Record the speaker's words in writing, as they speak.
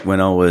When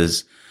I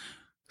was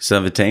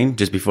 17,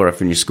 just before I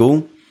finished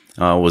school,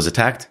 I was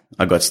attacked.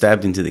 I got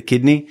stabbed into the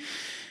kidney,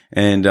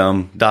 and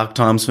dark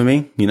times for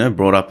me,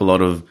 brought up a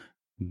lot of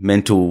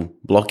mental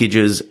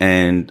blockages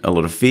and a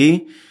lot of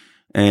fear.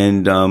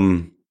 And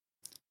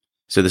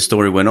so the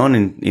story went on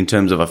in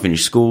terms of I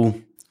finished school,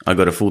 I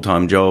got a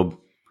full-time job,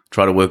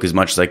 try to work as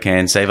much as I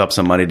can, save up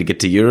some money to get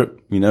to Europe,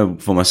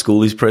 for my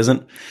schoolies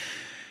present.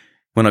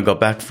 When I got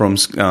back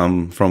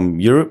from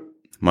Europe,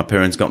 my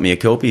parents got me a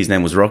Kelpie. His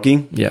name was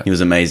Rocky. Yeah. He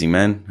was amazing,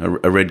 man.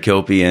 A red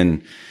Kelpie,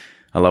 and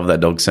I love that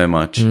dog so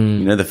much.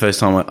 The first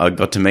time I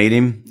got to meet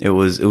him, it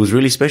was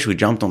really special. He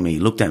jumped on me,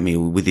 looked at me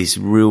with this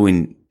real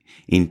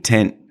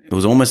intent. It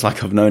was almost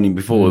like I've known him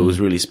before. It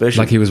was really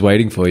special. Like he was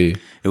waiting for you.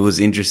 It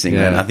was interesting,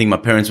 man. I think my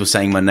parents were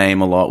saying my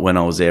name a lot when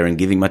I was there and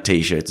giving my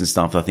T-shirts and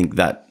stuff. I think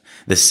that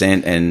the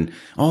scent and,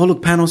 oh,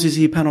 look, Panos is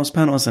here,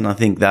 Panos. And I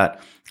think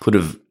that could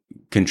have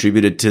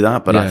contributed to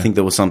that. But I think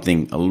there was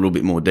something a little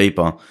bit more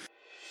deeper.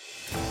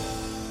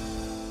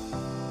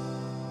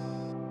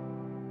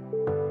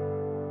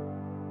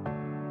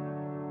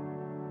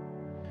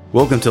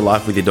 Welcome to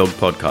Life with Your Dog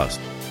podcast.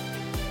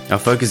 Our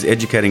focus is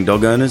educating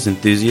dog owners,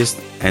 enthusiasts,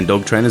 and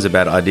dog trainers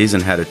about ideas on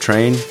how to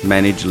train,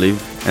 manage,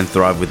 live, and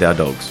thrive with our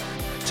dogs.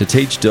 To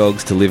teach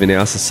dogs to live in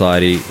our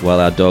society while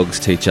our dogs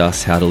teach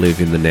us how to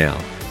live in the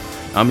now.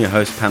 I'm your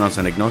host, Panos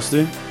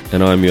Anagnostou.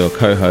 And I'm your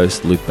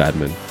co-host, Luke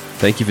Badman.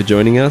 Thank you for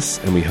joining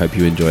us, and we hope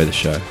you enjoy the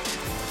show.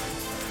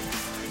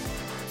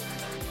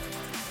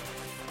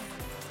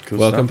 Cool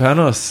Welcome, stuff.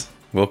 Panos.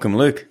 Welcome,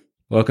 Luke.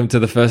 Welcome to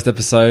the first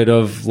episode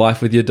of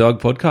Life with Your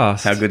Dog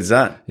podcast. How good is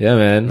that? Yeah,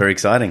 man. Very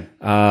exciting.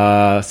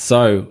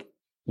 So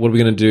what are we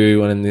going to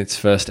do in this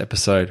first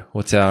episode?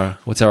 What's our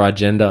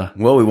agenda?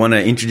 Well, we want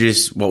to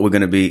introduce what we're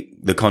going to be,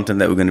 the content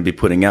that we're going to be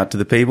putting out to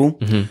the people.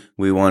 Mm-hmm.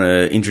 We want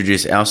to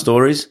introduce our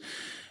stories,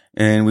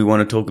 and we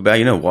want to talk about,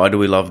 why do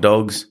we love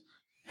dogs?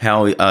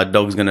 How are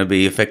dogs going to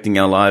be affecting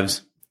our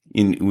lives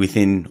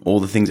within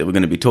all the things that we're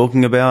going to be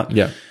talking about?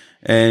 Yeah.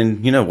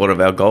 And, what are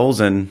our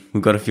goals? And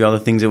we've got a few other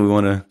things that we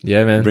want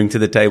to bring to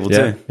the table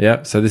too.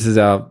 Yeah. So this is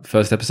our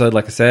first episode,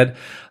 like I said.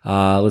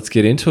 Let's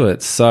get into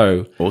it.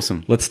 So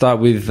awesome. Let's start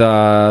with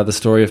the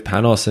story of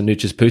Panos and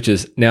Nooches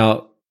Pooches.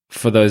 Now,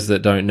 for those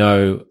that don't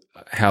know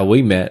how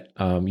we met,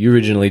 you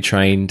originally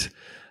trained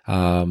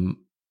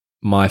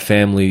my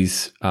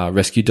family's little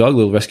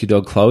rescue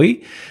dog,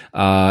 Chloe,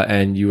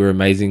 and you were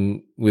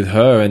amazing with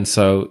her. And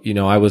so,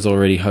 I was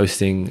already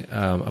hosting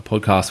a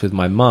podcast with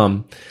my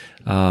mum.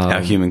 Our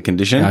Human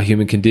Condition,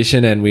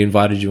 and we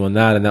invited you on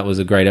that, and that was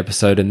a great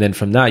episode. And then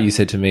from that, you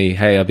said to me,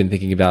 "Hey, I've been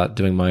thinking about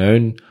doing my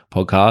own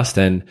podcast,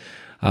 and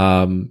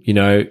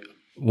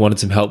wanted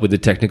some help with the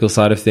technical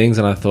side of things."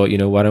 And I thought,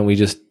 why don't we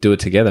just do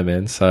it together,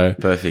 man? So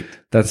perfect.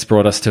 That's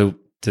brought us to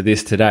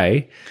this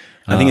today.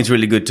 I think it's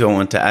really good too. I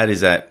want to add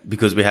is that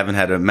because we haven't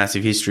had a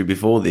massive history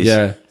before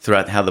this,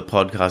 throughout how the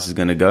podcast is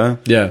going to go,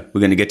 we're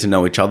going to get to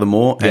know each other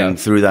more, and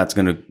through that's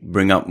going to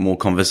bring up more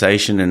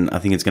conversation, and I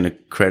think it's going to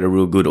create a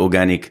real good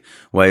organic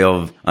way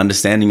of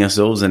understanding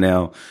ourselves and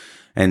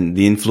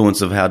the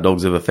influence of how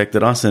dogs have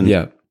affected us, and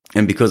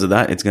because of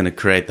that, it's going to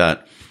create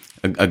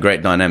a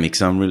great dynamic.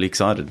 So I'm really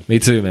excited. Me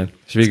too, man.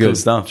 Should be good cool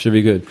stuff. Should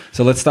be good.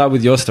 So let's start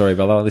with your story,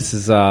 Bella. This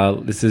is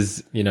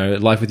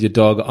Life with Your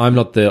Dog. I'm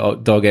not the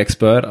dog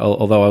expert,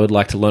 although I would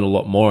like to learn a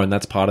lot more, and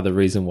that's part of the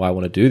reason why I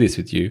want to do this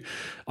with you.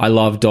 I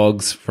love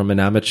dogs from an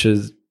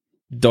amateur's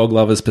dog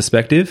lover's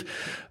perspective,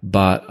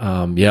 but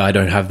I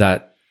don't have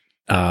that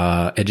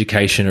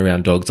education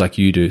around dogs like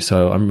you do.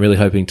 So I'm really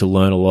hoping to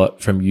learn a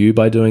lot from you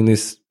by doing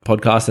this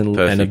podcast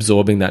and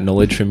absorbing that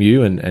knowledge from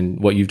you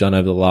and what you've done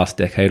over the last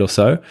decade or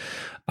so.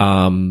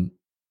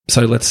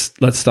 So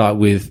let's start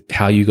with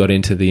how you got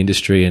into the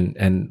industry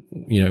and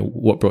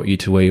what brought you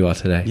to where you are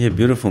today. Yeah,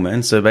 beautiful,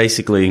 man. So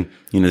basically,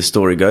 the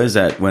story goes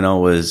that when I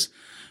was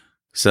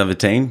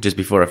 17, just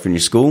before I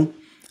finished school,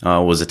 I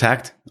was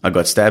attacked. I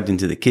got stabbed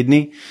into the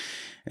kidney,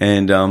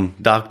 and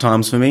dark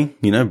times for me,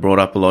 brought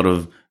up a lot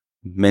of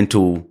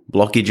mental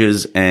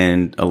blockages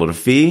and a lot of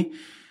fear.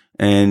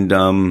 And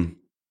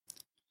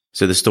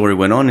so the story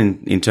went on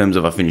in terms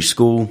of I finished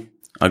school,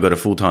 I got a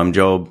full-time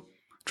job,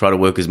 try to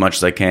work as much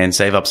as I can,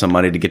 save up some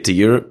money to get to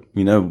Europe,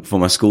 for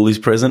my schoolies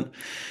present.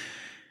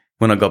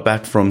 When I got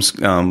back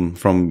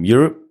from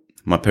Europe,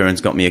 my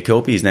parents got me a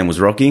Kelpie. His name was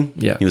Rocky.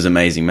 Yeah. He was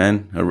amazing,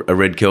 man. A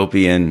red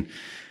Kelpie, and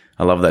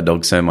I love that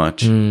dog so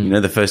much.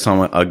 The first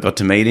time I got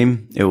to meet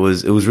him, it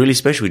was really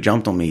special. He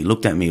jumped on me,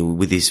 looked at me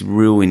with this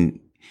real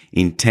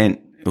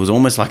intent. It was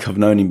almost like I've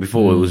known him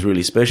before. It was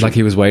really special. Like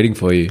he was waiting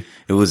for you.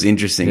 It was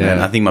interesting, man.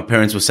 I think my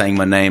parents were saying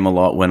my name a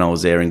lot when I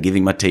was there and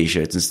giving my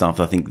T-shirts and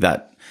stuff. I think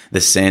that the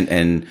scent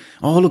and,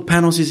 oh, look,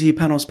 Panos is here,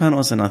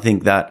 Panos. And I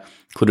think that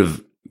could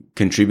have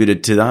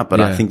contributed to that.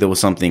 But I think there was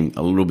something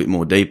a little bit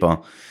more deeper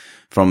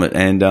from it.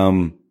 And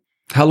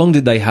how long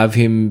did they have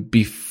him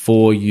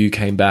before you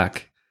came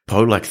back?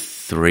 Probably like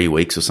 3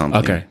 weeks or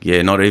something. Okay.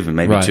 Yeah, not even,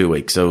 maybe 2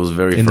 weeks. So it was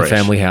very in fresh. The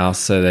family house.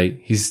 So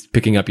he's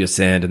picking up your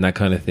sand and that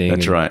kind of thing.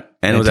 That's right.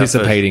 And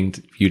anticipating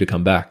you to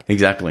come back.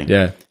 Exactly.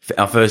 Yeah.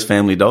 Our first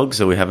family dog.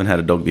 So we haven't had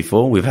a dog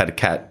before. We've had a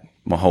cat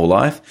my whole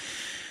life.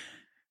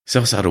 So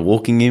I started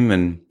walking him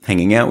and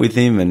hanging out with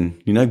him and,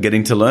 you know,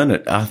 getting to learn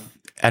it.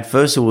 At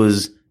first it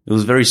was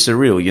very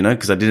surreal, you know,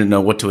 because I didn't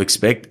know what to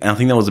expect. And I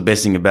think that was the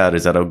best thing about it,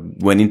 is that I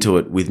went into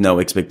it with no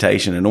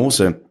expectation. And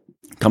also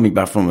coming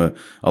back from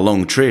a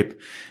long trip,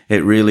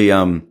 it really,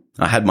 I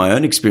had my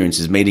own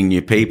experiences meeting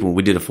new people.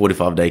 We did a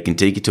 45-day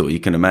Kentucky tour.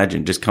 You can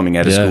imagine just coming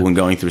out of school and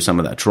going through some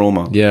of that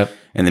trauma. Yeah.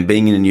 And then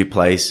being in a new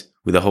place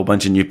with a whole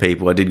bunch of new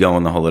people. I did go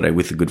on the holiday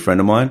with a good friend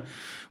of mine,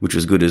 which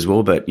was good as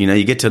well. But, you know,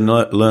 you get to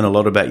learn a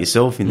lot about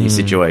yourself in these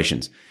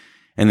situations.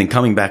 And then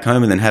coming back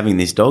home and then having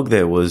this dog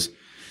there was,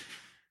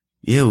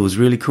 it was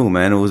really cool,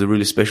 man. It was a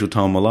really special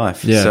time in my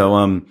life. Yeah.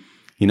 So,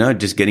 you know,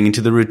 just getting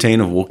into the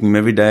routine of walking him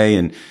every day.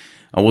 And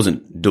I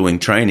wasn't doing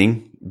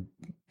training,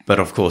 but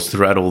of course,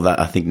 throughout all that,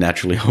 I think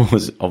naturally I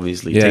was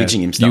obviously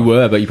teaching him stuff. You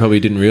were, but you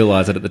probably didn't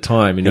realize it at the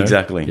time, you know?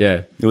 Exactly.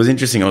 Yeah. It was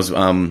interesting. I was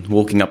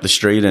walking up the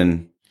street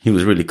and he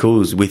was really cool. He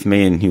was with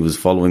me and he was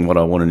following what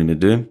I wanted him to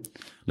do.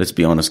 Let's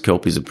be honest,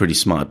 Kelpies are pretty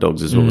smart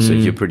dogs as well. So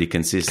if you're pretty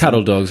consistent.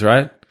 Cattle dogs,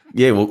 right?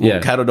 Yeah, well,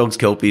 cattle dogs,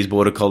 Kelpies,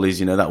 border collies,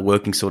 you know, that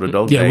working sort of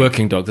dog. Yeah,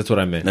 working dogs. That's what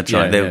I meant. That's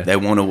right. They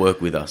want to work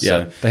with us.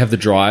 Yeah. So, they have the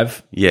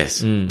drive.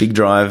 yes, big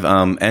drive.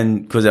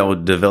 And because they were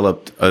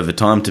developed over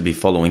time to be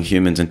following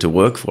humans and to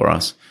work for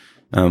us,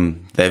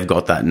 they've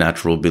got that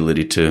natural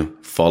ability to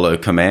follow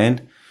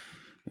command.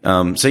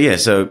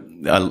 So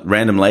a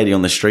random lady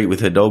on the street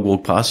with her dog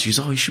walked past. She's,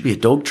 you should be a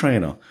dog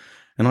trainer.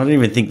 And I didn't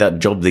even think that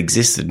job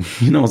existed.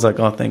 You know, I was like,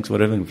 oh, thanks,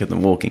 whatever. And we kept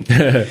them walking.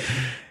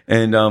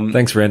 And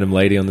thanks, random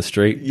lady on the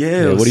street.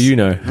 Yeah. What do you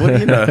know? What do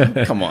you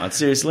know? Come on,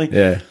 seriously.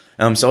 Yeah.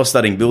 So I was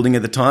studying building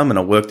at the time, and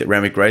I worked at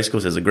Randwick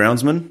Racecourse as a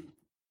groundsman.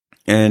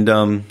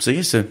 And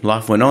so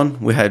life went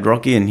on. We had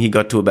Rocky, and he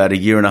got to about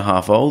 1.5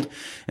 years old.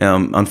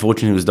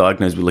 Unfortunately, he was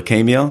diagnosed with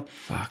leukemia.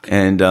 Fuck.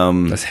 And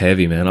That's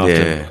heavy, man.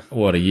 After,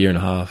 what, 1.5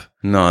 years?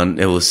 No, and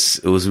it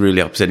was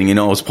really upsetting. You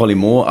know, I was probably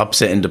more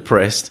upset and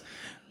depressed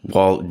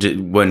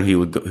when he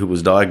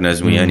was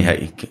diagnosed. We only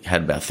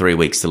had about 3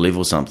 weeks to live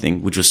or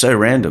something, which was so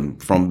random.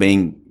 From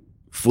being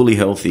fully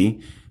healthy,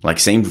 like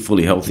seemed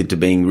fully healthy, to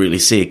being really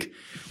sick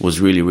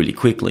was really, really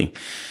quickly.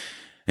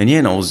 And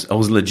I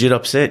was legit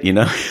upset, you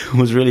know. It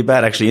was really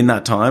bad actually in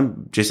that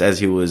time, just as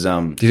he was. Do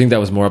you think that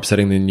was more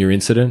upsetting than your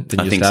incident,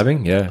 than your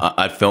stabbing? So. Yeah.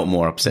 I felt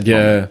more upset.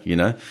 Yeah. You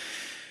know.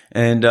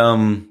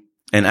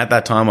 And at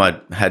that time, I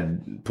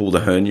had pulled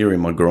a hernia in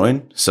my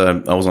groin.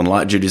 So I was on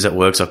light duties at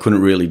work, so I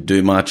couldn't really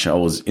do much. I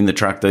was in the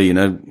tractor, you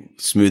know,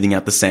 smoothing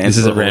out the sand. This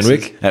is at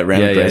Randwick? At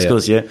Randwick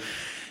Racecourse, yeah.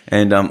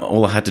 And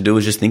all I had to do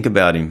was just think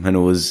about him. And it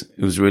was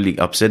really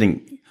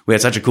upsetting. We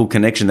had such a cool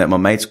connection that my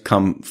mates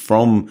come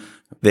from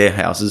their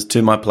houses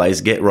to my place,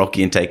 get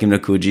Rocky and take him to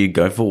Coogee,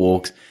 go for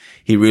walks.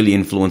 He really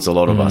influenced a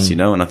lot of us, you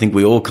know. And I think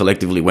we all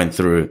collectively went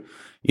through,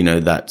 you know,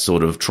 that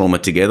sort of trauma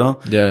together.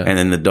 Yeah. And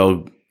then the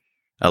dog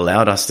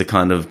allowed us to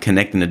kind of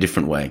connect in a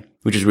different way,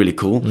 which is really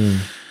cool.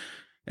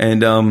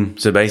 And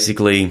so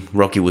basically,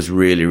 Rocky was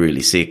really,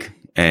 really sick,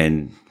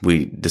 and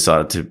we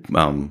decided to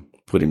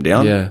put him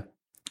down. Yeah.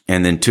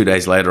 And then 2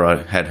 days later,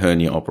 I had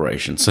hernia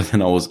operation. So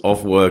then I was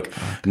off work,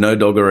 no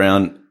dog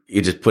around.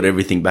 It just put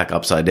everything back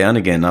upside down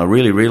again. I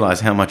really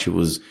realized how much it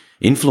was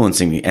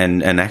influencing me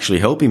and actually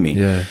helping me.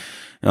 Yeah.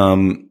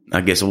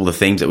 I guess all the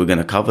themes that we're going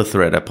to cover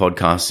throughout our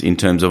podcast in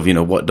terms of, you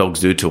know, what dogs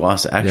do to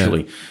us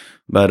actually. Yeah.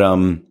 But,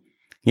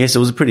 yes, it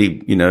was a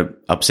pretty, you know,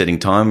 upsetting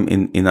time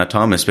in that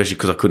time, especially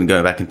because I couldn't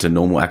go back into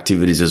normal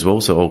activities as well.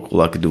 So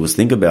all I could do was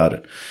think about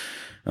it.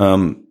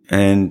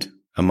 And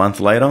a month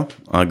later,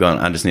 I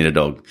just need a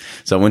dog.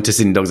 So I went to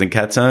Sydney Dogs and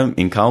Cats Home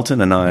in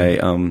Carlton, and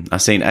I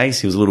seen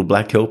Ace. He was a little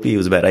black Kelpie. He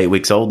was about 8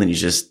 weeks old, and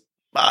he was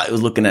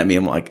looking at me.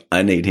 I'm like,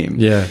 I need him.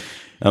 Yeah.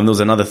 There was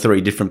another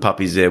 3 different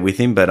puppies there with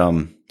him, but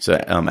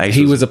Ace.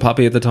 He was a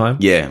puppy at the time?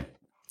 Yeah.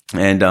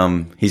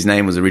 And his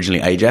name was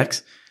originally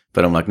Ajax.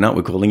 But I'm like, no,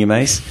 we're calling him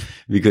Ace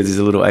because he's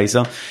a little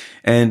acer.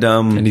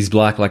 And he's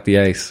black like the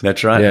ace.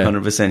 That's right. Yeah.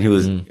 100%. He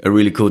was a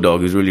really cool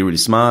dog. He was really, really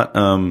smart.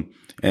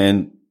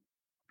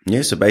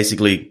 So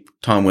basically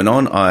time went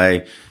on.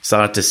 I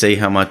started to see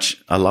how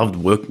much I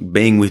loved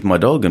being with my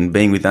dog and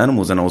being with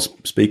animals. And I was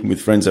speaking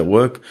with friends at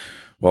work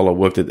while I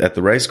worked at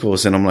the race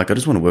course. And I'm like, I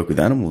just want to work with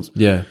animals.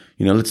 Yeah.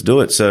 You know, let's do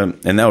it. So,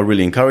 and they were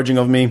really encouraging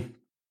of me.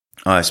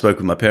 I spoke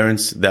with my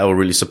parents. They were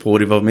really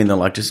supportive of me. And they're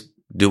like, just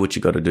do what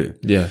you got to do.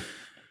 Yeah.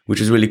 Which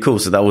was really cool.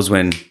 So that was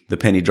when the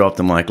penny dropped.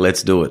 I'm like,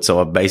 let's do it.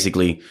 So I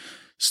basically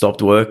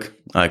stopped work.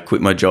 I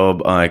quit my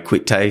job. I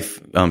quit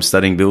TAFE,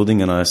 studying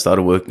building, and I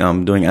started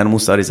doing animal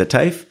studies at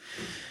TAFE.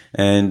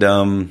 And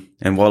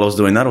while I was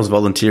doing that, I was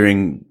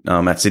volunteering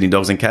at Sydney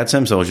Dogs and Cats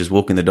Home. So I was just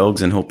walking the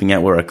dogs and helping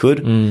out where I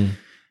could.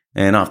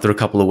 And after a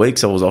couple of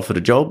weeks, I was offered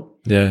a job.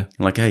 Yeah.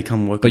 I'm like, hey,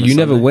 come work. But you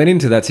never went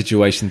into that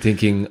situation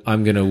thinking,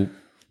 I'm going to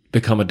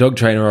become a dog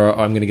trainer or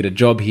I'm going to get a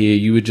job here.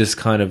 You were just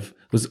kind of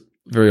was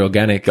very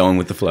organic. Going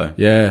with the flow.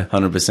 Yeah.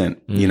 100%.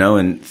 You know,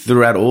 and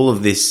throughout all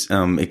of this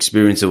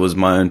experience, it was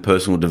my own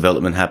personal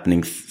development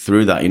happening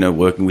through that, you know,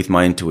 working with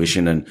my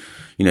intuition and,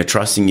 you know,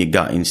 trusting your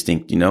gut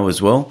instinct, you know,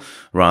 as well,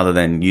 rather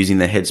than using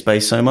the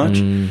headspace so much.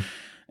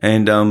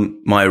 And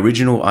my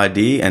original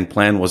idea and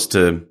plan was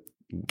to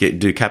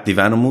do captive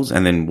animals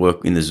and then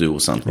work in the zoo or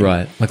something.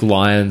 Right. Like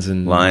lions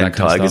and that kind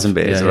tigers, of stuff. and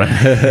bears,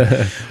 Yeah,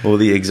 right? All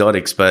the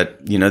exotics.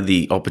 But,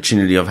 the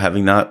opportunity of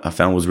having that I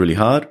found was really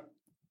hard.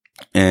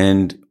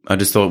 And I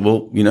just thought,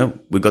 well,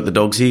 we've got the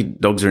dogs here.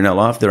 Dogs are in our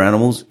life. They're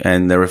animals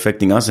and they're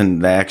affecting us.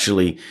 And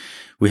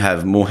we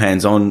have more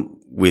hands-on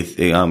with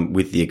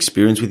the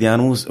experience with the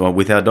animals or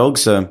with our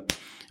dogs. So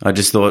I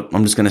just thought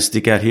I'm just going to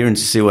stick out here and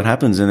see what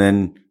happens. And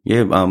then,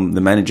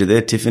 the manager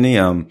there, Tiffany,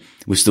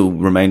 we still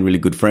remain really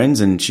good friends.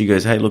 And she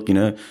goes, hey, look,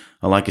 I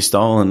like your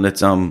style and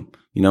let's,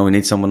 we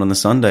need someone on the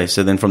Sunday.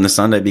 So then from the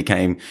Sunday it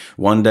became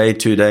 1 day,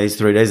 2 days,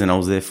 3 days, and I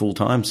was there full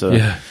time. So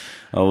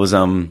I was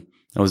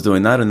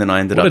doing that, and then I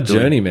ended up doing... What a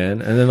journey,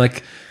 man. And then,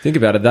 think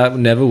about it. That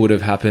never would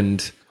have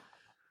happened.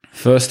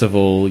 First of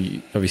all,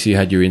 obviously you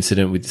had your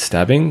incident with the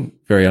stabbing.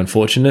 Very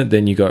unfortunate.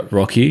 Then you got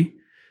Rocky.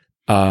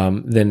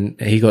 Then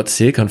he got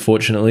sick,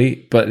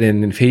 unfortunately. But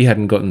then if he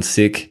hadn't gotten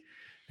sick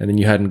and then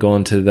you hadn't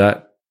gone to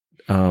that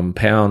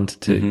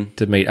pound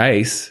to meet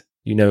Ace,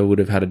 you never would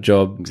have had a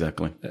job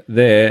exactly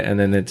there. And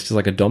then it's just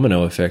like a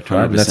domino effect,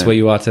 right? 100%. And that's where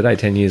you are today,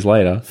 10 years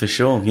later. For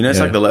sure. It's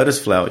like the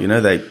lotus flower.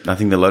 I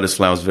think the lotus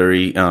flower is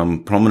very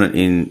prominent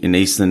in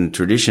Eastern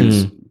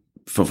traditions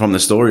from the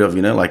story of,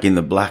 like in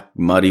the black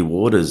muddy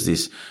waters,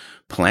 this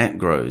plant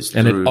grows.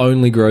 And it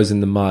only grows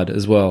in the mud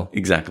as well.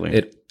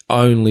 Exactly.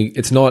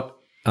 It's not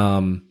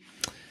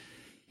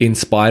in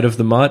spite of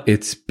the mud,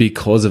 it's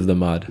because of the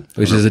mud,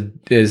 which is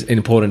an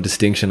important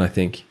distinction, I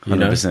think.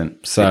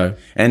 100%. So,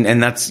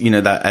 and that's,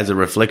 that as a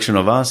reflection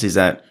of us is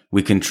that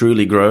we can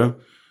truly grow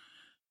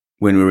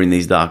when we're in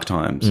these dark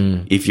times.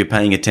 If you're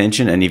paying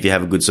attention and if you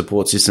have a good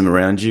support system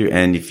around you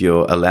and if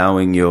you're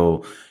allowing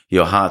your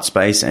heart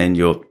space and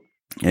your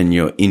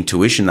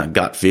intuition, that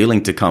gut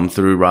feeling to come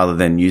through rather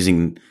than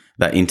using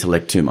that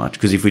intellect too much.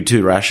 Because if we're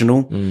too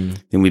rational,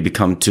 then we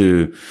become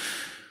too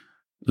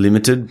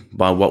limited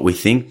by what we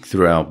think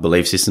through our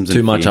belief systems.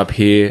 Too much up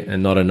here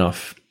and not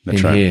enough in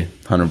here.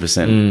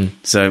 100%.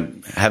 So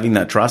having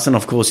that trust, and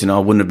of course, I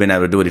wouldn't have been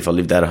able to do it if I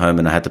lived at home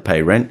and I had to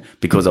pay rent.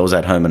 Because I was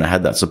at home and I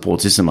had that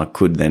support system, I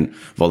could then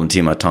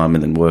volunteer my time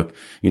and then work.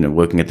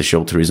 Working at the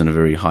shelter isn't a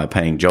very high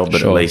paying job,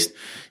 but at least,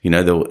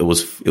 it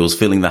was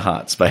filling the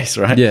heart space,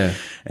 right? Yeah.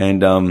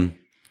 And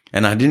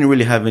I didn't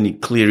really have any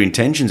clear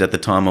intentions at the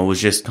time. I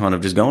was just kind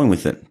of just going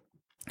with it.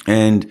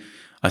 And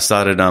I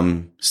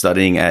started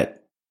studying at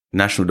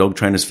National Dog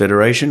Trainers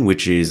Federation,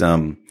 which is,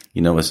 a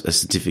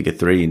certificate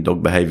 3 in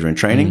dog behavior and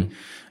training.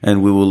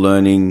 And we were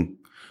learning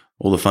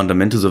all the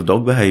fundamentals of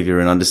dog behavior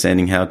and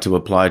understanding how to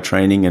apply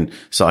training and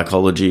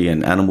psychology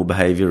and animal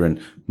behavior and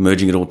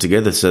merging it all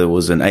together. So it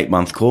was an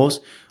 8-month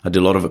course. I did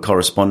a lot of it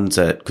correspondence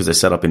because they're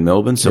set up in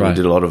Melbourne. So we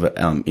did a lot of it,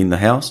 in the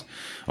house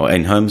or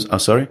in homes.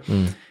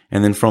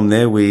 And then from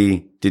there,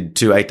 we did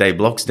 2 8-day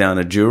blocks down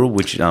at Dural,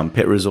 which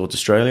Pet Resort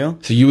Australia.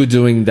 So you were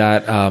doing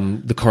that,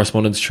 the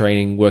correspondence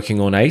training,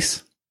 working on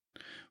Ace?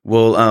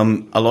 Well,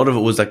 a lot of it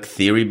was like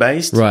theory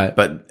based, right?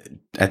 But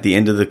at the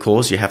end of the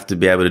course, you have to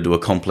be able to do a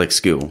complex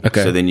skill.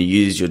 Okay. So then you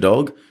use your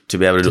dog to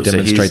be able to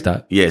demonstrate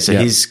that. Yeah. So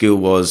his skill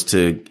was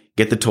to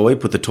get the toy,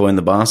 put the toy in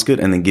the basket,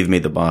 and then give me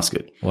the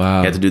basket. Wow.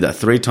 You had to do that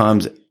 3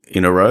 times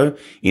in a row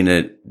in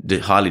a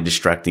highly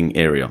distracting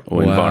area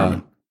or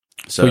environment.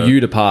 So for you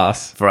to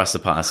pass. For us to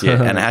pass,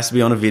 yeah. And it has to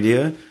be on a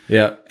video.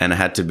 Yeah. And it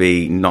had to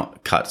be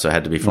not cut. So it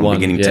had to be from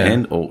beginning to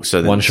end. Or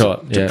so one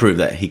shot. To prove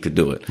that he could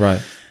do it. Right.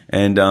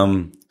 And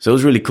so it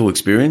was a really cool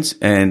experience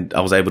and I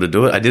was able to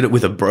do it. I did it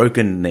with a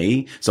broken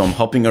knee. So I'm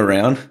hopping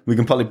around. We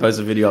can probably post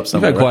a video up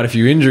somewhere. You've had quite a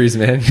few injuries,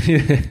 man.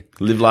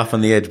 Live life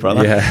on the edge,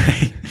 brother.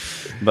 Yeah.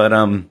 But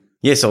so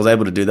I was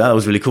able to do that. It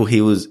was really cool.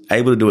 He was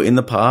able to do it in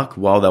the park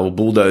while they were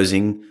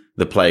bulldozing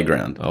the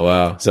playground. Oh,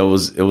 wow. So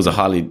it was a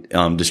highly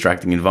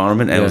distracting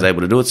environment and I was able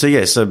to do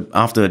it. So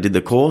after I did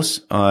the course,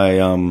 I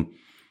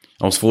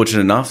was fortunate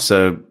enough.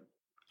 So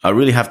I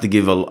really have to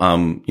give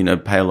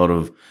pay a lot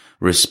of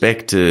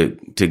respect to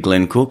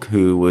Glenn Cook,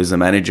 who is the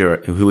manager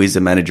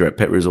at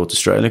Pet Resort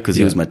Australia, because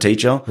he was my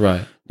teacher.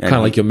 Right. Kind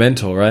of like your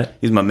mentor, right?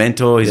 He's my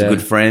mentor. He's a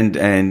good friend.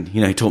 And,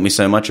 he taught me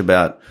so much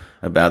about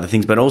the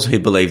things, but also he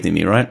believed in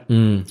me, right?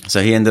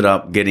 So he ended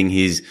up getting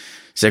his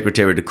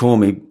secretary to call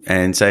me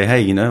and say,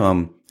 hey,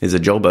 there's a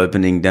job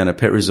opening down at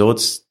Pet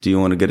Resorts. Do you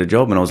want to get a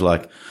job? And I was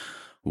like,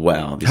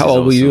 wow. How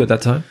old were you at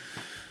that time?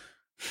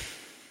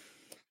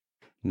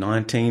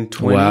 19,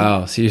 20.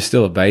 Wow. So you're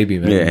still a baby,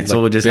 man. Yeah. It's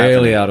all just barely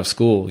happening. out of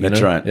school.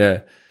 That's right.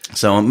 Yeah.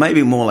 So I'm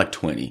maybe more like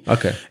 20.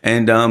 Okay.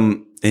 And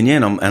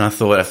I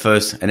thought at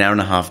first an hour and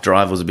a half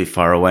drive was a bit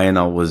far away and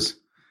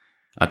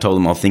I told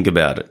him I'll think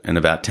about it. And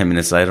about 10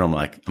 minutes later, I'm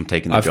like, I'm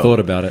taking the job. I've thought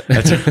about it.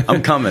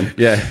 I'm coming.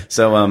 Yeah.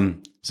 So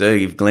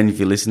Glenn, if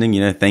you're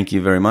listening, thank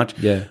you very much.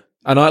 Yeah.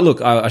 And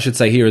I should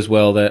say here as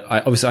well that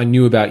I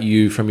knew about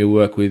you from your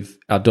work with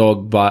our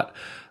dog, but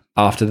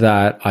after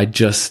that, I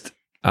just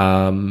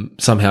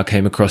somehow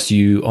came across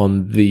you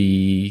on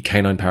the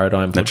Canine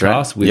Paradigm That's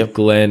podcast right. with Yep.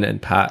 Glenn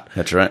and Pat.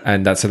 That's right.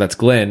 And that's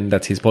Glenn.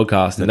 That's his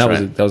podcast, and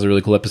That's that was a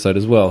really cool episode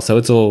as well. So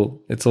it's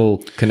all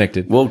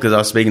connected. Well, because I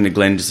was speaking to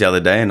Glenn just the other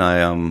day, and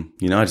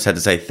I just had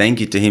to say thank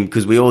you to him,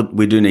 because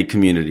we do need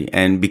community,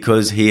 and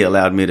because he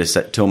allowed me to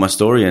tell my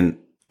story, and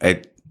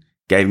it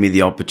gave me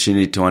the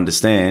opportunity to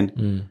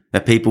understand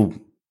that people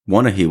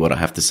want to hear what I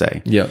have to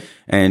say. Yeah.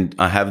 And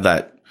I have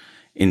that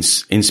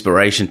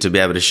inspiration to be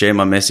able to share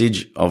my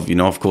message of,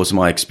 of course,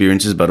 my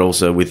experiences, but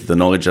also with the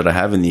knowledge that I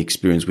have and the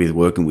experience with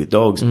working with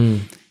dogs.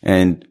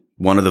 And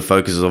one of the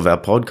focuses of our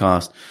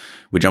podcast,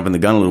 we're jumping the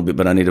gun a little bit,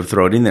 but I need to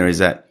throw it in there, is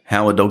that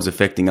how are dogs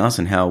affecting us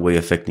and how are we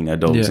affecting our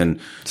dogs, Yeah. and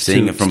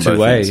seeing it from It's both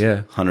two-way, ends.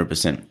 yeah.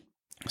 100%.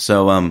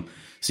 So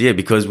yeah,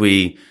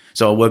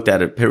 so I worked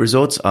out at pet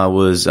resorts. I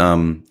was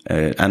an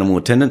animal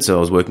attendant, so I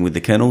was working with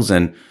the kennels,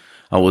 and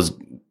I was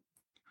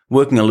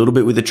working a little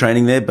bit with the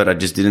training there, but I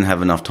just didn't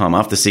have enough time.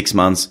 After 6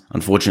 months,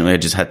 unfortunately, I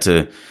just had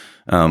to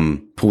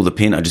pull the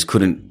pin. I just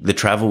couldn't. The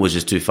travel was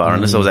just too far.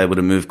 Unless I was able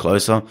to move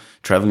closer,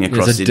 traveling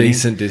across It's a Sydney.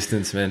 decent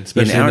distance, man,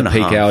 especially hour in the and a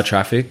peak half. hour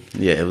traffic.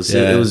 Yeah, it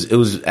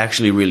was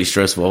actually really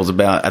stressful. I was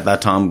at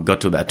that time,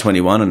 got to about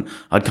 21, and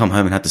I'd come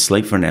home and had to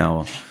sleep for an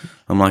hour.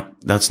 I'm like,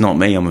 that's not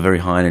me. I'm a very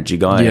high energy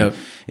guy. Yeah. And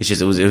it's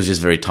just, it was just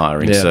very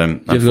tiring. Yeah. So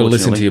You've got to listen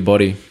unfortunately- to your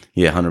body.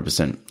 Yeah,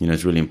 100%.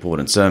 It's really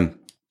important. So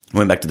I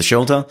went back to the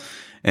shelter,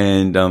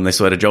 and they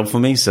still had a job for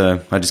me.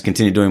 So I just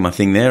continued doing my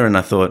thing there, and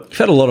I thought, You've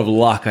had a lot of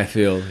luck, I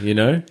feel,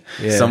 Yeah.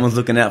 someone's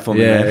looking out for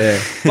me, Yeah, man. yeah.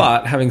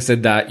 But having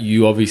said that,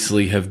 you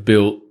obviously have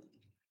built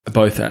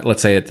both at,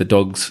 let's say, at the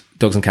dogs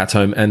and cats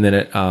home, and then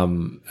at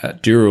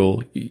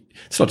Dural.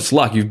 It's not just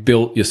luck. You've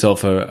built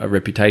yourself a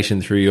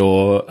reputation through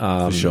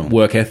your sure.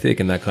 work ethic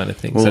and that kind of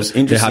thing. Well, So it's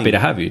they're interesting. happy to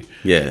have you.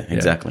 Yeah,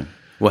 exactly.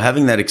 Well,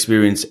 having that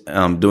experience,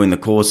 doing the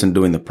course and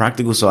doing the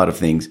practical side of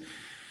things,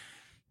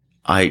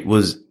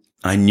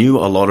 I knew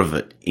a lot of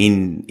it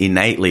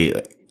innately,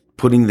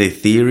 putting the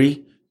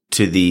theory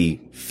to the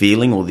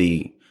feeling or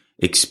the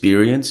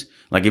experience.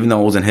 Like, even though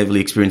I wasn't heavily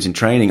experienced in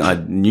training, I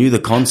knew the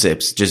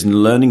concepts. Just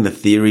learning the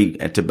theory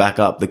to back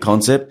up the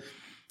concept,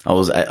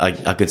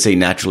 I could see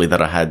naturally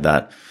that I had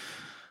that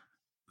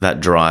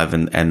drive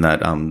and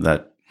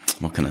that,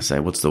 what can I say?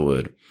 What's the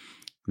word?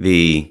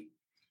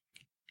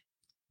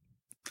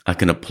 I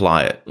can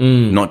apply it,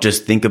 not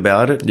just think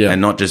about it and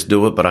not just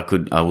do it, but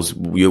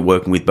you're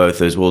working with both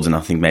those worlds. And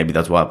I think maybe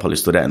that's why I probably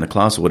stood out in the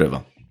class or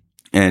whatever.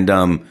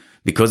 And,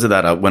 because of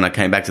that, when I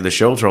came back to the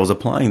shelter, I was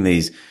applying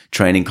these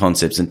training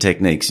concepts and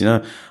techniques.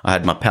 I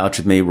had my pouch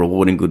with me,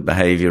 rewarding good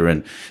behavior,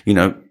 and,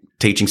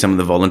 teaching some of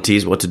the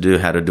volunteers what to do,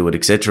 how to do it,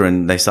 etc.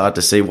 And they started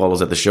to see while I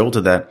was at the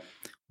shelter that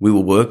we were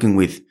working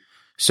with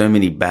so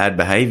many bad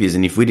behaviors.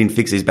 And if we didn't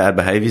fix these bad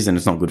behaviors, then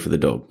it's not good for the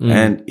dog.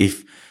 And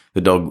if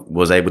the dog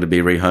was able to be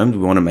rehomed, we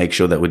want to make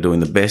sure that we're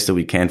doing the best that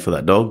we can for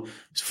that dog,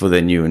 for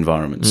their new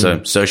environment.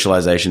 So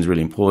socialization is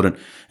really important,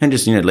 and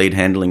just, lead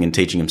handling and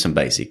teaching them some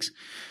basics.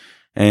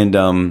 And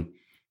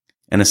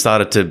it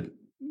started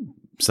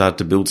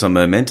to build some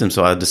momentum.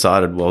 So I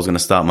decided, I was going to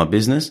start my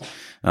business,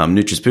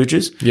 Nooches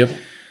Pooches. Yep.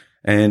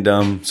 And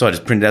so I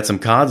just printed out some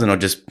cards, and I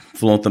just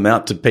flaunt them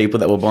out to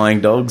people that were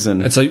buying dogs.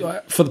 And so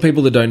for the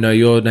people that don't know,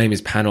 your name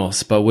is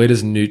Panos, but where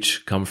does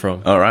Nooch come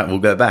from? all right, we'll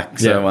go back.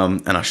 So, Yeah.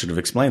 and I should have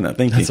explained that.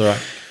 Thank you. That's all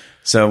right.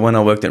 So when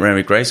I worked at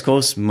Randwick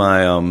Racecourse,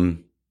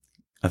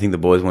 I think the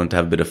boys wanted to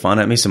have a bit of fun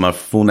at me. So my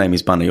full name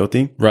is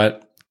Panayoti.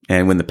 Right.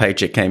 And when the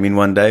paycheck came in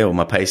one day, or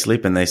my pay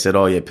slip, and they said,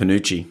 "Oh yeah,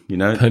 Panucci,"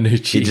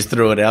 Panucci. He just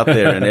threw it out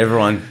there, and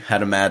everyone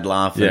had a mad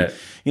laugh. Yeah.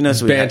 And,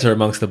 so we had- Banter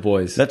amongst the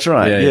boys. that's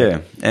right. Yeah.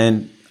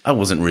 And I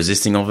wasn't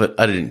resisting of it.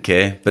 I didn't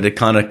care, but it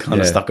kind of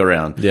Yeah. stuck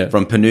around. Yeah.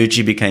 From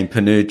Panucci became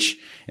Panuch,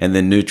 and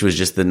then Nooch was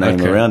just the name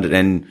Okay. around it.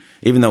 And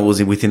even though it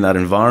was within that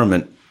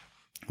environment,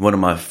 one of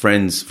my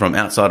friends from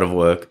outside of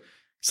work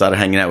started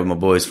hanging out with my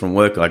boys from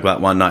work like that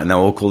one night, and they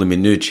were all calling me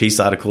Nooch. He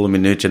started calling me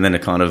Nooch, and then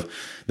it kind of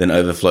then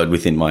overflowed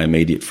within my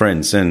immediate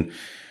friends. And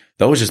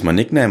that was just my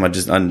nickname. It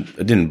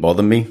didn't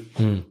bother me.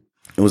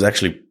 It was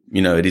actually,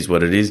 it is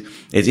what it is.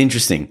 It's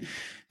interesting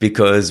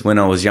because when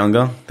I was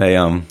younger,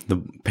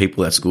 the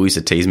people at school used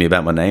to tease me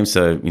about my name.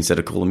 So instead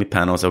of calling me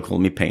Panos, they were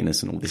calling me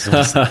Penis and all this.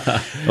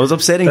 It was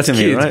upsetting That's to me,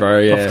 kids, right? bro,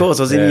 yeah. Of course,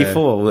 I was in Yeah. year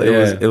 4.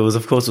 Yeah. It was,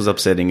 of course, it was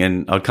upsetting.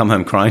 And I'd come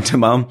home crying to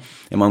mum,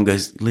 and mum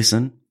goes,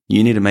 "Listen,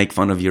 you need to make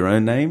fun of your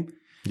own name."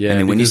 Yeah, and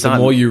then when you because start,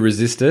 the more you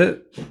resist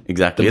it,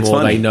 exactly, the it's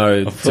more funny. they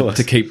know Of to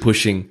course. keep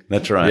pushing.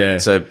 That's right. Yeah.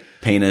 So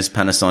Penis,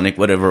 Panasonic,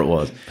 whatever it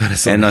was.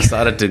 And I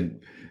started to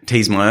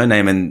tease my own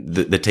name, and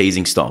the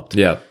teasing stopped.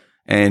 Yeah.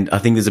 And I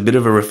think there's a bit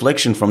of a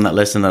reflection from that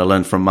lesson that I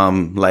learned from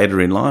mum later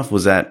in life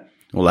was that,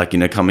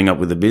 coming up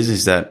with the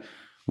business that,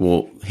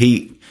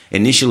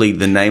 initially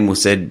the name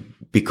was said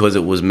because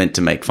it was meant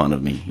to make fun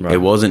of me. Right. It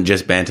wasn't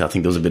just banter. I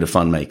think there was a bit of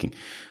fun making,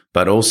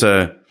 but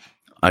also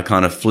I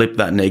kind of flipped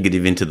that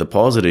negative into the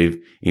positive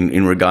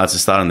in regards to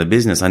starting the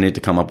business. I need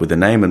to come up with a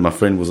name, and my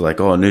friend was like,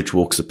 "Oh, Nooch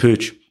walks the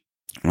pooch."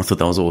 I thought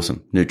that was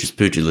awesome. Nooches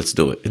Pooches, let's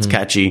do it. It's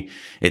catchy.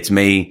 It's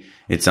me.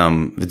 It's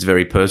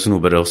very personal,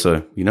 but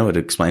also, it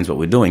explains what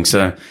we're doing.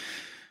 So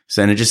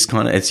So, and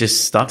it's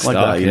just stuck like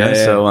that, you yeah,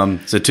 know? yeah.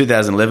 So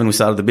 2011, I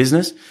started the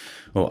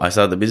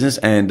business,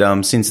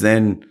 and, since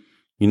then,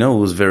 you know, it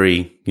was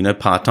very, you know,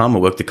 part-time. I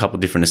worked a couple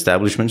of different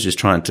establishments, just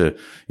trying to,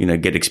 you know,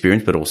 get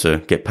experience, but also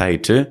get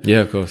paid too. Yeah,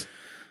 of course.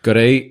 Got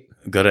to eat.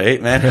 Got to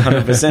eat, man,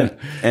 100%.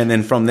 And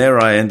then from there,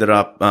 I ended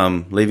up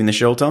leaving the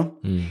shelter.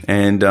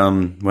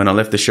 And when I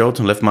left the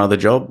shelter and left my other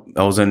job,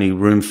 I was only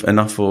room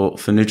enough for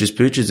Nooches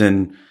Pooches,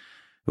 and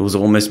it was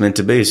almost meant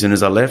to be. As soon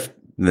as I left,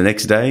 the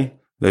next day,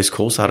 those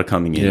calls started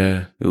coming in.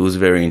 Yeah. It was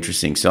very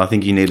interesting. So I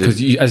think you needed...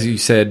 Because as you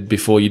said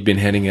before, you'd been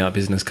handing out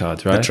business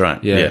cards, right? That's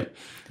right. Yeah.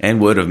 And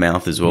word of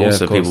mouth as well. Yeah,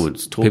 so of course. people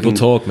would talk. People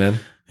talk, man.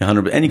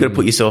 100%. And you got to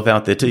put yourself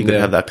out there too. You got to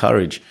Yeah. have that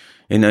courage.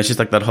 You know, it's just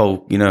like that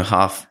whole, you know,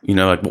 half, you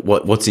know, like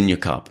what's in your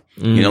cup.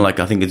 You know, like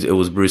I think it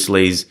was Bruce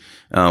Lee's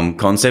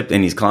concept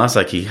in his class.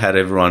 Like he had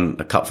everyone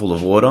a cup full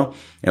of water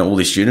and all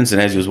his students.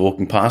 And as he was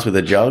walking past with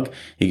a jug,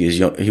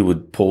 he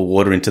would pour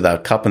water into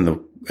that cup, and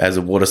as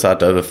the water started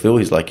to overfill,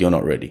 he's like, "You're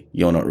not ready.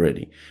 You're not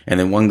ready." And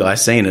then one guy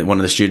seen it, one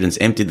of the students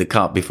emptied the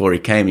cup before he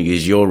came. He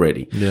goes, "You're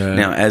ready." Yeah.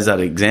 Now, as that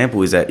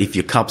example is that if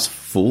your cup's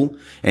full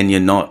and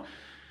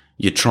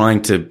you're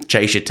trying to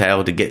chase your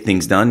tail to get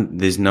things done,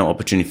 there's no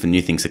opportunity for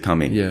new things to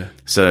come in. Yeah.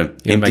 So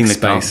You emptying make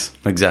the cup. space.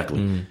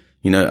 Exactly.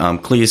 You know,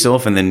 clear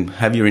yourself and then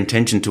have your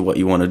intention to what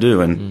you want to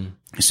do. And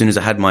as soon as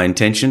I had my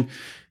intention,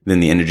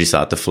 then the energy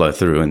started to flow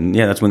through. And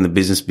yeah, that's when the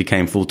business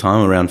became full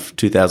time around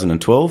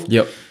 2012.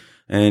 Yep.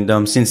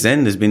 And since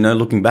then, there's been no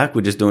looking back.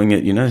 We're just doing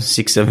it, you know,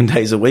 6-7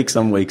 days a week,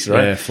 some weeks,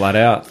 right? Yeah, flat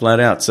out. Flat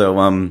out.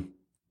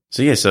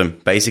 So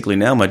basically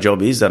now my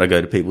job is that I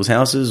go to people's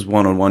houses,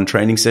 one-on-one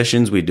training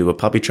sessions. We do a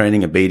puppy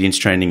training, obedience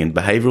training, and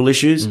behavioral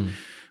issues.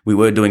 We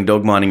were doing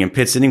dog minding and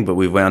pet sitting, but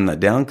we've wound that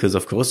down because,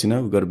 of course, you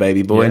know, we've got a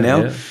baby boy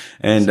now. Yeah.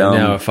 And, So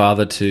now a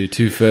father to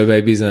 2 fur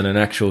babies and an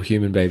actual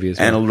human baby as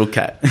well. and a little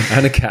cat.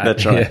 And a cat.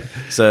 That's right. Yeah.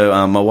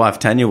 So, my wife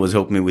Tanya was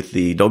helping me with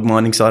the dog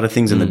minding side of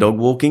things and the dog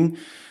walking,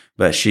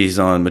 but she's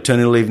on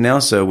maternity leave now.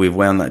 So we've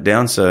wound that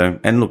down. So,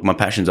 and look, my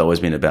passion's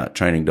always been about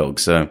training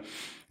dogs. So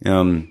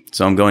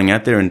I'm going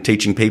out there and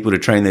teaching people to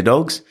train their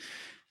dogs,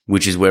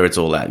 which is where it's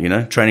all at, you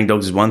know. Training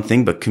dogs is one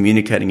thing, but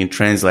communicating and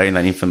translating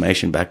that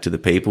information back to the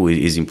people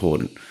is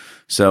important.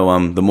 So,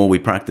 the more we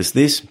practice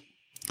this,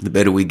 the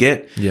better we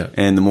get. Yeah.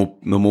 And the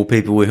more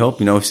people we help.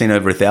 You know, we've seen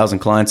over 1,000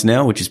 clients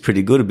now, which is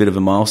pretty good. A bit of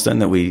a milestone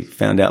that we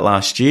found out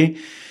last year,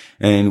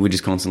 and we're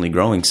just constantly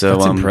growing. So,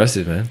 That's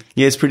impressive, man.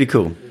 yeah, it's pretty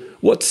cool.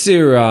 What's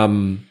your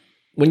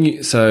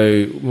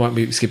so might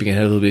be skipping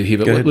ahead a little bit here,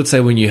 but Go ahead. let's say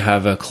when you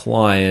have a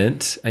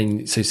client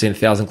and so you've seen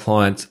 1,000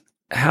 clients,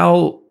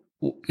 how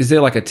is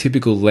there like a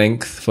typical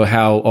length for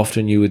how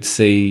often you would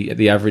see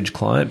the average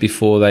client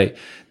before they're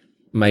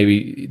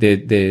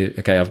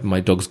okay, my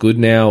dog's good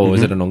now, or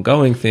is it an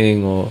ongoing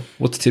thing, or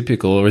what's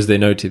typical, or is there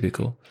no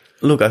typical?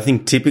 Look, I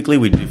think typically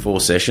we do 4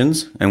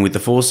 sessions, and with the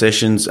 4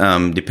 sessions,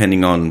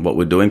 depending on what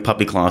we're doing,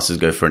 puppy classes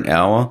go for an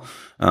hour,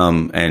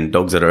 and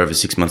dogs that are over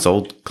 6 months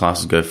old,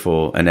 classes go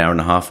for an hour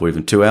and a half or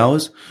even 2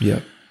 hours.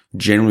 Yeah.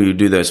 Generally, we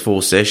do those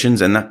 4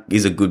 sessions, and that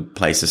is a good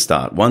place to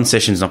start. One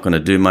session's not going to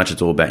do much.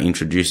 It's all about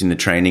introducing the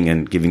training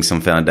and giving some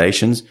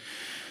foundations.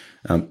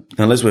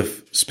 Unless we're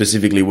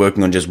specifically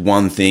working on just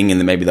one thing, and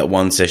then maybe that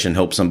one session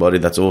helps somebody,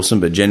 that's awesome.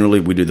 But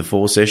generally, we do the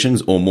 4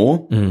 sessions or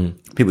more.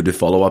 People do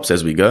follow-ups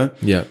as we go.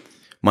 Yeah.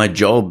 My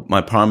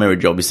primary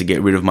job is to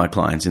get rid of my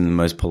clients in the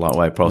most polite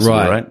way possible,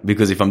 right?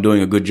 Because if I'm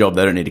doing a good job,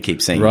 they don't need to keep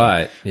seeing me.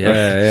 Right.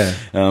 Yeah.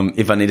 Yeah.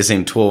 If I need to see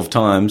them 12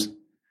 times,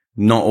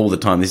 not all the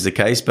time this is the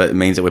case, but it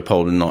means that we're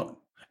probably not,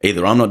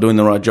 either I'm not doing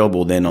the right job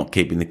or they're not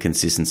keeping the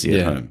consistency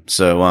at home.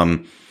 So,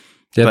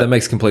 that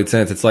makes complete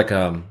sense. It's like,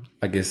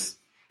 I guess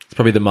it's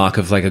probably the mark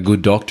of like a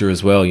good doctor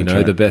as well. You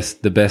know, the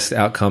best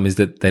outcome is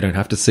that they don't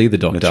have to see the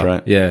doctor. That's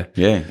right. Yeah.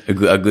 Yeah.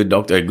 A good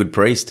doctor, a good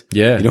priest.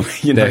 Yeah.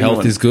 Their health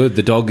want- is good.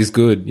 The dog is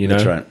good. You know,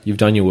 That's right. You've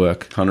done your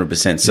work.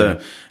 100%. So,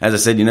 as I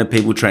said, you know,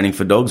 people training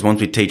for dogs, once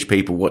we teach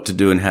people what to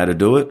do and how to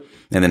do it,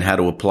 and then how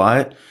to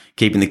apply it,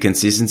 keeping the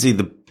consistency,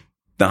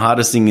 the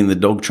hardest thing in the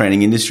dog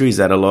training industry is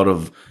that a lot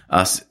of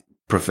us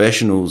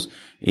professionals,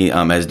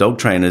 as dog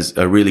trainers,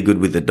 are really good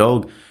with the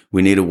dog.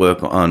 We need to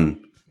work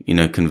on, you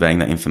know, conveying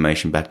that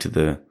information back to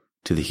the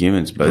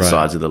humans, both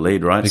sides of the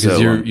lead, right? Because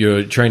so,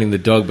 you're training the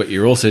dog, but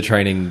you're also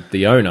training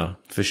the owner.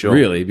 For sure.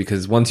 Really,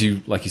 because once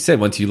you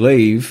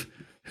leave,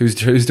 who's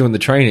doing the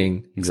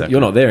training? Exactly.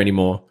 You're not there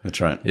anymore.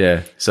 That's right.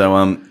 Yeah. So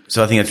I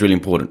think that's really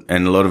important.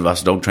 And a lot of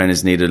us dog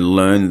trainers need to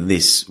learn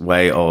this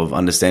way of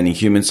understanding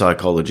human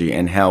psychology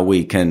and how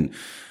we can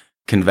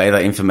convey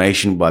that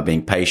information by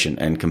being patient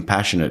and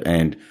compassionate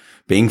and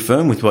being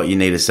firm with what you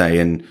need to say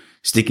and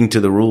sticking to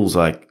the rules.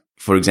 Like,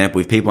 for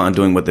example, if people aren't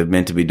doing what they're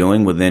meant to be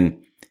doing, well,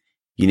 then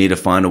you need to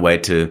find a way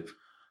to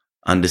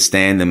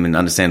understand them and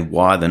understand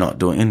why they're not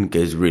doing it, and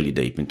goes really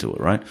deep into it,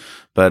 right?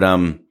 But,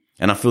 and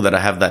I feel that I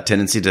have that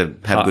tendency to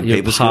have good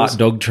people Part skills.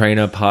 dog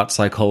trainer, part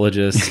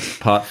psychologist,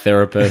 part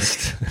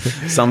therapist.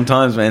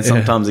 Sometimes, man,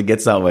 sometimes it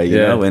gets that way, you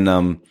know,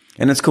 and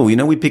it's cool. You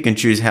know, we pick and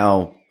choose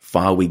how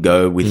far we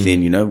go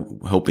within, you know,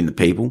 helping the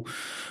people.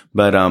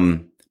 But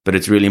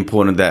it's really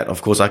important that,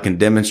 of course, I can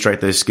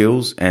demonstrate those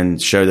skills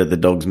and show that the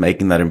dog's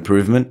making that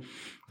improvement.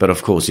 But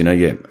of course,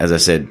 as I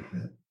said,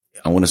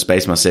 I want to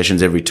space my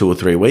sessions every 2 or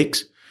 3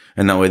 weeks.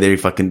 And that way there,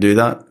 if I can do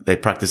that, they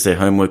practice their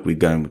homework, we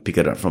go and we pick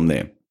it up from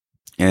there.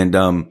 And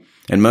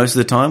most of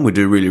the time we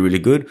do really, really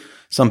good.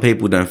 Some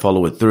people don't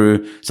follow it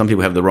through. Some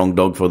people have the wrong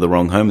dog for the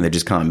wrong home and they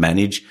just can't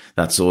manage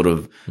that sort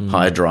of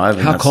high drive.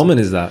 How common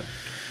is that?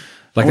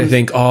 Like they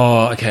think,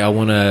 I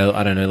want to,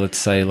 I don't know, let's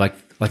say like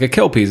a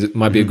Kelpie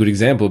might be a good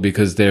example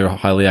because they're a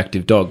highly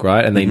active dog,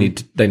 right? And they need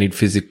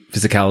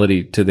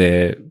physicality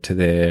to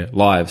their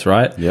lives,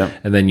 right? Yeah.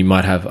 And then you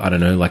might have, I don't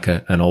know, like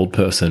an old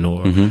person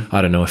or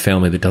I don't know, a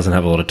family that doesn't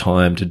have a lot of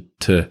time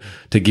to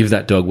give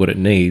that dog what it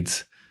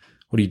needs.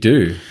 What do you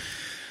do?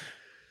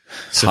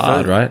 It's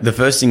hard, right? The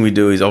first thing we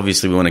do is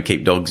obviously we want to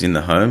keep dogs in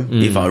the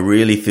home. If I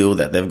really feel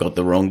that they've got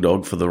the wrong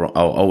dog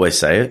I'll always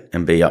say it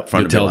and be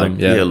upfront. Tell them,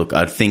 yeah, look,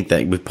 I think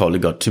that we've probably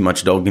got too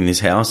much dog in this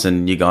house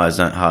and you guys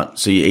don't heart.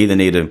 So you either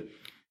need to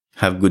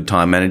have good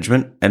time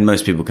management, and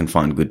most people can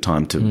find good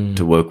time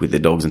to work with their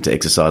dogs and to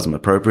exercise them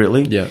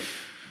appropriately. Yeah.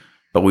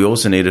 But we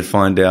also need to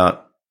find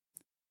out,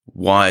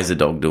 why is the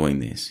dog doing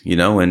this?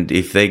 And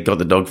if they got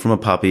the dog from a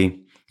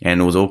puppy and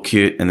it was all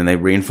cute and then they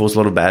reinforced a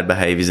lot of bad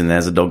behaviors, and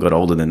as the dog got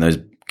older, then those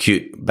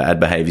cute bad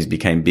behaviors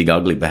became big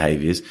ugly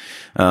behaviors.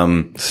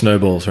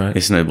 Snowballs, right?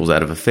 It snowballs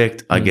out of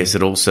effect. I guess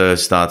it also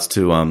starts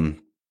to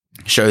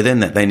show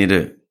them that they need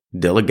to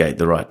delegate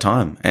the right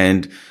time.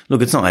 And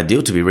look, it's not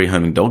ideal to be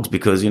rehoming dogs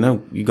because,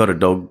 you got a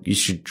dog, you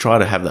should try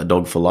to have that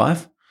dog for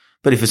life.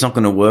 But if it's not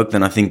going to work,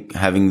 then I think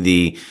having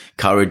the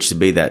courage to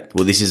be that,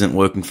 well, this isn't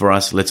working for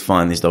us, let's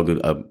find this dog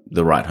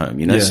the right home,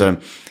 Yeah. So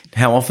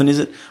how often is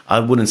it?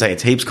 I wouldn't say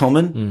it's heaps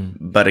common,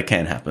 but it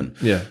can happen.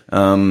 Yeah.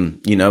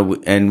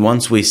 And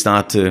once we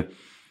start to,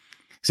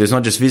 so it's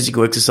not just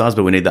physical exercise,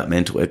 but we need that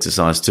mental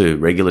exercise too.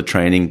 Regular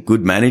training,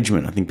 good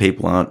management. I think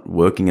people aren't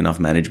working enough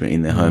management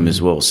in their home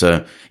as well.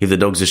 So if the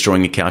dog's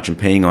destroying your couch and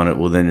peeing on it,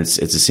 well, then it's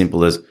as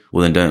simple as,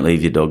 well, then don't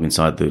leave your dog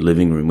inside the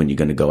living room when you're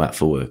going to go out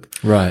for work.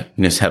 Right.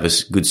 Just have a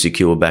good,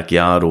 secure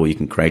backyard, or you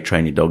can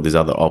train your dog. There's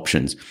other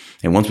options.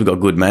 And once we've got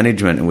good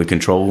management and we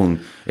control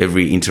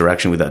every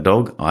interaction with that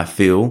dog, I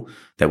feel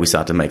that we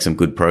start to make some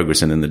good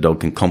progress, and then the dog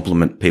can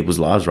complement people's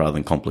lives rather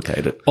than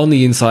complicate it. On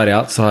the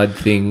inside-outside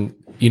thing,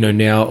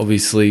 now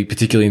obviously,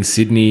 particularly in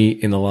Sydney,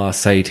 in the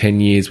last, say, 10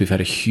 years, we've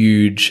had a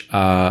huge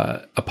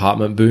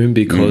apartment boom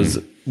because,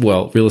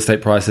 real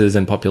estate prices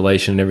and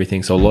population and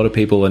everything. So a lot of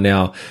people are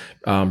now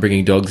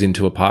bringing dogs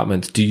into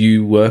apartments. Do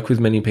you work with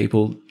many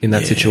people in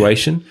that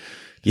situation?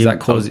 Does that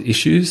cause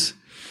issues?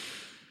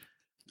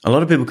 A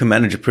lot of people can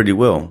manage it pretty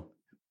well.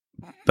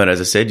 But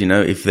as I said,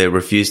 if they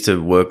refuse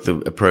to work the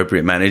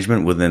appropriate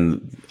management, well,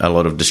 then a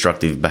lot of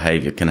destructive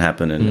behavior can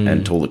happen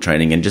and toilet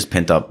training and just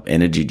pent up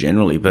energy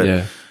generally.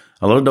 But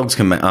a lot of dogs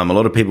a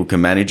lot of people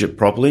can manage it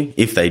properly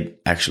if they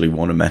actually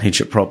want to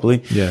manage it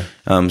properly. Yeah.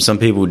 Some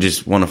people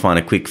just want to find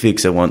a quick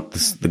fix. They want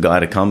the guy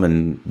to come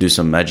and do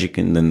some magic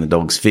and then the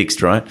dog's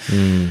fixed, right?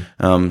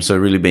 So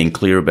really being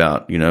clear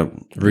about,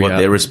 what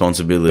their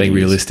responsibility is. Being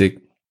realistic.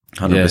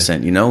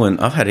 100%,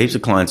 and I've had heaps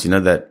of clients,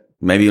 that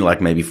maybe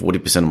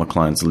 40% of my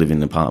clients live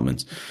in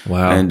apartments.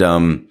 Wow. And,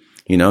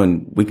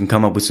 and we can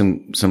come up with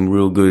some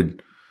real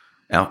good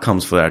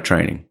outcomes for our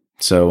training.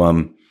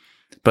 So,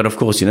 but of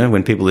course,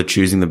 when people are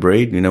choosing the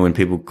breed, when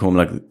people call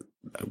them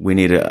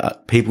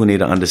people need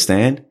to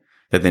understand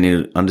that they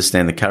need to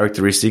understand the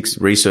characteristics,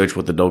 research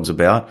what the dog's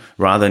about,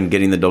 rather than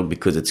getting the dog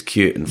because it's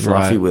cute and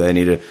fluffy, where they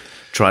need to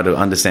try to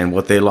understand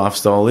what their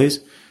lifestyle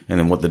is and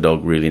then what the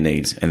dog really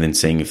needs, and then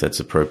seeing if that's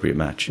an appropriate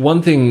match.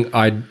 One thing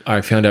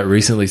I found out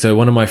recently, so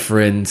one of my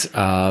friends,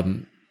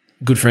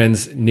 good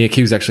friends, Nick,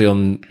 he was actually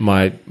on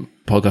my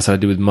podcast I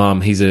did with Mum.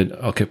 He's an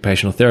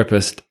occupational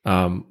therapist.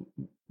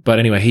 But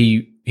anyway,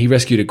 he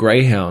rescued a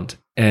greyhound,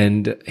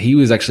 and he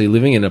was actually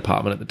living in an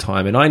apartment at the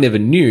time. And I never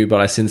knew,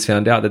 but I since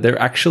found out that they're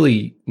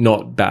actually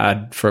not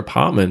bad for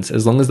apartments.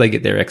 As long as they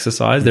get their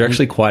exercise, they're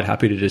actually quite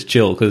happy to just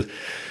chill because,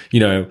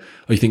 you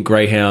think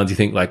greyhounds, you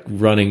think like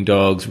running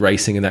dogs,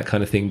 racing and that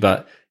kind of thing.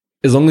 But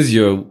as long as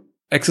you're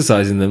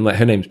exercising them, like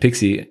her name's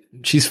Pixie,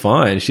 she's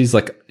fine. She's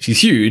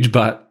huge,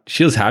 but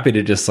she was happy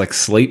to just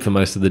sleep for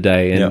most of the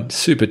day and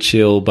super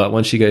chill. But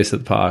once she goes to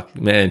the park,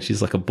 man,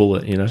 she's like a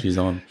bullet, She's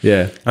on.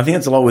 Yeah. I think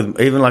that's a lot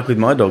with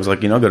my dogs. I've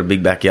got a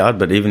big backyard,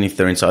 but even if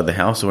they're inside the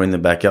house or in the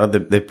backyard,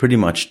 they're pretty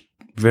much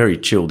very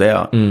chilled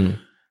out.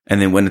 And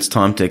then when it's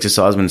time to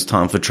exercise, when it's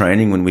time for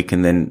training, when we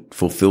can then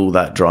fulfill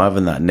that drive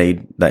and that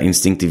need, that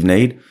instinctive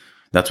need,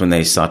 that's when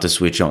they start to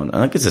switch on. And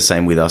I think it's the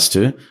same with us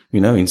too.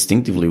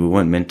 Instinctively, we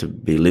weren't meant to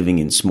be living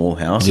in small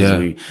houses. Yeah.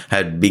 We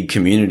had big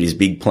communities,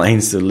 big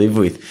planes to live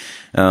with.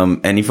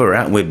 And if we're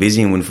out and we're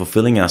busy and we're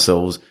fulfilling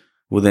ourselves,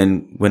 well,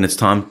 then when it's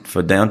time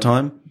for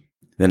downtime,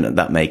 then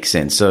that makes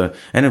sense. So,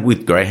 and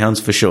with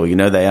greyhounds for sure,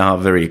 they are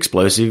very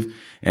explosive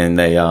and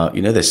they are,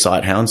 they're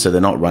sight hounds. So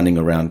they're not running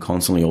around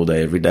constantly all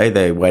day, every day.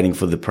 They're waiting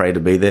for the prey to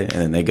be there and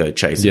then they go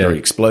chase. They're very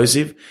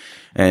explosive.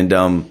 And,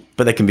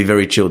 but they can be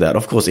very chilled out.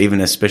 Of course,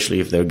 especially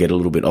if they get a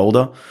little bit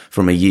older,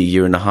 from a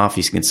year and a half,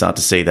 you can start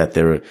to see that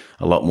they're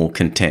a lot more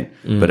content.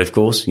 But of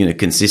course,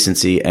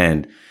 consistency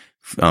and,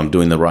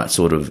 doing the right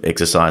sort of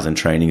exercise and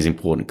training is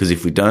important, because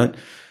if we don't,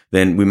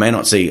 then we may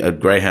not see a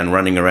greyhound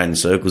running around in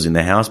circles in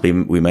the house,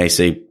 but we may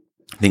see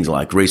things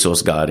like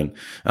resource guarding,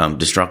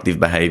 destructive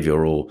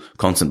behavior, or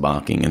constant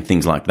barking and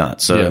things like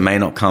that. So it may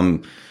not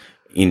come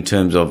in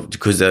terms of,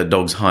 because the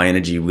dog's high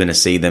energy, we're going to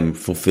see them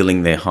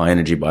fulfilling their high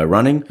energy by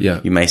running. Yeah.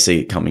 You may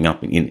see it coming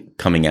out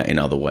in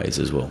other ways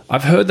as well.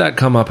 I've heard that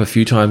come up a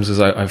few times as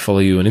I follow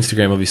you on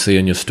Instagram, obviously,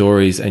 and your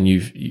stories. And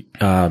you've,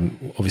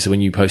 obviously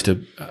when you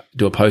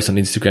do a post on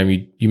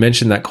Instagram, you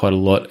mentioned that quite a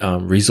lot,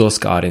 resource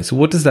guarding. So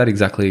what does that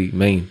exactly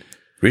mean?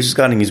 Resource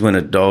guarding is when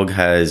a dog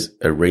has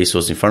a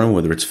resource in front of them,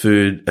 whether it's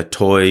food, a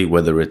toy,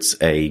 whether it's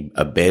a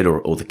bed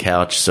or the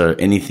couch. So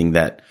anything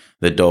that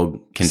the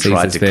dog can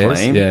try to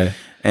claim. Yeah.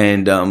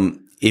 And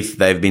if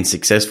they've been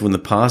successful in the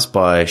past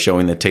by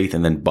showing their teeth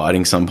and then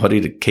biting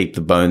somebody to keep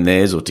the bone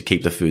theirs or to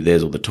keep the food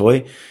theirs or the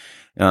toy,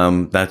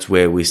 that's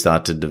where we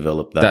start to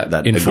develop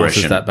that enforces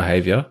aggression. That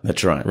behavior.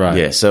 That's right. Right.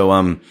 Yeah.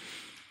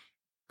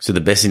 So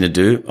the best thing to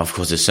do, of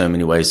course, there's so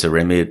many ways to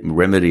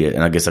remedy it,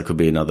 and I guess that could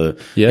be another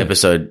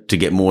episode to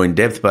get more in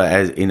depth. But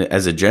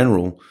as a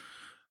general,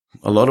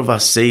 a lot of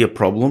us see a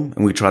problem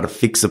and we try to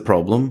fix the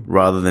problem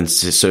rather than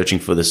searching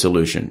for the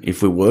solution.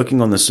 If we're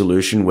working on the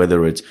solution,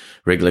 whether it's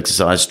regular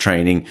exercise,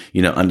 training,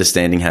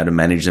 understanding how to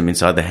manage them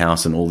inside the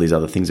house and all these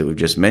other things that we've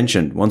just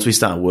mentioned, once we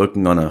start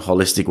working on a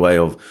holistic way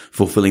of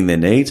fulfilling their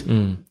needs,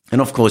 and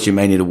of course you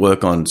may need to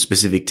work on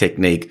specific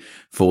technique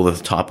for the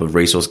type of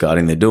resource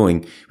guarding they're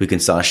doing, we can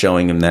start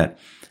showing them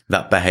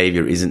that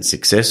behavior isn't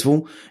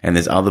successful and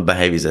there's other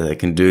behaviors that they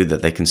can do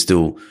that they can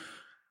still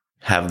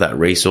have that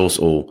resource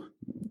or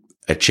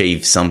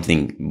achieve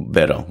something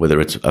better,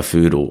 whether it's a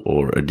food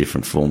or a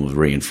different form of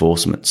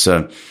reinforcement.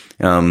 So,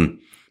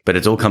 but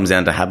it all comes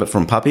down to habit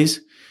from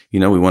puppies. We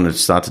want to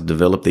start to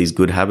develop these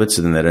good habits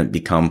so then they don't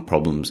become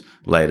problems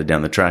later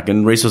down the track.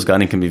 And resource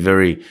guarding can be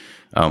very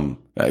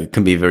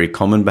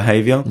common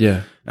behavior.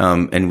 Yeah.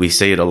 And we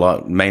see it a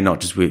lot, may not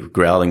just with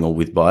growling or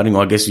with biting.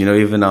 I guess,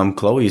 even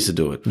Chloe used to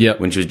do it. Yep.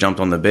 When she was jumped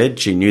on the bed,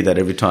 she knew that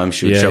every time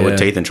she would show her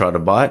teeth and try to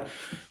bite,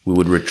 we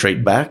would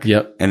retreat back.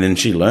 Yep. And then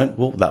she learned,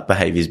 well, that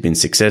behavior has been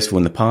successful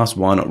in the past.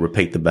 Why not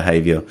repeat the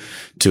behavior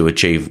to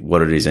achieve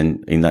what it is?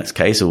 And in that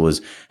case, it was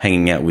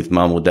hanging out with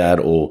mum or dad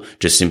or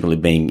just simply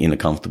being in a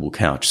comfortable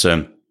couch.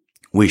 So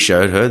we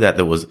showed her that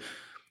there was,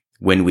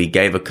 when we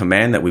gave a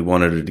command that we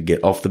wanted her to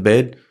get off the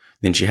bed,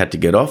 then she had to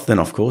get off. Then,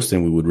 of course,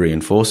 then we would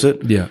reinforce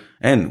it. Yeah.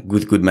 And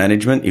with good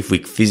management, if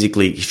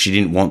she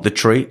didn't want the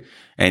treat,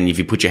 and if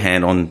you put your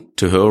hand on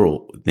to her,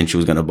 then she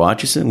was going to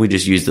bite you. So we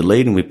just used the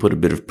lead and we put a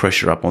bit of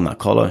pressure up on that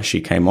collar. She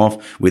came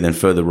off. We then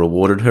further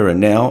rewarded her. And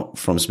now,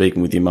 from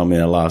speaking with your mum in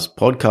our last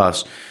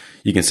podcast,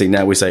 you can see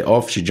now we say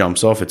off, she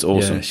jumps off. It's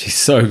awesome. Yeah, she's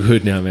so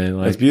good now, man.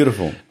 It's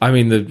beautiful. I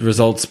mean, the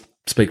results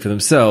speak for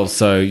themselves.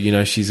 So,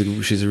 she's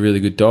a really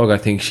good dog. I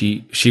think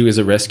she was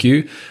a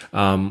rescue.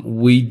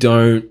 We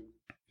don't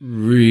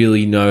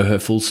really know her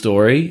full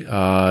story.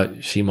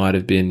 She might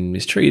have been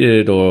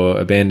mistreated or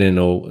abandoned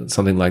or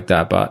something like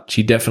that, but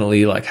she definitely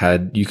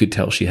you could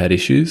tell she had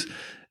issues.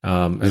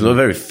 There's a lot of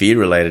very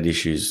fear-related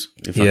issues,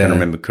 if I can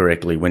remember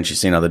correctly. When she's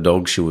seen other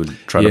dogs, she would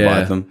try to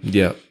bite them.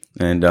 Yeah.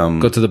 And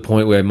got to the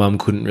point where mum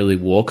couldn't really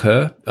walk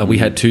her. We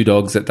had 2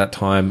 dogs at that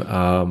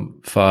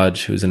time.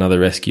 Fudge, who was another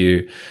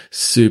rescue,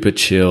 super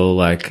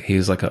chill. He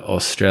was like an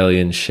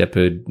Australian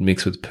Shepherd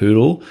mixed with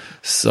Poodle.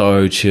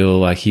 So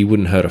chill. He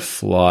wouldn't hurt a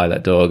fly,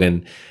 that dog.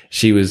 And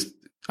she was,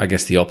 I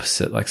guess, the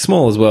opposite.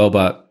 Small as well,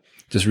 but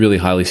just really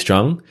highly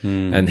strung.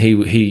 And he,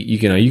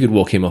 you could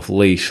walk him off a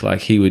leash.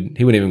 He wouldn't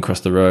even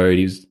cross the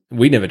road.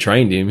 We never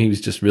trained him. He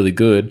was just really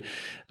good.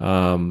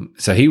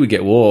 So he would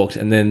get walked,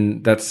 and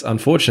then that's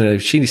unfortunate.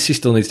 She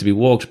still needs to be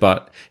walked,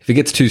 but if it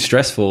gets too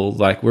stressful,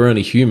 we're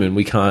only human.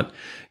 We can't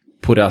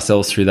put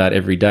ourselves through that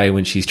every day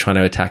when she's trying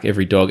to attack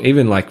every dog.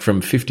 Even from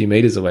 50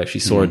 meters away, if she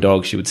saw a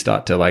dog, she would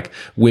start to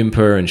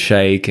whimper and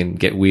shake and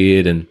get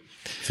weird. And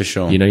for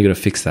sure, you got to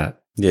fix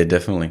that. Yeah,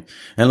 definitely.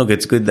 And look,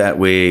 it's good that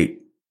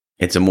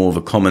it's a more of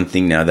a common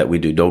thing now that we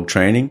do dog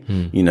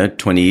training.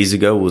 20 years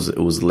ago it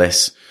was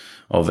less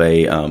of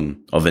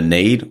a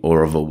need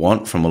or of a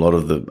want from a lot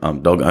of the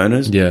dog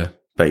owners. Yeah.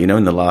 But,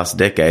 in the last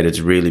decade, it's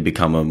really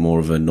become more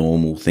of a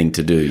normal thing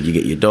to do. You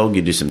get your dog,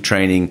 you do some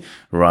training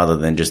rather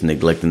than just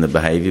neglecting the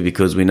behavior,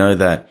 because we know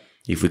that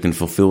if we can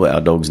fulfill our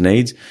dog's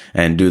needs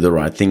and do the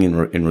right thing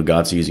in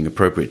regards to using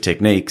appropriate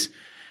techniques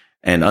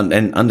and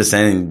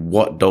understanding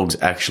what dogs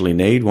actually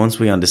need, once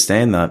we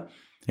understand that,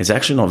 it's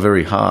actually not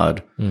very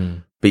hard.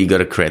 But you got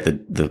to create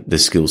the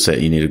skill set.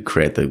 You need to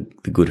create the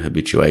good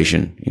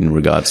habituation in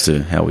regards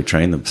to how we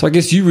train them. So I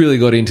guess you really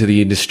got into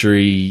the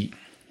industry,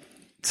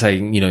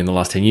 saying, in the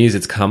last 10 years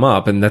it's come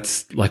up, and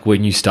that's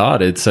when you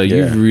started. So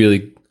you've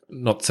really,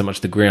 not so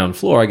much the ground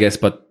floor, I guess,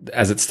 but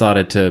as it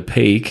started to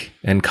peak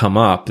and come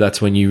up, that's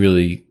when you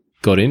really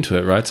got into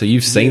it, right? So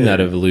you've seen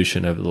that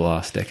evolution over the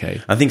last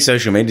decade. I think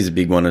social media is a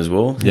big one as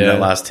well. In the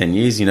last 10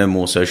 years,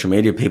 more social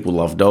media. People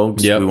love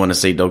dogs. Yep. We want to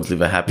see dogs live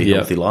a happy,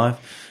 healthy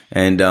life.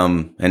 And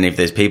if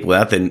there's people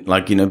out there,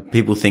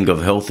 people think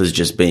of health as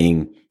just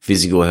being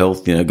physical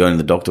health, going to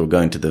the doctor or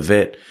going to the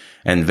vet.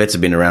 And vets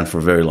have been around for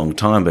a very long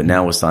time, but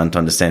now we're starting to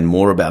understand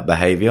more about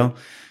behavior.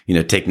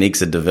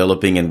 techniques are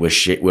developing, and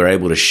we're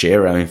able to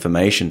share our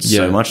information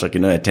so much, like,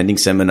 attending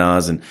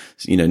seminars and,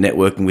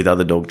 networking with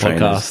other dog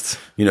trainers. Podcasts.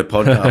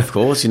 Podcast, of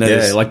course.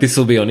 Like this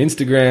will be on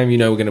Instagram,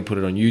 we're going to put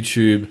it on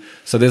YouTube.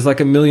 So there's like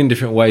a million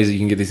different ways that you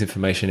can get this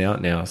information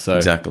out now. So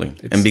exactly.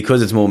 And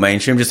because it's more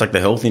mainstream, just like the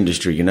health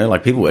industry,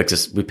 like people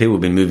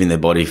have been moving their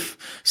body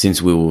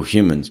since we were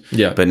humans.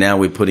 Yeah. But now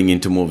we're putting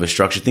into more of a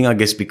structured thing, I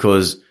guess,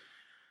 because,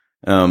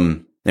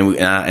 I'm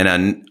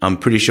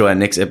pretty sure our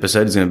next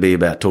episode is going to be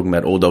about talking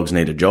about all dogs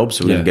need a job.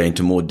 So we're going to go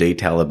into more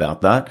detail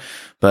about that.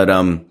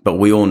 But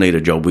we all need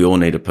a job. We all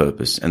need a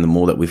purpose. And the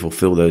more that we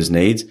fulfill those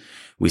needs,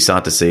 we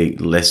start to see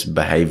less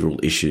behavioral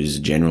issues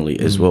generally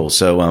as well.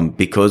 So,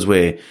 because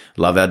we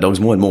love our dogs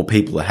more and more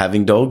people are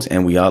having dogs,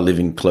 and we are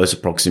living closer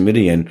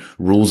proximity, and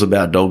rules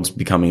about dogs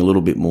becoming a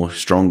little bit more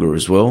stronger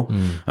as well,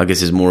 I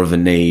guess there's more of a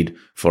need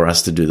for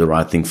us to do the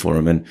right thing for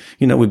them. And,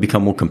 we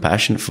become more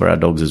compassionate for our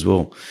dogs as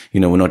well.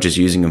 We're not just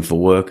using them for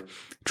work.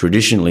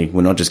 Traditionally,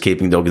 we're not just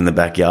keeping dogs in the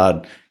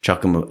backyard,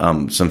 chuck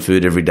them some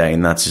food every day,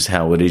 and that's just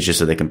how it is, just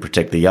so they can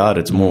protect the yard.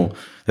 It's more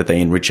that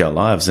they enrich our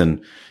lives.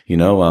 And,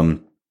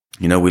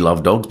 we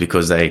love dogs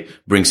because they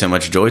bring so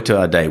much joy to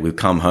our day. We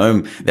come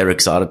home, they're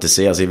excited to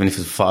see us, even if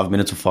it's 5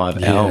 minutes or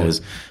 5 hours.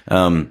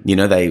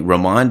 They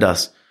remind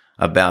us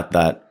about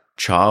that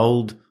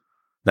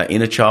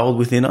inner child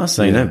within us.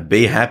 So,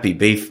 be happy,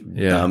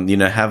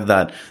 have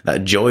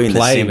that joy in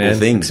the simple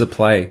things. It's a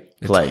play.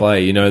 It's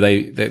play.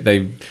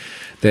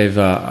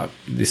 They've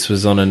this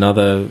was on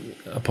another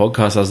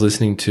podcast I was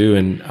listening to,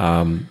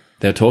 and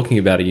they're talking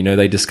about it.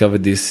 They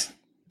discovered this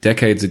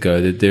decades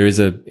ago, that there is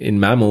in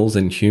mammals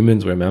and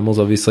humans, we're mammals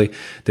obviously,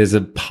 there's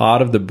a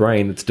part of the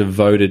brain that's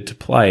devoted to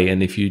play,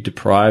 and if you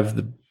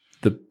deprive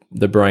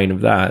the brain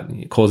of that,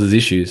 it causes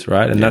issues,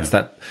 right? And that's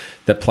that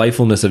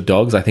playfulness of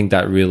dogs. I think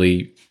that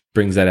really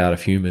brings that out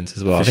of humans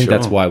as well. I think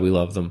that's why we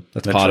love them.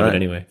 That's part of it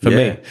anyway, for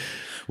me.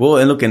 Well,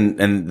 and look,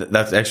 and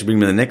that's actually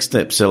bringing me to the next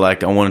step. So,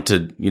 like, I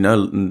wanted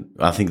to,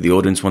 I think the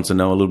audience wants to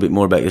know a little bit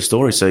more about your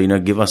story. So,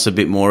 give us a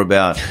bit more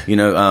about,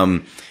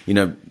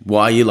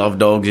 why you love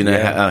dogs,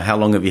 how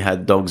long have you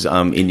had dogs,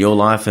 in your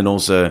life, and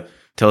also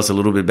tell us a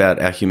little bit about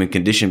our human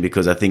condition,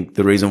 because I think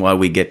the reason why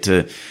we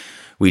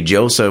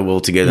gel so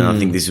well together, and I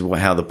think this is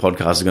how the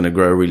podcast is going to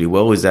grow really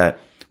well, is that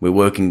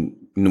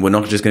we're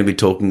not just going to be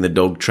talking the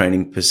dog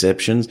training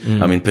perspectives.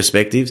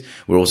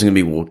 We're also going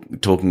to be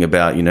talking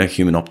about,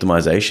 human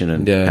optimization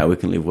and how we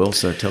can live well.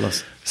 So tell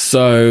us.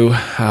 So,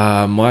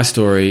 my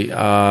story,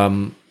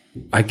 I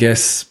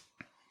guess,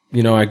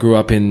 I grew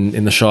up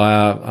in the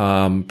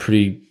Shire,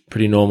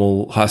 pretty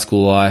normal high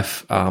school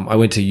life. I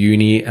went to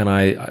uni, and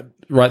I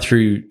right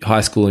through high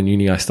school and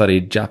uni, I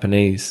studied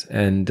Japanese,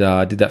 and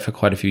I did that for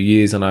quite a few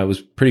years, and I was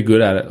pretty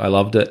good at it. I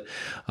loved it.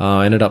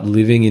 I ended up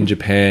living in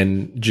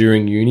Japan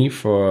during uni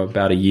for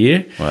about a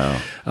year. Wow.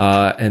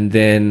 And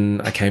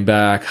then I came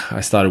back.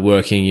 I started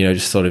working,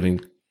 just sort of in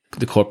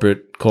the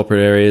corporate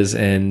areas,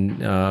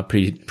 and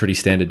pretty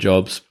standard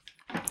jobs.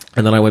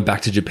 And then I went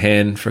back to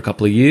Japan for a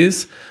couple of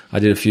years. I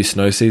did a few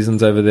snow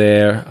seasons over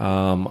there.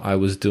 I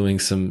was doing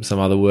some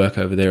other work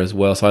over there as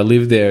well. So I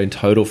lived there in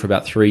total for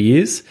about 3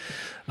 years.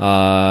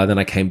 Then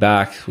I came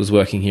back, was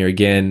working here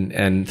again,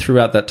 and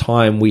throughout that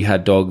time, we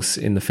had dogs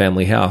in the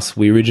family house.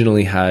 We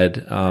originally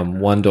had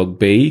one dog,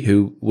 B,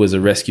 who was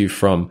a rescue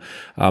from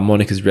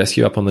Monica's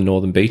Rescue up on the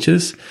northern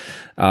beaches,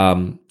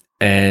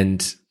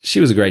 and she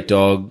was a great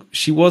dog.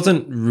 She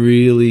wasn't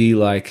really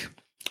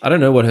I don't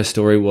know what her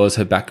story was,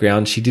 her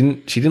background. She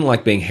didn't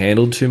like being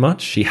handled too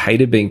much. She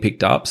hated being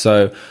picked up.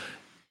 So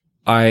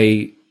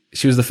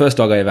she was the first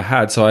dog I ever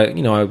had. So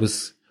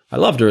I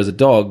loved her as a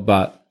dog,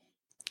 but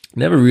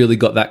never really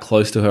got that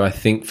close to her, I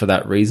think, for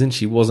that reason.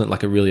 She wasn't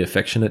like a really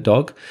affectionate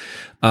dog.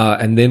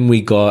 And then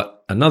we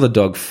got another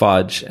dog,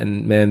 Fudge.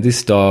 And man,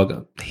 this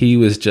dog, he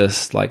was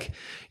just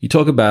you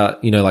talk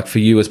about, for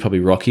you, it's probably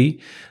Rocky.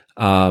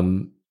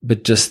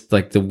 But just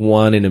like the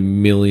one in a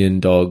million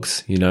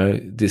dogs,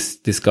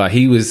 this guy,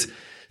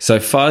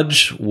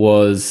 Fudge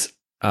was,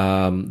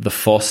 the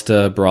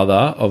foster brother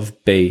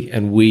of B,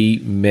 and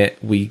we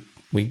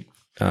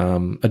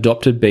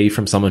adopted B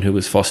from someone who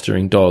was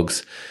fostering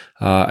dogs.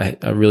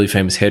 A really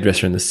famous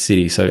hairdresser in the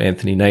city, so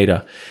Anthony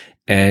Nader.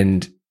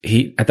 And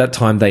at that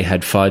time they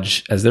had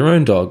Fudge as their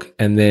own dog.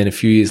 And then a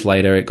few years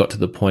later, it got to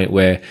the point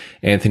where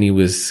Anthony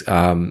was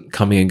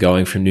coming and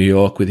going from New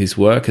York with his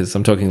work. Because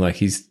I'm talking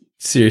he's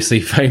seriously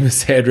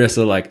famous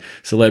hairdresser,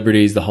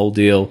 celebrities, the whole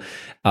deal.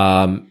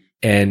 And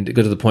it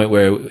got to the point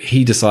where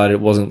he decided it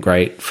wasn't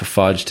great for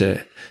Fudge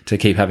to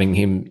keep having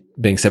him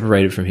being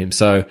separated from him.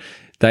 So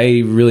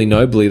they really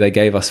nobly, they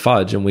gave us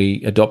Fudge, and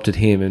we adopted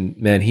him. And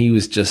man, he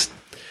was just,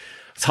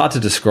 it's hard to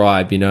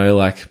describe,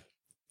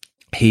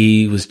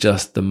 he was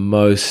just the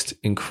most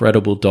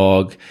incredible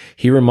dog.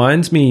 He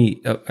reminds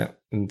me,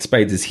 and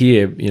Spades is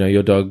here,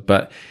 your dog,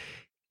 but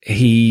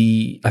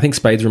I think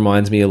Spades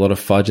reminds me a lot of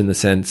Fudge in the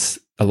sense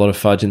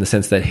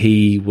that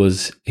he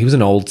was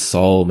an old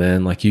soul,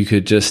 man. You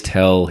could just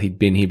tell he'd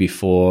been here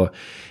before.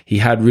 He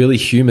had really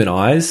human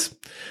eyes.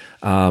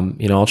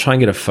 I'll try and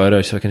get a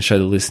photo so I can show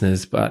the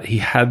listeners, but he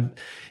had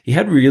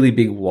really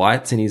big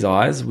whites in his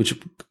eyes, which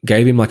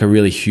gave him like a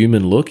really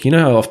human look. You know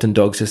how often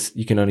dogs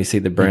you can only see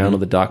the brown or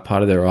the dark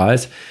part of their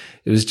eyes.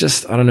 It was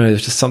just, I don't know,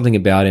 there's just something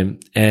about him.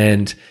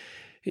 And,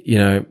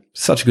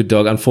 such a good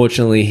dog.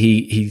 Unfortunately,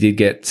 he did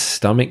get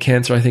stomach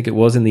cancer, I think it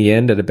was, in the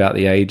end at about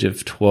the age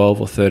of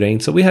 12 or 13.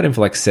 So we had him for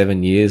like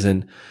 7 years.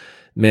 And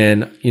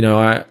man,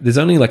 there's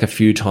only like a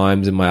few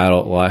times in my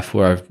adult life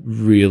where I've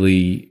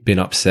really been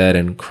upset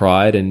and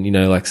cried. And,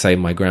 like say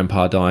my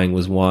grandpa dying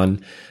was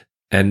one.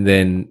 And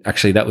then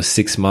actually that was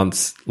 6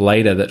 months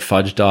later that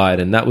Fudge died.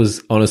 And that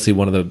was honestly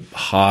one of the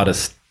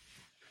hardest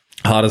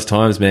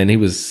times, man. It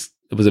was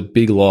a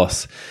big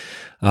loss.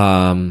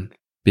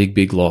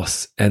 Big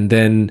loss. And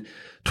then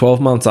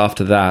 12 months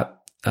after that,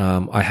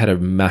 I had a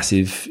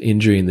massive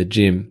injury in the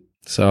gym.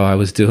 So I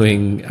was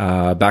doing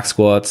back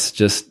squats,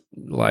 just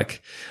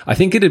like, I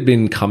think it had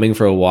been coming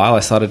for a while.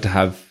 I started to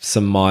have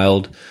some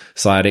mild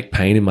sciatic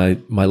pain in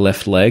my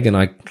left leg, and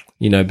I,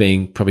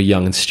 being probably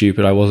young and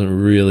stupid, I wasn't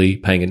really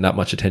paying that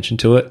much attention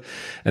to it.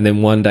 And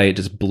then one day it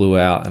just blew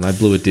out, and I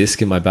blew a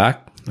disc in my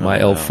back, my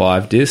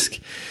L5 disc,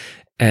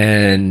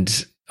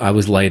 and I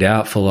was laid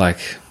out for like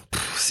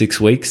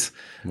 6 weeks.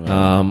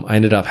 Wow. I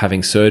ended up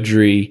having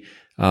surgery.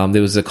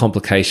 There was a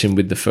complication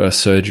with the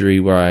first surgery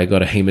where I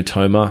got a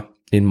hematoma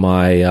in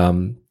my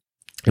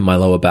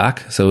lower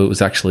back. So it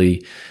was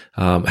actually,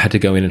 had to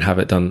go in and have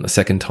it done a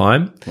second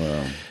time.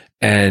 Wow.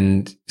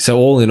 And so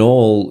all in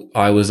all,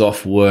 I was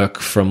off work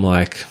from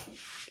like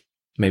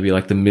maybe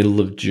like the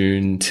middle of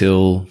June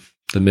till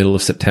the middle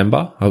of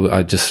September.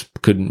 I just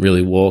couldn't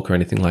really walk or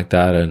anything like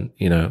that. And,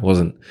 it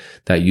wasn't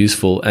that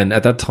useful. And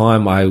at that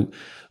time I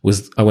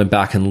went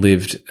back and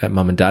lived at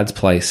mum and dad's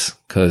place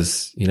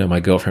because, my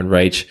girlfriend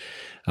Rach,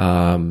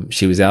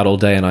 she was out all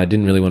day and I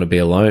didn't really want to be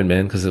alone,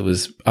 man, because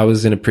I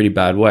was in a pretty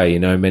bad way,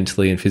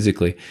 mentally and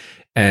physically.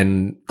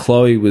 And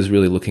Chloe was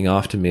really looking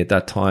after me at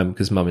that time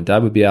because mum and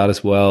dad would be out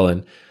as well.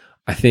 And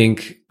I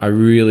think I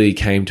really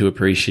came to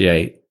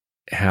appreciate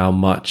how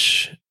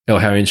much or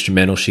how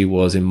instrumental she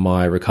was in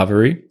my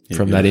recovery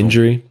from that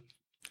injury.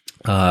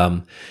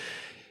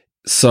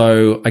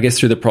 So I guess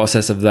through the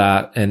process of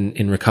that and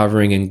in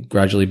recovering and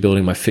gradually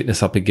building my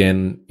fitness up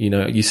again,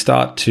 you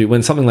start to,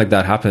 when something like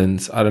that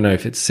happens, I don't know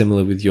if it's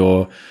similar with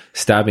your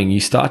stabbing, you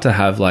start to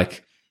have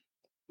like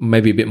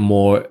maybe a bit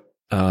more,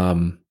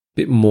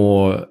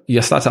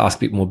 you start to ask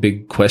a bit more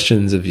big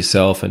questions of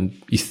yourself, and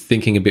you're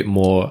thinking a bit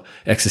more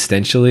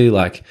existentially,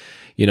 like,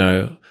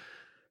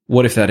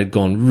 what if that had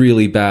gone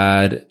really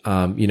bad?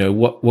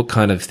 What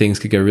kind of things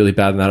could go really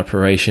bad in that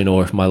operation?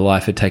 Or if my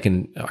life I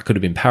could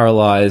have been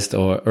paralyzed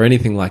or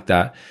anything like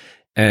that.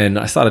 And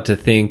I started to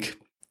think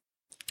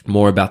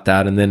more about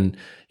that. And then,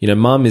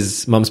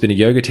 mum's been a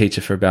yoga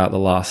teacher for about the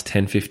last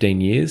 10, 15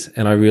 years.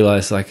 And I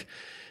realized like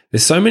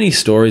there's so many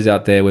stories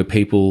out there where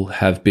people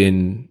have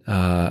been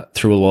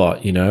through a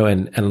lot,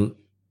 and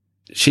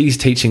she's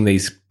teaching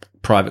these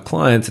private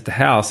clients at the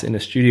house in a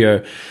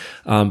studio.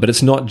 But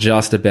it's not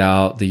just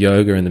about the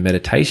yoga and the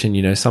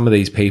meditation. Some of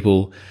these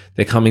people,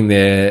 they're coming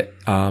there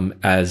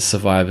as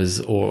survivors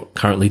or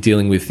currently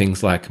dealing with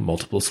things like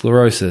multiple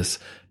sclerosis,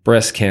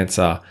 breast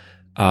cancer,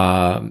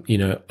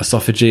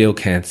 esophageal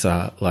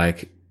cancer.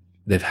 Like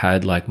they've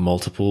had like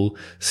multiple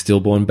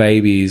stillborn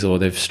babies, or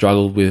they've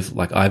struggled with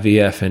like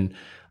IVF. And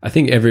I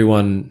think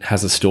everyone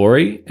has a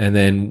story. And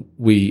then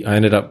I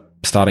ended up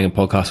starting a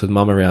podcast with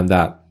mum around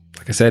that.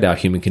 Like I said, our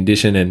human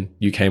condition, and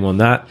you came on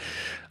that.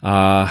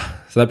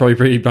 So that probably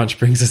pretty much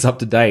brings us up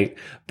to date.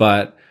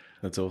 But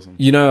that's awesome.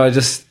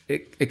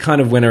 It kind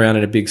of went around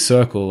in a big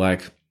circle,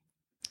 like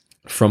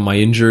from my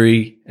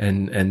injury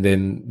and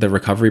then the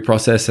recovery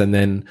process. And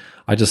then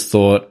I just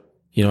thought,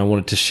 I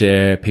wanted to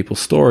share people's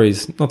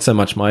stories, not so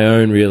much my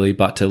own really,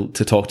 but to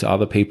talk to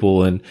other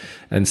people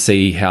and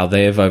see how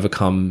they have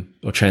overcome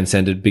or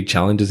transcended big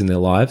challenges in their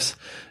lives.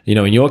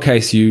 In your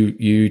case,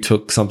 you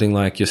took something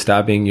like your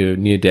stabbing, your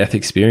near-death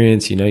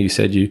experience. You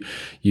said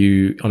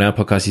you on our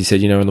podcast, you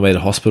said, on the way to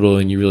the hospital,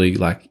 and you really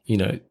like,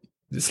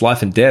 it's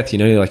life and death.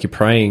 Like you're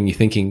praying, you're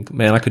thinking,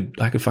 man, I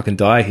could fucking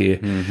die here.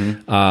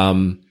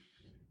 Mm-hmm.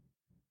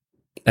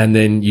 And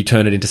then you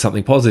turn it into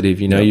something positive.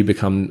 You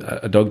become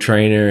a dog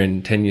trainer,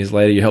 and 10 years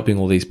later, you're helping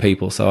all these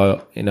people.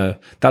 So,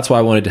 that's why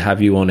I wanted to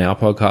have you on our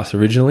podcast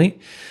originally.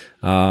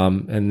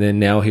 And then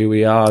now here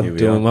we are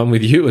doing one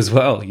with you as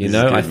well.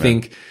 I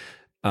think,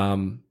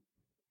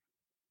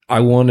 I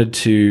wanted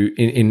to,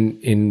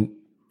 in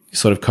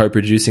sort of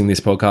co-producing this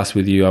podcast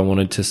with you, I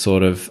wanted to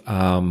sort of,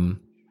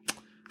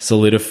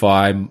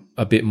 solidify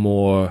a bit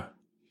more.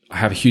 I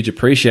have a huge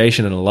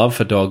appreciation and a love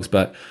for dogs,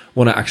 but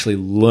want to actually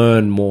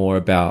learn more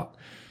about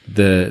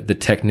the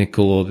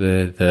technical or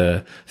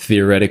the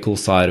theoretical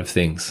side of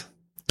things.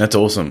 That's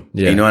awesome.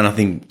 Yeah. And I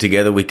think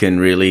together we can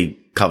really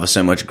cover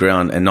so much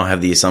ground and not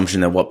have the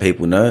assumption that what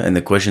people know, and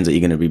the questions that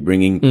you're going to be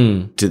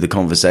bringing to the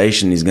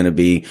conversation is going to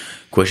be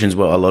questions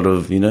where a lot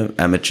of,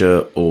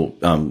 amateur or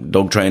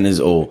dog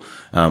trainers or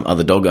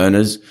other dog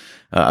owners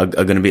are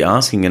going to be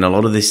asking. And a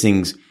lot of these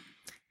things,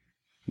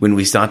 when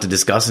we start to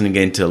discuss it and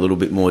get into a little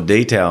bit more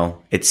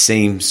detail, it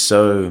seems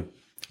so,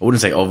 I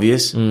wouldn't say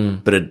obvious,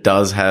 but it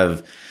does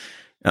have,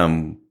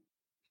 when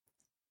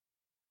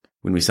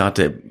we start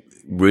to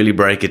really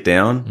break it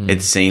down,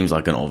 it seems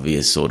like an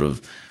obvious sort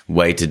of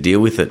way to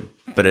deal with it.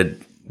 But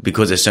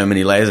because there's so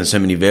many layers and so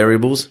many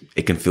variables,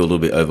 it can feel a little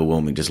bit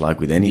overwhelming, just like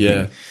with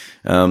anything.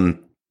 Yeah.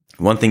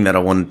 One thing that I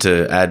wanted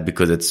to add,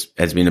 because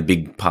it's been a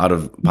big part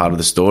of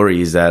the story,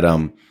 is that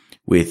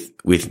with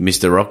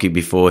Mr. Rocky,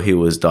 before he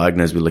was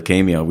diagnosed with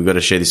leukemia, we got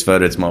to share this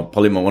photo. It's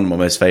probably one of my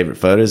most favorite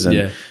photos.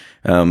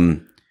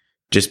 And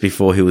just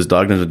before he was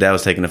diagnosed, Dad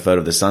was taking a photo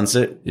of the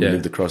sunset. We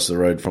lived across the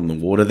road from the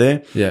water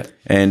there. Yeah.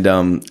 And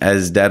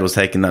as Dad was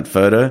taking that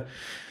photo,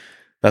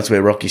 that's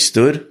where Rocky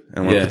stood.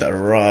 And we'll put that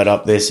right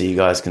up there so you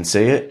guys can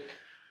see it.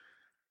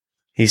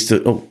 He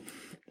stood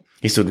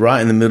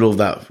right in the middle of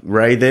that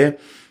ray there.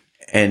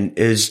 And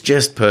it was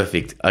just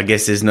perfect. I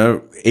guess there's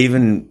no,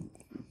 even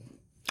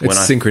it's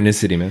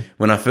synchronicity, man.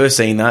 When I first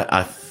seen that,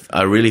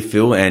 I really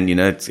feel, and you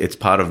know, it's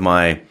part of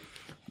my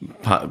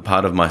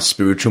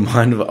spiritual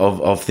mind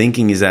of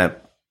thinking, is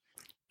that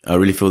I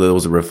really feel there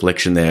was a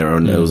reflection there,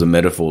 and it was a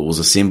metaphor. It was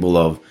a symbol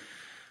of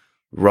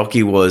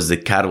Rocky was the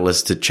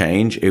catalyst to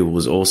change. It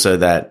was also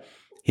that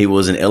he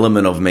was an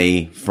element of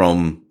me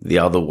from the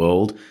other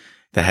world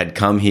that had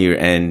come here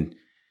and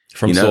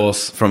from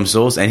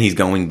source, and he's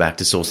going back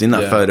to source. In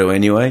that photo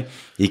anyway,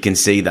 you can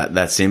see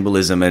that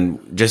symbolism,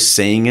 and just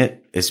seeing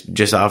it, it's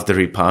just after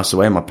he passed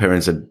away, my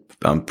parents had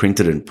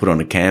printed it and put it on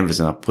a canvas,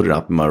 and I put it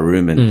up in my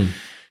room, and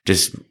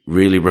just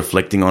really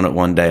reflecting on it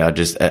one day,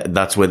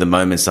 that's where the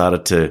moment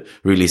started to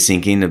really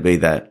sink in, to be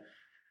that,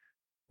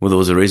 well, there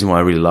was a reason why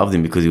I really loved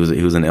him, because he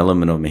was an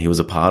element of me. He was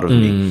a part of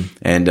me.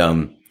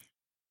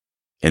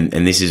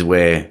 And this is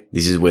where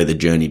the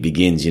journey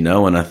begins, you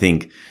know. And I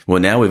think, well,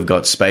 now we've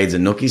got Spades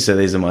and Nookie, so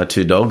these are my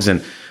two dogs,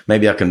 and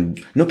maybe I can,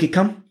 Nookie,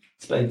 come.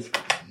 Spades.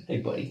 Hey,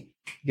 buddy.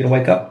 You gonna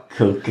wake up?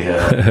 Good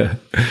girl.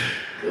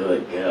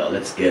 Good girl.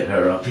 Let's get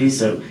her up here.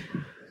 So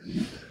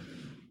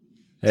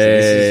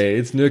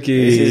it's Nookie.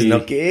 This is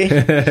Nookie.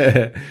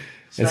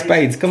 And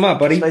Spades, come up,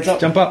 buddy. Spades up.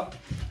 Jump up.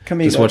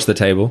 Come here. Just watch the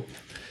table.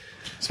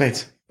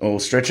 Spades. Oh,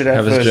 stretch it out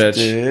Have first, a stretch.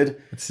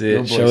 dude. That's it.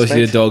 Good boy. Show us your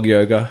Spades. dog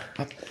yoga.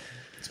 Up.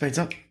 Spades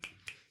up.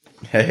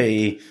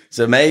 Hey.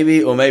 So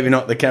maybe or maybe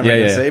not the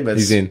camera can see, but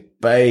he's in.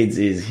 Spades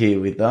is here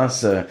with us.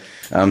 So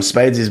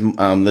Spades is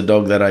the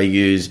dog that I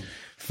use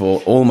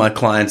for all my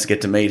clients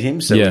get to meet him.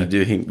 So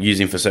we use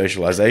him for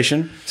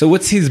socialization. So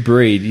what's his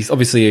breed? He's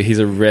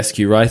a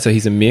rescue, right? So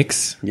he's a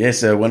mix. Yeah,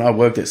 so when I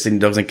worked at Sydney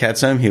Dogs and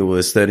Cats Home, he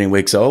was 13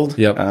 weeks old.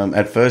 Yep.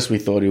 At first, we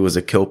thought he was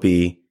a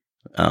Kelpie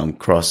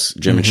cross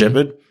German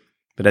Shepherd.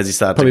 But as he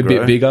started Probably to grow... a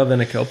bit bigger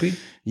than a Kelpie?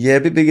 Yeah,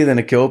 a bit bigger than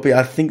a Kelpie.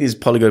 I think he's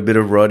probably got a bit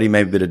of Roddy,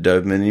 maybe a bit of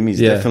Doberman in him. He's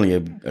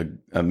definitely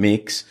a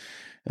mix.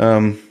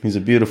 He's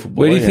a beautiful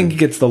boy. Where do you think he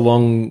gets the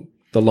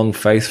long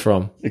face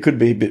from? It could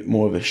be a bit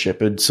more of a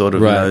shepherd sort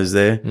of nose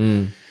there.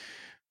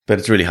 But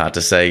it's really hard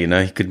to say, you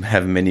know. He could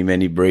have many,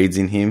 many breeds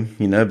in him,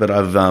 you know. But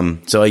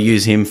so I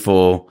use him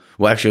for...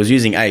 Well, actually, I was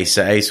using Ace.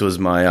 So Ace was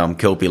my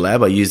Kelpie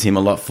lab. I used him a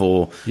lot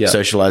for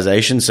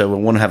socialization. So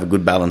we want to have a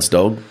good balanced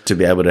dog to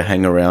be able to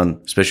hang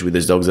around, especially with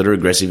those dogs that are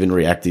aggressive and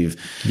reactive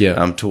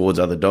towards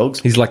other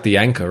dogs. He's like the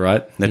anchor,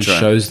 right? That's he right.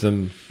 shows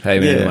them,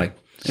 hey, man,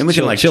 and we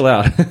can chill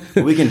out.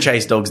 We can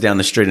chase dogs down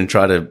the street and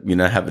try to, you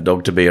know, have a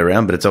dog to be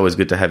around, but it's always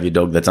good to have your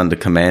dog that's under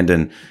command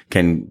and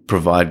can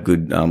provide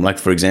good, like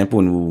for example,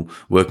 when we were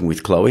working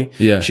with Chloe,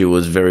 she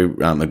was very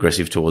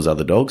aggressive towards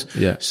other dogs.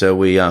 Yeah. So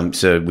we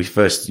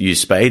first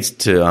used Spades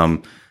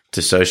to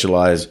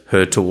socialize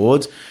her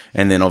towards,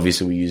 and then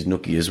obviously we used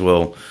Nookie as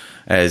well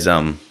as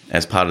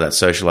part of that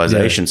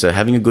socialization. So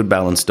having a good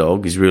balanced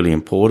dog is really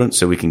important,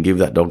 so we can give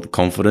that dog the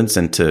confidence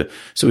and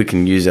so we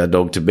can use our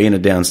dog to be in a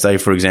down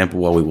state, for example,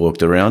 while we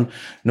walked around.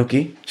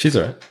 Nookie, She's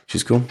all right.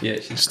 she's cool. Yeah,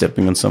 she's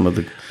stepping on some of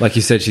the... Like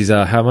you said, she's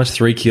how much?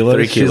 3 kilos?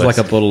 3 She's kilos. like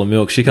a bottle of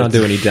milk. She can't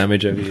do any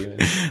damage over you.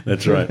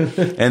 That's right.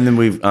 And then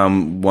we've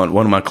one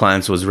of my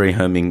clients was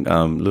rehoming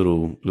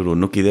little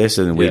Nookie there,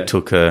 so then we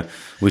took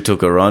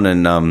her on,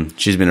 and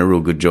she's been a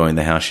real good joy in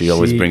the house. She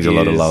always brings a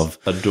lot of love.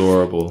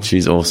 Adorable.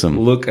 She's awesome.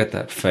 Look at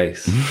that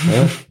face.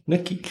 Huh?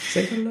 Nikki,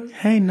 say hello.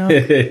 Hey, no.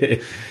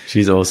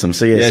 She's awesome.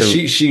 So yeah,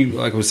 she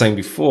like I was saying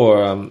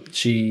before,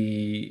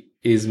 she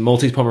is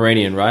Maltese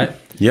Pomeranian, right?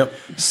 Yep.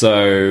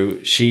 So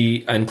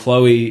she and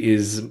Chloe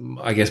is,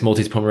 I guess,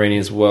 Maltese Pomeranian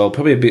as well.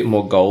 Probably a bit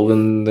more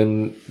golden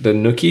than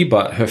Nookie,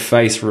 but her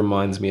face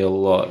reminds me a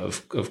lot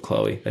of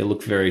Chloe. They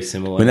look very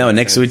similar. When they were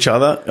next to each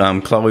other,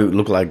 Chloe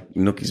looked like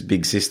Nookie's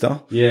big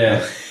sister.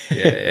 Yeah.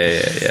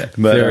 But,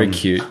 very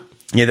cute.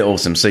 Yeah, they're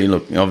awesome. So,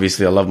 look,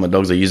 obviously I love my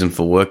dogs. I use them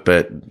for work,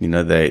 but, you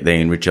know,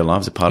 they enrich our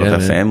lives. They're part of our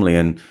family.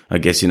 And I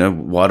guess, you know,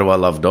 why do I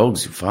love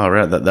dogs? Far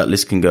out. That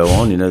list can go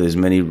on. You know, there's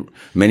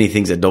many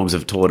things that dogs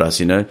have taught us,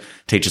 you know,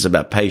 teach us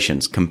about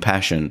patience,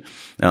 compassion,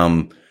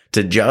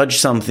 to judge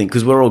something,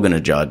 because we're all going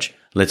to judge.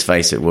 Let's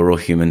face it, we're all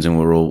humans and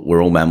we're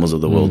all mammals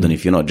of the world. And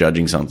if you're not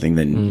judging something,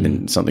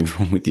 then something's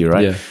wrong with you,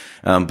 right?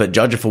 Yeah. But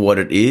judge it for what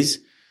it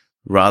is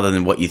rather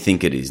than what you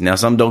think it is. Now,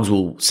 some dogs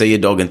will see a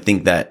dog and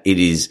think that it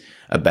is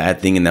a bad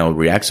thing and they'll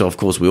react. So of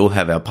course we all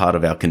have our part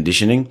of our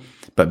conditioning,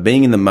 but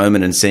being in the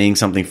moment and seeing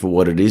something for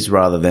what it is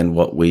rather than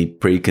what we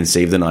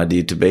preconceived an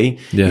idea to be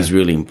is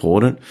really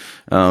important.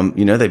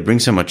 They bring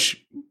so much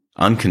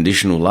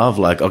unconditional love.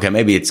 Like, okay,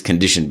 maybe it's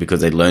conditioned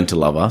because they learn to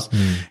love us.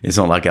 It's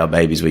not like our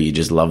babies where you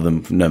just love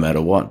them no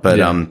matter what.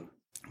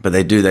 But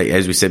they do,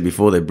 as we said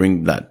before, they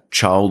bring that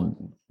child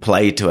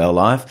play to our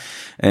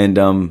life. And,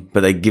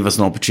 but they give us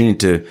an opportunity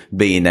to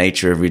be in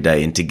nature every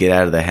day and to get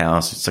out of the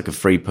house. It's like a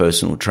free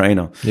personal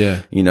trainer.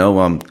 Yeah.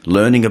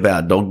 Learning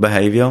about dog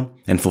behavior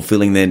and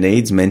fulfilling their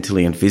needs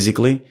mentally and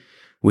physically.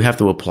 We have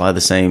to apply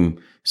the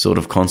same sort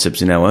of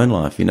concepts in our own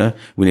life. We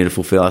need to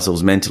fulfill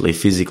ourselves mentally,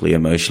 physically,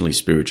 emotionally,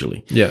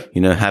 spiritually. Yeah.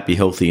 Happy,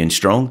 healthy and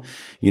strong,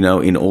 in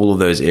all of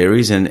those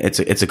areas. And it's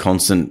a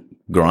constant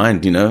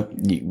grind,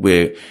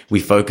 where we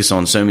focus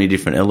on so many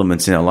different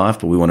elements in our life,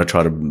 but we want to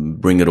try to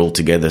bring it all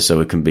together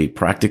so it can be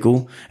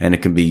practical and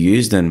it can be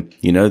used. And,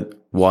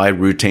 why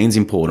routine's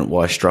important,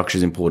 why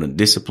structure's important,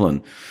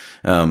 discipline,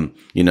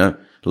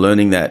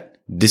 learning that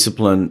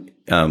discipline,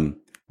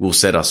 will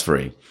set us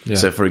free. Yeah.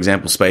 So for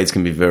example, Spades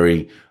can be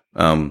very,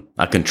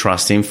 I can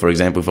trust him. For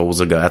example, if I was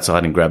to go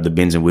outside and grab the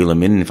bins and wheel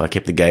him in, and if I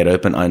kept the gate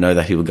open, I know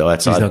that he would go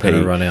outside. He's not going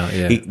to run out.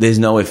 Yeah. There's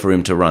nowhere for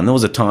him to run. There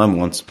was a time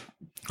once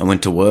I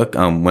went to work,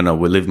 when I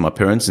lived with my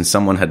parents and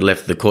someone had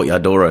left the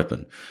courtyard door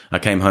open. I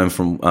came home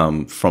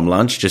from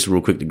lunch just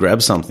real quick to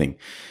grab something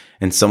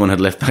and someone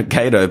had left that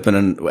gate open.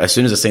 And as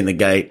soon as I seen the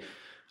gate,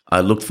 I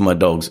looked for my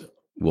dogs.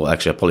 Well,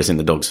 actually, I probably seen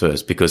the dogs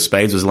first because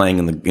Spades was laying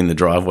in the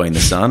driveway in the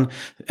sun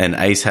and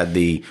Ace had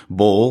the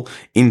ball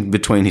in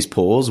between his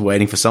paws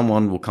waiting for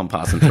someone will come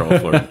past and throw it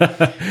for him.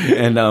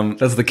 And,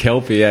 that's the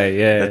Kelpie.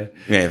 Yeah.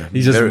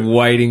 He's just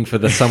waiting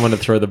for someone to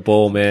throw the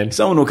ball, man.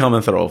 Someone will come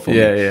and throw it for me.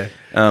 Yeah.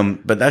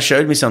 But that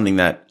showed me something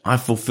that I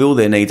fulfill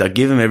their needs. I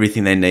give them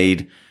everything they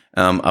need.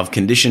 I've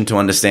conditioned to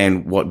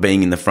understand what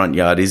being in the front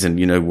yard is and,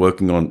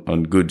 working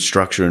on good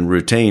structure and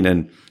routine.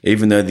 And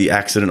even though the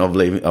accident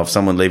of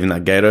someone leaving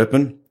that gate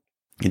open,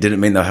 it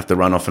didn't mean they'll have to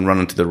run off and run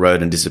onto the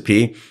road and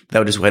disappear.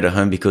 They'll just wait at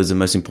home because the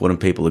most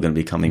important people are going to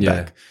be coming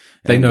back.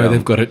 They know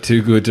they've got it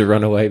too good to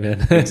run away,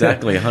 man.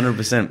 Exactly,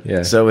 100%.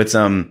 Yeah. So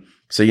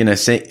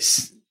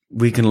it's,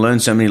 we can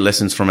learn so many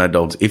lessons from our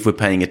dogs if we're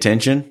paying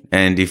attention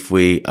and if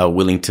we are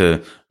willing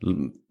to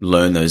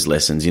learn those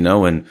lessons,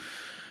 and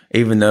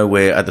even though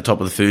we're at the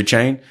top of the food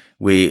chain,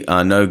 we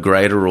are no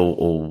greater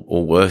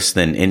or worse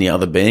than any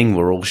other being.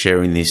 We're all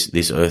sharing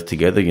this earth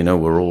together.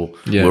 We're all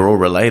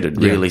related,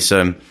 really. Yeah.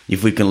 So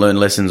if we can learn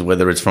lessons,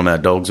 whether it's from our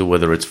dogs or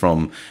whether it's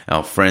from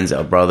our friends,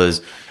 our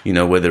brothers,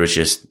 whether it's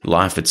just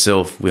life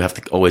itself, we have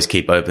to always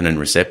keep open and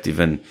receptive.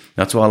 And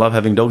that's why I love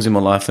having dogs in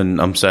my life.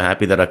 And I'm so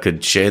happy that I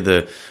could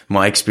share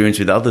my experience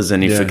with others.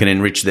 And if it can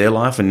enrich their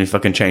life and if I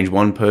can change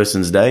one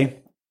person's day,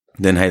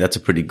 then hey, that's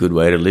a pretty good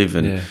way to live.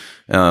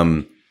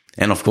 And,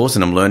 and of course,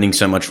 and I'm learning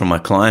so much from my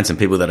clients and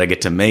people that I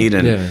get to meet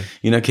and,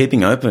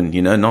 keeping open,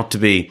 not to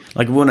be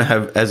like, we want to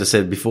have, as I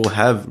said before,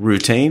 have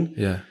routine.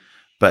 Yeah.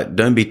 But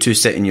don't be too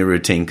set in your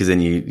routine because then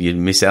you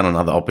miss out on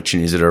other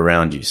opportunities that are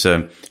around you.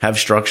 So have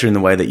structure in the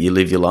way that you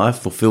live your life,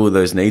 fulfill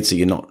those needs so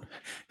you're not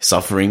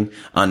suffering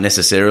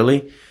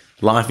unnecessarily.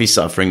 Life is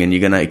suffering and you're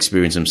going to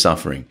experience some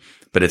suffering.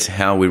 But it's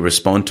how we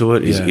respond to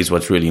it is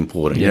what's really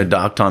important. Yeah.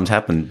 Dark times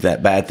happen,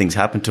 that bad things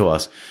happen to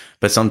us.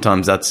 But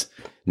sometimes that's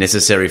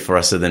necessary for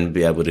us to then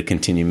be able to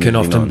continue moving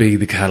on. Can often be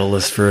the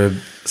catalyst for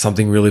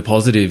something really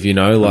positive,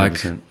 like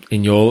 100%.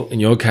 in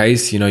your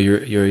case,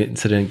 your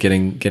incident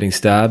getting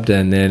stabbed.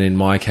 And then in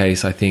my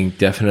case, I think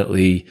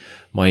definitely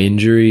my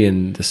injury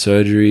and the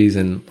surgeries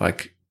and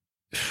like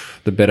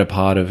the better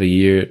part of a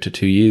year to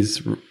 2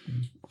 years,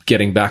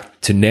 getting back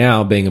to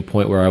now being a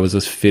point where I was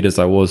as fit as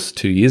I was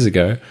 2 years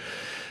ago.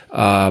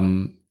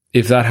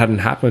 If that hadn't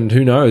happened,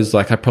 who knows?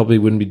 Like I probably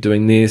wouldn't be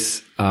doing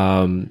this.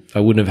 I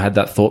wouldn't have had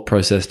that thought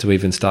process to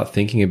even start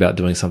thinking about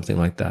doing something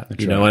like that.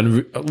 That's right.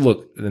 And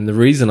look, and the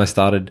reason I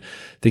started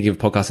thinking of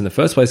podcasts in the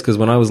first place, because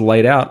when I was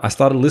laid out, I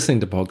started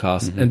listening to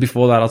podcasts. Mm-hmm. And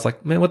before that, I was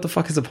like, man, what the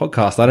fuck is a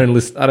podcast? I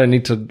don't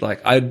need to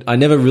I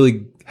never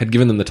really had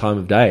given them the time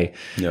of day.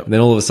 Yep. And then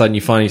all of a sudden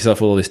you find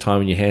yourself with all this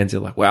time in your hands.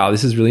 You're like, wow,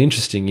 this is really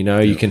interesting.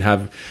 You can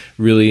have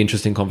really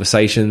interesting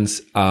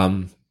conversations,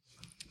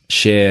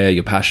 share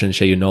your passion,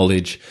 share your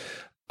knowledge.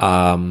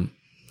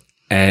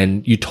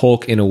 And you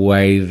talk in a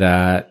way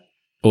that,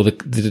 or the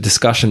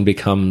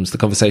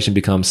conversation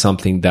becomes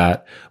something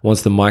that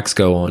once the mics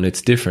go on,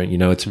 it's different.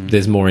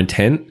 There's more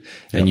intent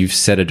and you've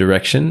set a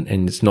direction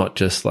and it's not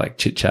just like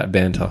chit chat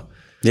banter.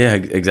 Yeah,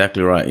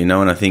 exactly right. And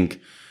I think,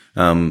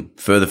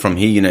 further from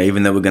here,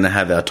 even though we're going to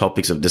have our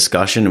topics of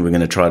discussion and we're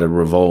going to try to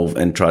revolve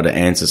and try to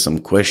answer some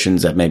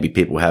questions that maybe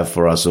people have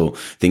for us or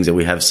things that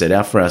we have set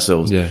out for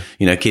ourselves,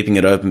 keeping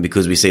it open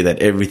because we see that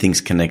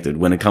everything's connected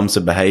when it comes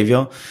to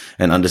behavior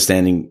and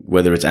understanding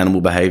whether it's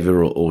animal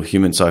behavior or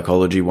human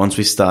psychology. Once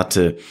we start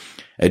to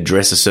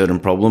address a certain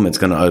problem, it's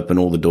going to open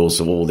all the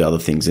doors of all the other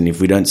things. And if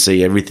we don't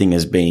see everything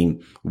as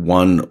being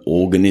one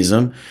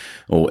organism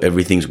or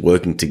everything's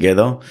working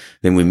together,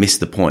 then we miss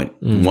the point.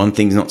 One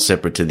thing's not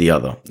separate to the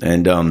other.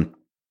 And,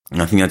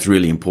 And I think that's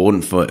really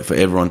important for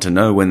everyone to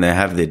know when they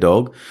have their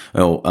dog,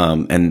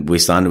 and we're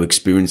starting to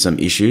experience some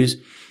issues.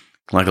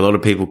 Like a lot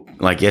of people,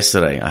 like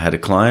yesterday, I had a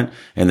client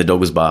and the dog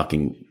was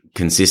barking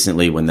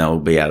consistently when they'll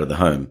be out of the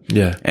home.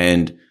 Yeah.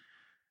 And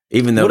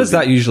even though what does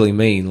that usually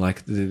mean?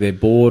 Like they're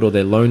bored or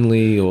they're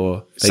lonely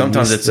or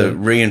sometimes it's a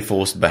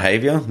reinforced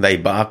behavior. They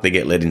bark, they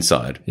get let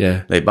inside.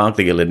 Yeah. They bark,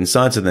 they get let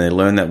inside. So then they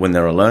learn that when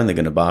they're alone, they're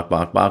going to bark,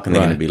 and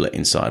they're going to be let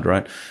inside,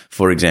 right?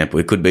 For example,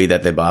 it could be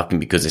that they're barking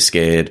because they're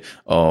scared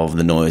of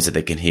the noise that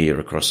they can hear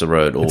across the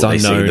road, or they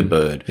see the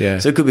bird. Yeah.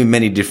 So it could be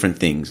many different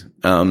things.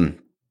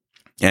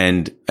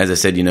 And as I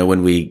said,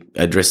 when we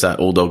address that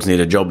all dogs need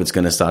a job, it's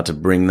going to start to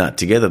bring that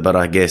together. But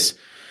I guess,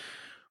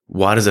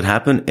 why does it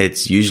happen?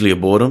 It's usually a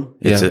boredom.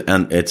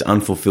 It's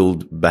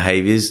unfulfilled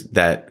behaviors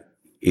that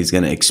is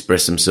going to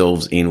express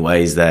themselves in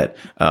ways that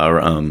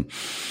are,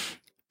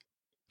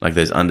 like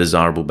those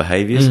undesirable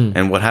behaviors.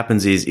 And what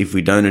happens is, if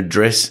we don't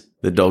address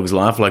the dog's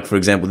life, like for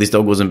example, this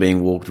dog wasn't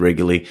being walked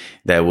regularly.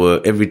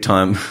 Every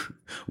time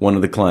one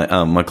of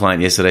the my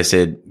client yesterday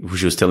said,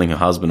 she was telling her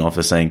husband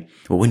off, saying,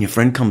 well, when your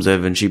friend comes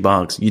over and she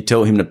barks, you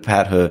tell him to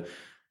pat her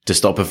to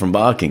stop her from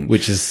barking,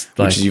 which is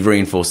you've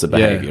reinforced the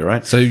behavior,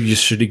 right? So you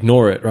should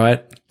ignore it,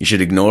 right? You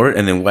should ignore it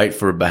and then wait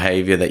for a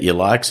behavior that you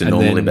like. So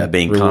normally about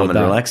being calm and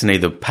relaxed, and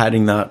either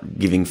patting that,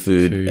 giving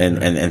food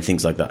and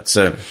things like that.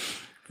 So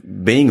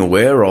being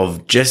aware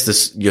of just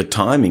this, your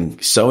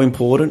timing, so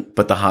important,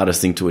 but the hardest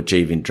thing to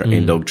achieve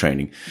in dog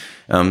training.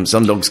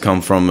 Some dogs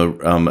come from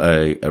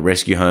a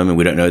rescue home and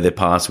we don't know their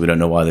past. We don't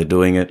know why they're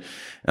doing it.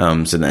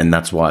 And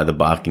that's why the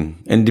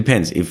barking, and it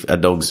depends if a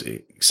dog's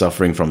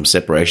suffering from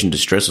separation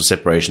distress or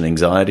separation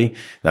anxiety.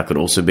 That could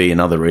also be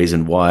another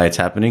reason why it's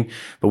happening.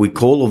 But we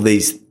call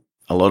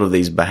a lot of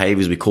these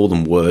behaviors, we call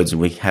them words,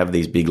 and we have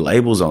these big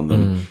labels on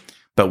them.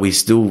 But we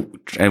still,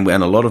 and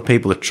a lot of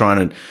people are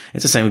trying to,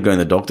 it's the same with going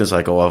to the doctors,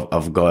 like, oh,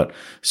 I've got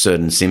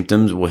certain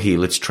symptoms. Well, here,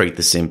 let's treat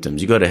the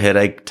symptoms. You got a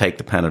headache, take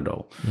the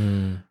Panadol.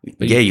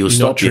 You'll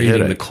stop your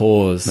headache. The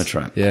cause. That's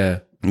right. Yeah.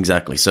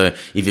 Exactly. So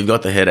if you've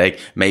got the headache,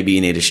 maybe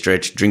you need to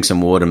stretch, drink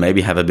some water,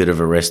 maybe have a bit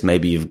of a rest.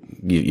 Maybe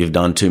you've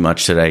done too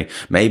much today.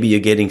 Maybe you're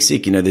getting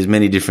sick. There's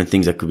many different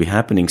things that could be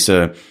happening.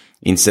 So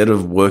instead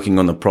of working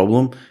on the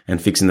problem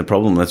and fixing the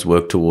problem, let's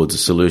work towards a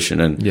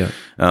solution.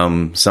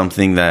 And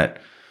something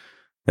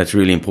that's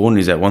really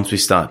important is that once we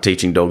start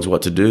teaching dogs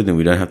what to do, then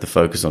we don't have to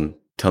focus on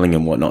telling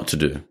them what not to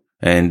do.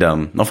 And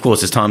of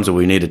course, there's times where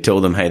we need to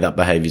tell them, hey, that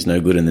behavior is no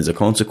good and there's a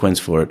consequence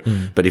for it.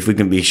 But if we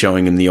can be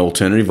showing them the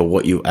alternative of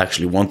what you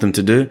actually want them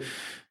to do,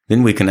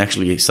 then we can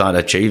actually start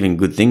achieving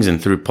good things.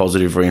 And through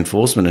positive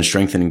reinforcement and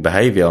strengthening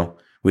behavior,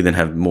 we then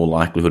have more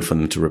likelihood for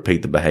them to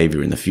repeat the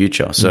behavior in the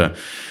future. So,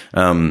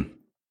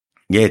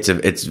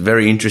 it's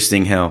very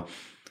interesting how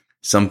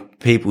some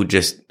people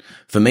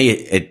for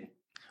me,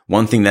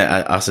 one thing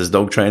that us as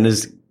dog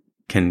trainers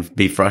can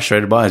be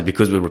frustrated by is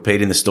because we're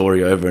repeating the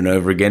story over and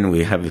over again.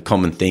 We have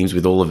common themes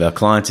with all of our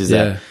clients is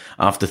that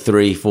after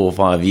 3, 4,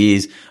 5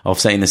 years of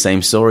saying the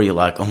same story, you're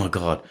like, oh my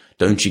God,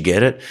 don't you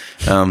get it?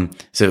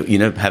 So,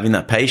 having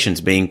that patience,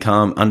 being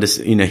calm,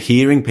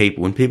 hearing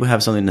people when people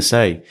have something to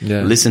say,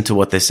 listen to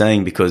what they're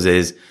saying, because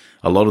there's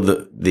a lot of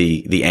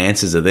the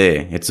answers are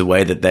there. It's the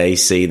way that they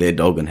see their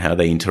dog and how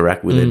they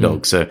interact with their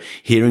dog. So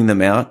hearing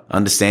them out,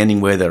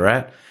 understanding where they're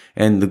at.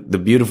 And the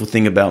beautiful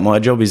thing about my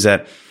job is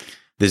that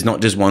there's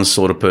not just one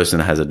sort of person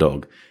that has a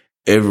dog.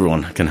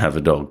 Everyone can have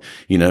a dog,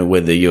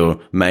 whether you're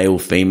male,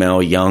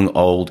 female, young,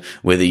 old,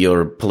 whether you're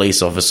a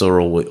police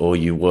officer or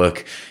you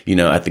work,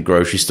 at the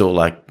grocery store.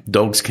 Like,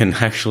 dogs can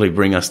actually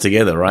bring us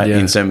together, right?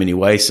 In so many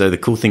ways. So the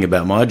cool thing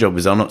about my job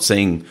is I'm not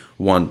seeing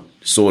one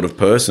sort of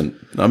person.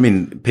 I'm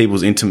in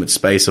people's intimate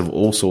space of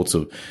all sorts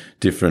of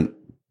different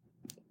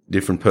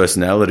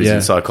personalities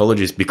and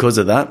psychologists. Because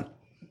of that,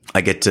 I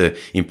get to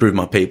improve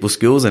my people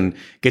skills and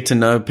get to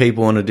know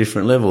people on a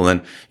different level.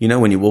 And,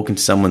 when you walk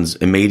into someone's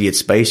immediate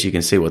space, you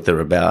can see what they're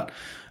about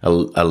a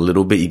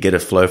little bit. You get a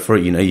flow for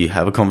it. You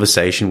have a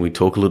conversation. We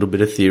talk a little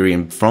bit of theory.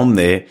 And from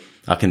there,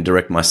 I can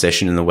direct my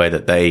session in the way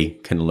that they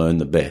can learn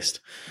the best,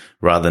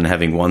 rather than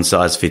having one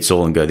size fits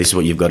all and go, this is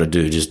what you've got to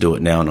do. Just do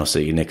it now and I'll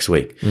see you next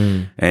week.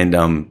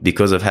 And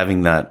because of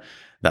having that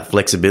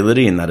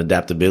flexibility and that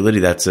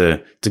adaptability, it's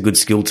a good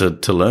skill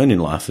to learn in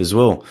life as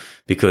well.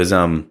 Because,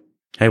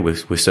 hey,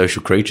 we're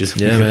social creatures.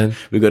 Yeah, man.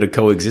 We've got to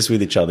coexist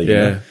with each other.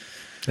 Yeah.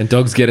 And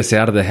dogs get us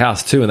out of the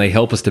house too, and they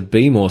help us to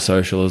be more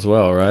social as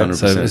well, right? 100%.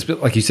 So it's a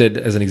bit like you said,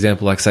 as an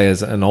example, like say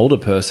as an older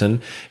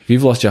person, if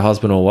you've lost your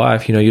husband or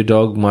wife, your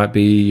dog might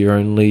be your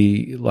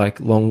only like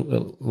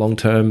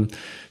long-term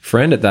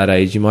friend at that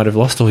age. You might have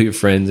lost all your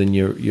friends and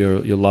your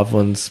loved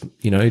ones,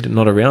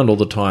 not around all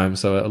the time.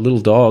 So a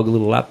little dog, a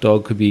little lap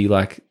dog could be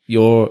like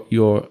your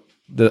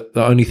the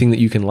only thing that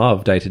you can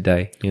love day to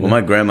day. Well,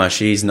 my grandma,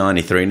 she's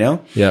 93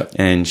 now. Yeah.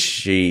 And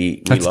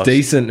That's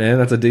decent, man.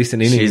 That's a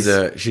decent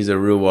innings. She's a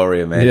real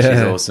warrior, man. Yeah.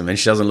 She's awesome. And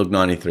she doesn't look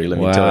 93, let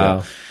me tell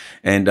you.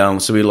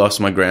 And so we lost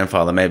my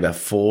grandfather maybe about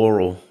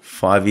 4 or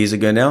 5 years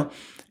ago now.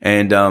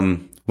 And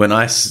when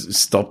I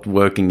stopped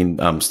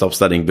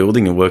studying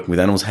building and working with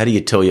animals, how do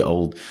you tell your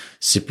old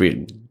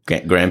Cypriot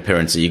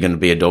grandparents that you're going to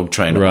be a dog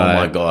trainer. Right. Oh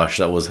my gosh,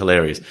 that was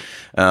hilarious.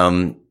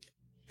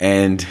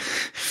 And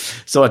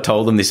so I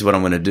told them this is what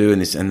I'm going to do,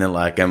 and they're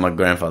like, and my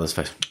grandfather's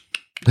face.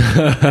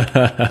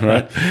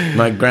 Right?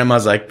 My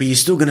grandma's like, but you're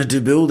still going to do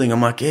building.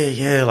 I'm like,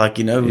 yeah, like,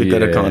 we've got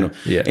to kind of,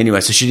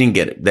 Anyway, so she didn't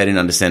get it. They didn't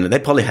understand it. They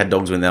probably had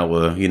dogs when they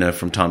were,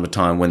 from time to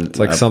time when It's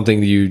like something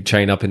that you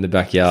chain up in the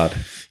backyard.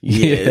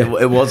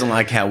 It wasn't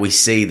like how we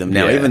see them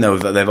now, even though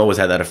they've always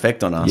had that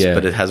effect on us,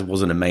 but it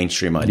wasn't a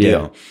mainstream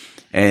idea.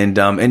 And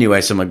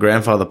anyway, so my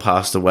grandfather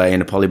passed away,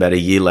 and probably about a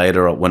year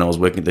later, when I was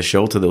working at the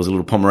shelter, there was a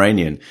little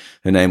Pomeranian.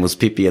 Her name was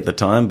Pippi at the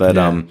time. But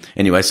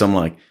anyway, so I'm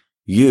like,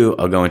 you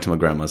are going to my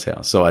grandma's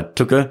house. So I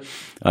took her,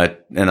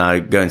 and I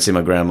go and see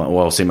my grandma.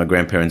 Well, I'll see my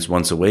grandparents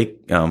once a week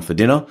for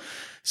dinner.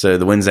 So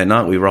the Wednesday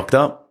night we rocked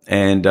up,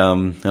 and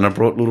I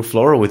brought little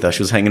Flora with us.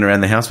 She was hanging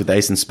around the house with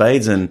Ace and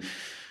Spades, and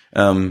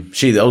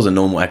that was a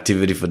normal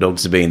activity for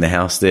dogs to be in the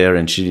house there,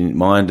 and she didn't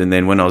mind. And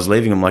then when I was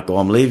leaving, I'm like,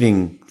 I'm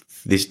leaving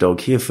this dog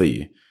here for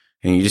you.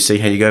 And you just see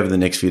how you go over the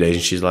next few days.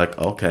 And she's like,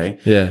 okay.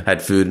 Yeah.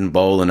 Had food and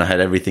bowl, and I had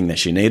everything that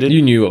she needed.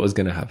 You knew what was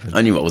going to happen.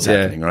 I knew what was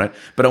happening, right?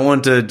 But I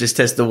wanted to just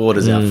test the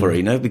waters out for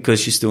her,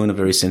 because she's still in a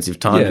very sensitive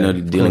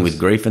time, dealing with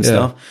grief and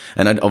stuff.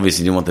 And I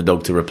obviously didn't want the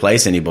dog to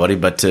replace anybody,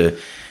 but to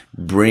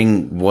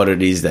bring what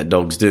it is that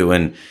dogs do.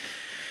 And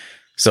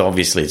so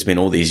obviously it's been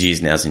all these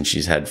years now since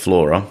she's had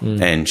Flora,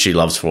 and she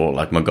loves Flora.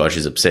 Like, my gosh,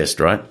 she's obsessed,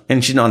 right?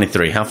 And she's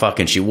 93. How far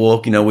can she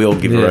walk? We all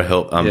give her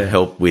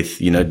help with,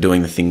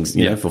 doing the things,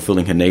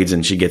 fulfilling her needs,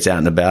 and she gets out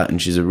and about, and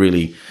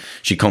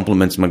she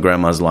complements my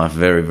grandma's life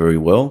very, very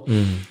well.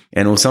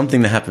 And it was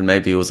something that happened,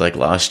 maybe it was like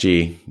last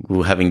year, we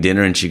were having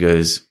dinner, and she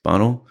goes,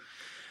 Barnell,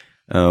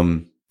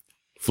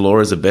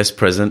 Flora's the best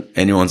present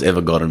anyone's ever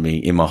gotten me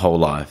in my whole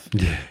life.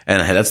 Yeah.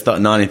 And hey, that's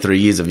 93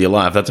 years of your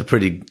life. That's a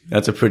pretty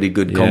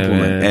good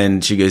compliment.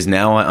 And she goes,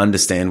 now I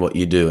understand what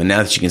you do. And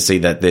now that she can see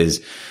that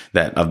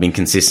that I've been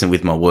consistent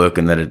with my work,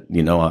 and that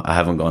I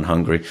haven't gone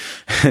hungry.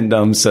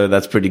 And, so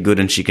that's pretty good.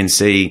 And she can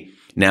see,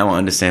 now I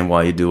understand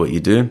why you do what you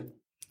do.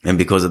 And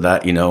because of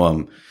that,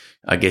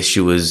 I guess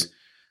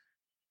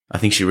I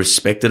think she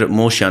respected it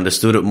more. She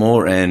understood it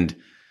more. And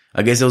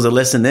I guess there was a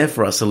lesson there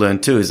for us to learn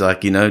too, is like,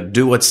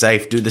 do what's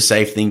safe, do the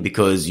safe thing,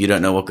 because you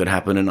don't know what could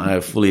happen. And I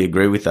fully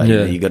agree with that.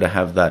 You got to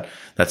have that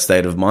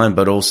state of mind,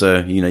 but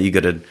also, you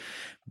got to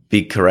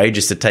be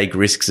courageous to take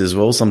risks as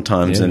well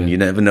sometimes. And you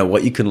never know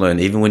what you can learn.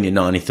 Even when you're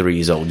 93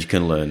 years old, you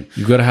can learn.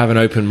 You've got to have an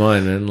open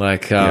mind, man.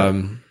 Like,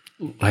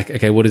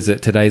 okay, what is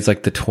it? Today's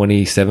like the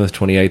 27th,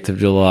 28th of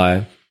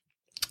July.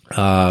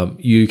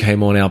 You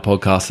came on our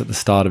podcast at the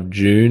start of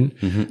June.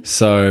 Mm-hmm.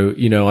 So,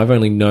 I've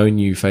only known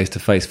you face to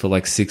face for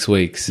like 6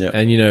 weeks. Yep.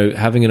 And,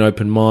 having an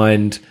open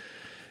mind,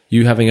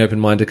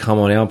 to come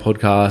on our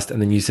podcast.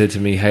 And then you said to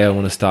me, hey, I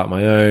want to start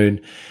my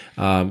own.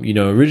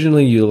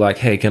 Originally you were like,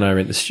 hey, can I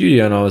rent the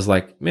studio? And I was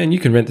like, man, you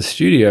can rent the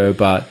studio,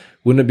 but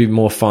wouldn't it be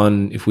more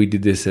fun if we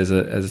did this as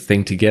a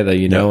thing together,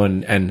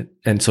 and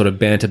sort of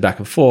banter back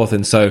and forth.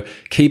 And so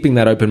keeping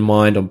that open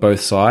mind on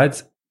both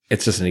sides,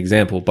 it's just an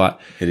example, but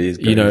it is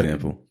an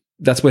example.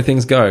 That's where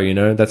things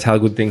go, that's how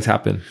good things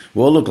happen.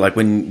 Well, look, like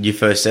when you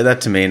first said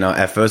that to me, and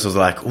at first I was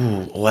like,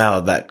 oh, wow,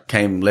 that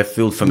came left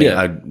field for me.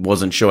 Yeah. I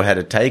wasn't sure how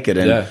to take it.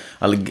 And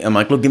I'm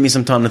like, look, give me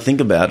some time to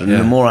think about it. And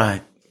the more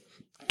I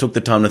took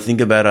the time to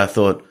think about it, I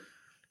thought,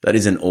 that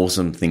is an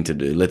awesome thing to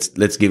do.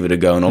 Let's give it a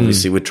go. And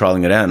obviously we're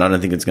trialing it out, and I don't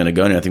think it's going to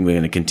go anywhere. I think we're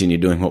going to continue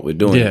doing what we're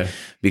doing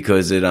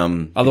because it,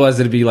 otherwise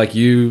it'd be like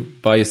you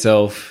by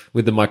yourself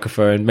with the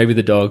microphone, maybe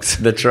the dogs.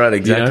 That's right.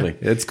 Exactly.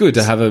 It's good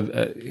to have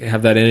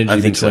have that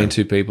energy between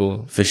two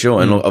people. For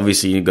sure. And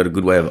obviously you've got a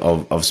good way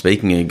of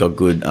speaking, and you've got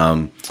good,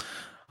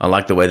 I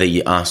like the way that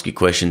you ask your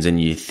questions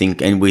and you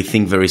think, and we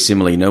think very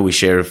similarly. We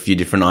share a few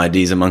different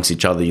ideas amongst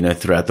each other,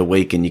 throughout the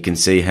week, and you can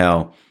see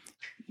how,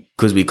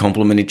 because we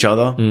complement each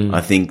other,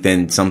 I think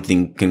then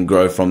something can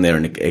grow from there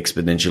and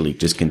exponentially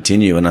just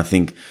continue. And I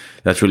think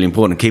that's really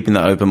important. Keeping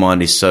that open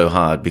mind is so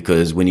hard,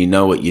 because when you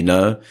know what you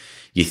know,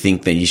 you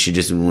think that you should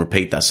just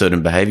repeat that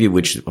certain behavior,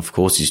 which of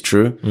course is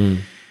true.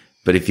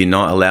 But if you're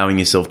not allowing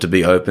yourself to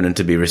be open and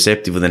to be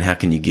receptive, well, then how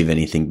can you give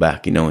anything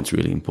back? It's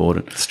really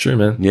important. It's true,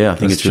 man. Yeah, I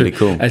think it's really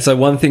cool. And so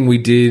one thing we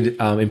did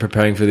in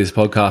preparing for this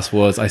podcast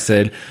was I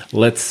said,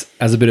 let's,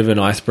 as a bit of an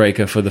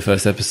icebreaker for the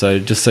first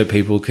episode, just so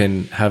people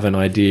can have an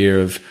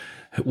idea of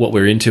what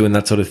we're into and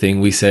that sort of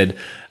thing, we said,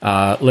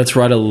 let's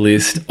write a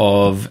list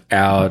of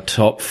our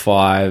top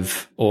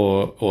 5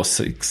 or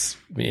 6,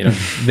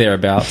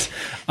 thereabouts,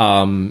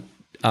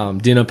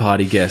 dinner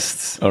party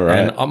guests. All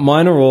right. And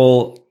mine are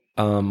all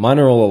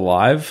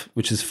alive,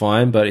 which is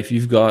fine. But if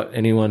you've got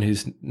anyone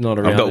who's not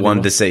around, I've got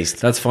one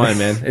deceased. That's fine,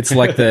 man. It's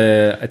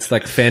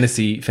like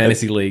fantasy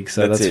league.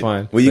 So that's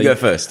fine. Well, you go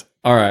first.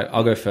 All right.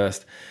 I'll go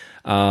first.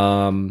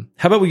 How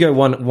about we go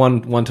one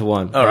to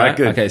one? All right,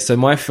 good. Okay, so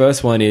my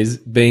first one is,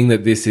 being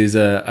that this is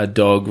a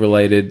dog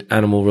related,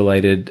 animal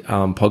related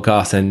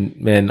podcast, and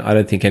man, I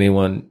don't think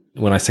anyone,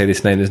 when I say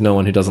this name, there's no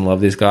one who doesn't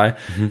love this guy.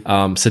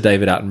 Sir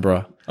David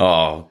Attenborough.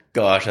 Oh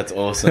gosh, that's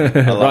awesome.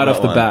 Right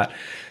off the bat.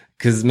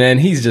 Because, man,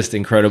 he's just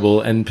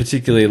incredible. And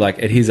particularly,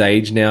 like, at his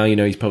age now, you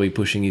know, he's probably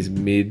pushing his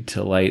mid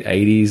to late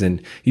 80s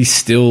and he's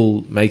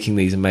still making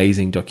these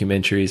amazing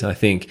documentaries. I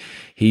think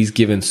he's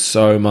given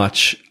so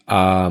much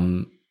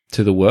to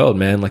the world,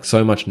 man, like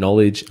so much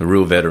knowledge. A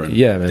real veteran.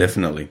 Yeah, man.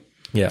 Definitely.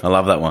 Yeah. I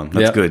love that one.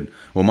 That's Yep. good.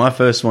 Well, my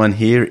first one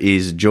here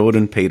is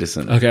Jordan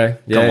Peterson. Okay.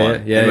 Yeah, Come on. yeah,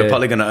 And yeah, we're yeah.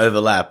 probably going to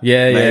overlap.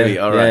 Yeah, Maybe.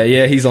 yeah. All right.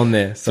 Yeah, he's on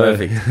there. So.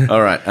 Perfect. All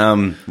right.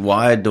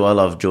 Why do I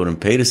love Jordan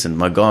Peterson?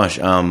 My gosh.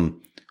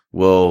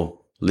 Well,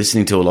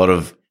 listening to a lot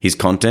of his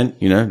content,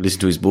 you know,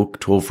 listen to his book,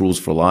 12 Rules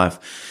for Life.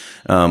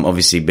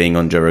 Obviously being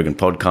on Joe Rogan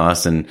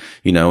podcast and,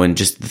 you know, and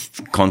just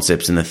the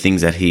concepts and the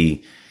things that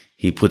he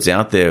puts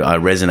out there, I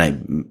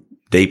resonate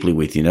deeply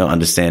with, you know,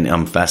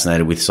 I'm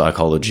fascinated with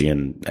psychology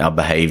and our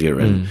behavior.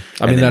 And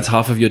I mean, that's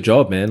half of your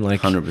job, man.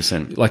 Like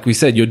 100%. Like we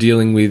said, you're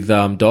dealing with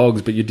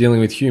dogs, but you're dealing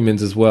with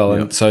humans as well.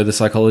 And so the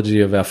psychology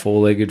of our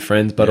four-legged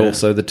friends, but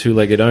also the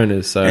two-legged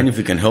owners. So, and if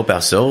we can help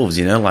ourselves,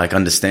 you know, like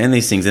understand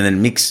these things and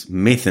then mix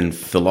myth and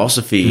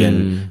philosophy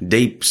and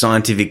deep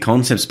scientific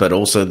concepts, but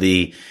also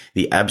the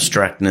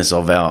abstractness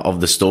of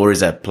the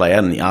stories that play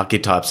out and the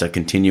archetypes that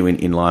continue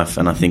in life.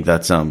 And I think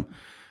that's,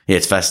 yeah,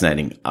 it's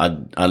fascinating.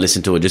 I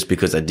listen to it just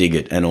because I dig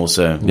it. And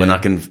also when I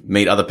can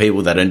meet other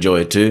people that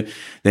enjoy it too,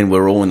 then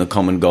we're all in the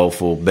common goal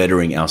for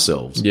bettering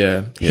ourselves.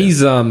 Yeah.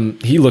 He's on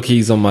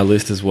my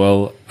list as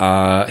well.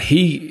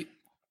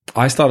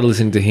 I started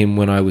listening to him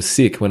when I was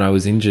sick, when I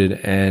was injured.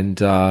 And,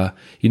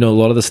 you know, a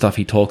lot of the stuff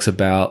he talks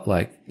about,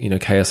 like, you know,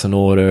 chaos and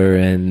order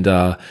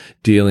and,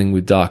 dealing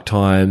with dark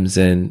times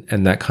and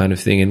that kind of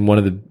thing. And one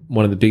of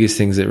the biggest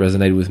things that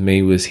resonated with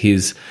me was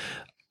his,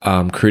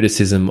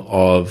 criticism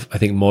of, I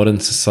think, modern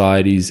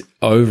society's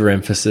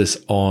overemphasis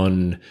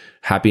on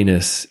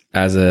happiness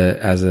as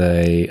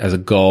a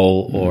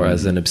goal or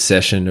as an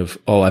obsession of,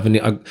 I'll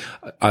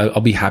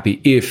be happy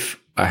if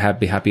I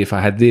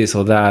had this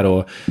or that,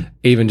 or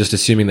even just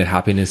assuming that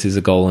happiness is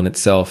a goal in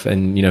itself.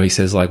 And, you know, he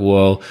says like,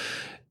 well,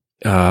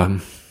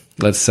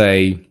 let's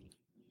say,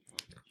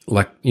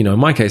 like, you know, in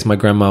my case, my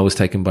grandma was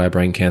taken by a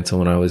brain cancer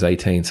when I was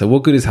 18. So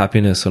what good is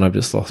happiness when I've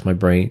just lost my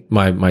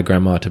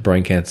grandma to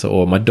brain cancer,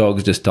 or my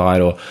dog's just died,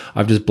 or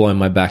I've just blown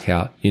my back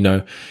out? You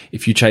know,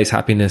 if you chase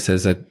happiness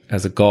as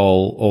a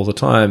goal all the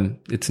time,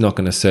 it's not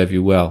going to serve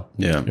you well.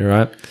 Yeah.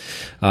 Right.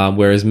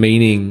 Whereas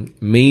meaning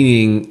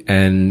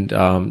and,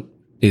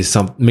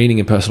 meaning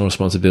and personal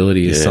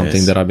responsibility is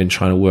something that I've been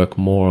trying to work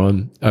more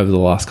on over the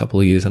last couple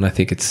of years, and I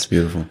think it's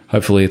beautiful.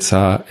 Hopefully, it's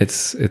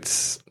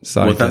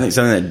starting. Well,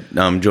 something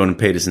that Jordan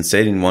Peterson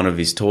said in one of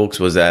his talks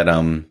was that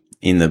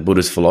in the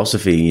Buddhist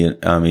philosophy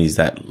is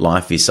that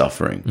life is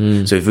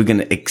suffering. So if we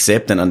can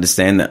accept and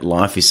understand that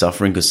life is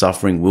suffering, because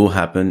suffering will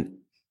happen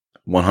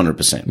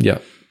 100%. Yeah.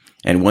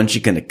 And once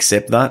you can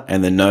accept that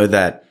and then know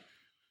that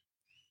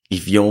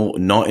if you're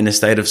not in a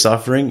state of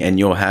suffering and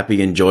you're happy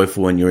and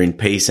joyful and you're in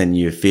peace and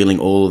you're feeling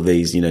all of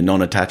these, you know,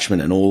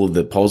 non-attachment and all of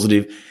the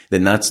positive,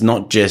 then that's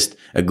not just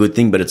a good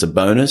thing, but it's a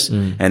bonus.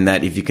 And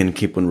that if you can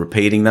keep on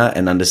repeating that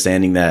and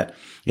understanding that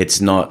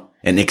it's not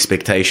an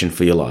expectation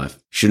for your life,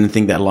 shouldn't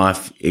think that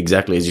life,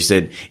 exactly as you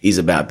said, is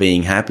about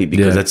being happy,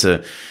 because it's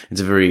a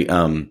very,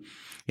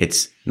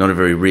 it's not a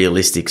very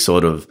realistic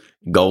sort of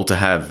goal to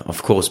have.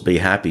 Of course, be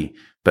happy,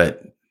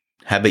 but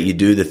how about you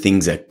do the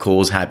things that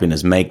cause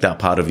happiness, make that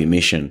part of your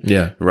mission,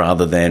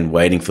 rather than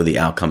waiting for the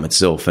outcome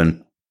itself.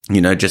 And,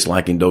 you know, just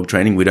like in dog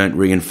training, we don't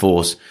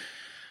reinforce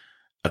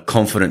a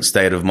confident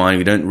state of mind.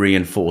 We don't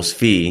reinforce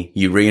fear.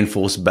 You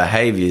reinforce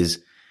behaviors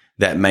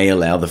that may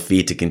allow the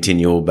fear to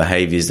continue, or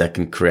behaviors that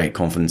can create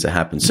confidence that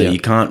happens. So you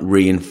can't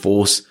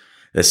reinforce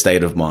the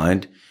state of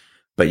mind,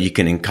 but you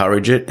can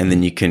encourage it, and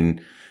then you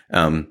can,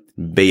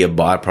 be a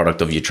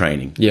byproduct of your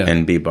training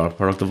and be a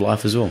byproduct of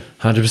life as well.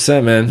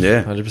 100%, man.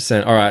 Yeah.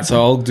 100%. All right.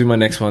 So I'll do my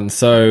next one.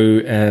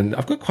 So, and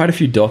I've got quite a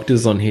few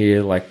doctors on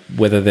here, like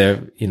whether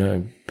they're, you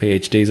know,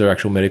 PhDs or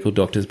actual medical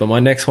doctors, but my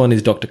next one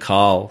is Dr.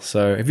 Carl.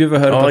 So have you ever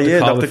heard of Dr.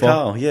 Carl Dr. before?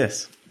 Carl,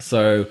 yes.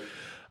 So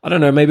I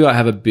don't know, maybe I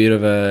have a bit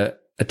of a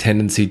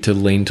tendency to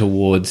lean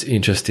towards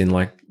interest in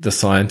like the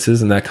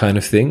sciences and that kind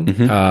of thing.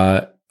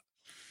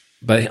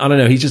 But I don't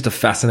know, he's just a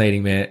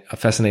fascinating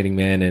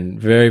man and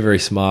very, very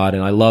smart.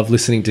 And I love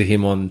listening to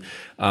him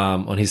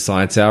on his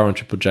Science Hour on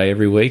Triple J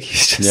every week.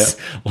 He's just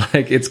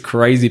like, it's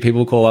crazy.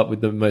 People call up with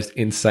the most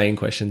insane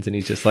questions, and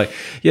he's just like,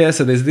 yeah,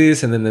 so there's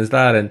this and then there's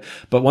that.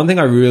 But one thing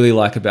I really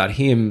like about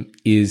him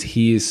is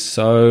he is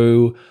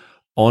so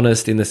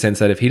honest in the sense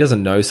that if he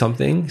doesn't know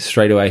something,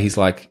 straight away he's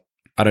like,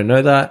 I don't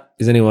know that.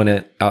 Is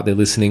anyone out there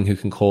listening who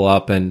can call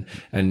up and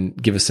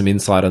give us some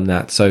insight on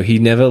that? So he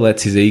never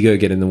lets his ego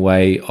get in the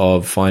way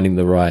of finding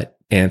the right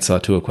answer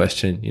to a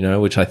question, you know,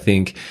 which I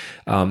think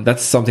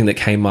that's something that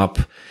came up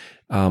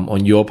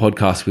on your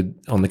podcast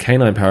on the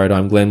Canine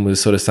Paradigm. Glenn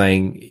was sort of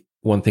saying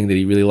one thing that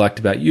he really liked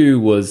about you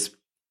was,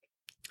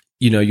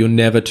 you know, you're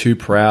never too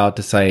proud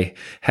to say,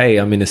 hey,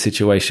 I'm in a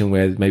situation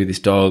where maybe this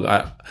dog,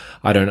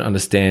 I don't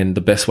understand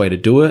the best way to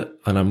do it.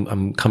 And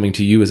I'm coming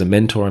to you as a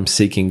mentor. I'm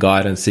seeking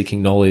guidance,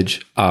 seeking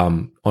knowledge,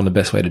 on the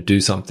best way to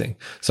do something.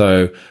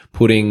 So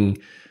putting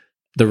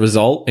the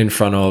result in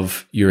front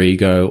of your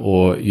ego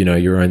or, you know,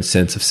 your own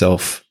sense of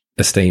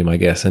self-esteem, I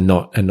guess, and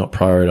not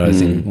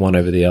prioritizing one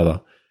over the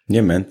other.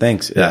 Yeah, man.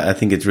 Thanks. I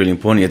think it's really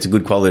important. It's a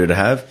good quality to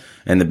have.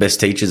 And the best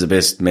teachers, the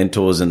best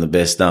mentors, and the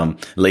best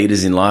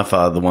leaders in life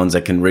are the ones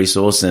that can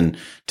resource and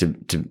to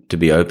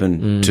be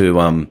open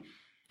to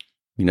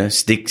you know,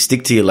 stick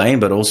to your lane,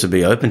 but also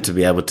be open to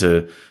be able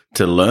to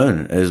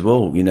learn as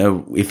well. You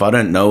know, if I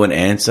don't know an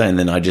answer and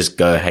then I just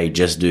go, hey,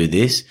 just do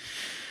this,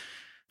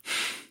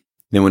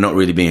 then we're not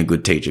really being a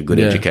good teacher, good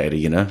educator,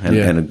 you know,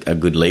 and a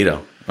good leader,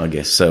 I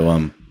guess.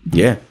 So,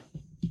 yeah,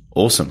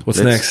 awesome. What's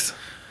next?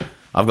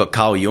 I've got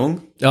Carl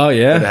Jung. Oh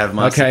yeah.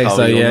 Okay,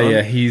 Carl Jung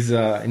on. He's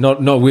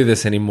not with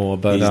us anymore,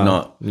 but he's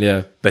not.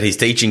 Yeah, but his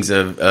teachings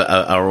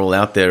are all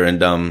out there,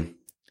 and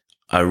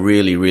I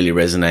really, really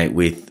resonate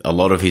with a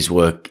lot of his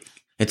work.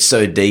 It's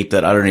so deep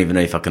that I don't even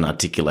know if I can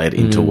articulate it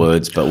into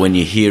words. But when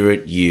you hear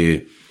it,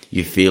 you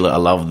feel it. I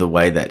love the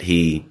way that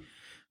he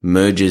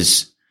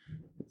merges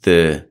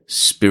the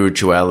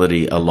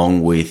spirituality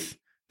along with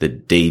the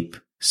deep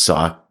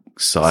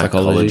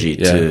psychology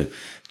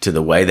to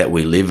the way that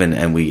we live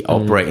and we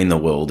operate in the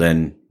world.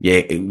 And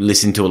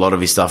listening to a lot of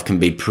his stuff can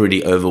be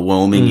pretty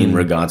overwhelming in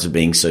regards to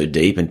being so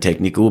deep and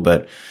technical.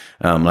 But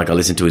like I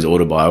listened to his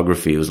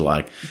autobiography, it was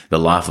like the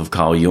life of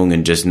Carl Jung,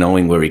 and just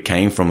knowing where he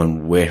came from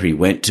and where he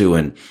went to,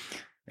 and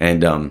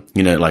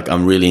you know, like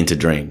I'm really into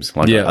dreams.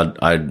 Like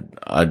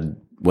I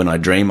when I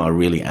dream, I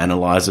really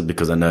analyze it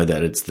because I know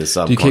that it's the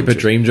subconscious. Do you keep a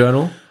dream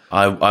journal?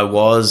 I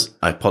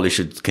probably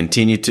should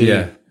continue to.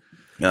 Yeah.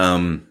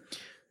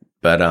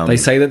 But they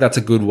say that that's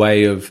a good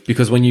way of,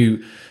 because when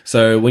you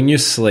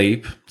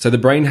sleep, so the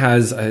brain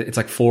has it's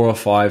like 4 or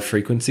 5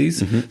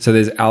 frequencies. So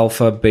there's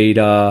alpha,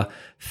 beta,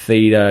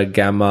 theta,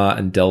 gamma,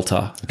 and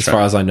delta, as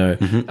far as I know.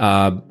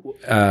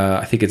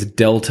 I think it's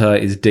delta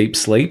is deep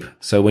sleep.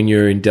 So when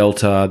you're in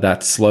delta,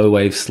 that's slow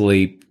wave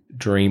sleep,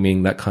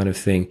 dreaming, that kind of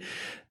thing.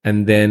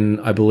 And then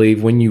I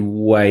believe when you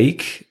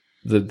wake,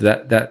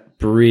 that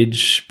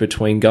bridge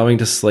between going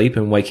to sleep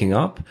and waking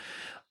up,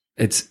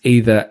 it's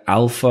either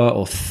alpha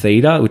or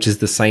theta, which is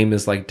the same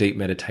as like deep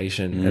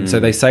meditation. And so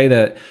they say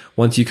that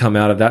once you come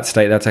out of that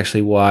state, that's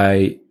actually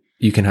why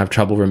you can have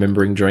trouble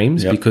remembering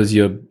dreams, because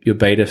your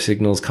beta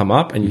signals come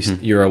up and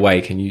you're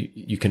awake and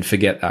you can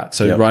forget that.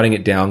 So writing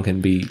it down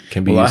can be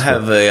useful. I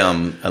have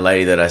a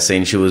lady that I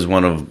seen. She was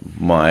one of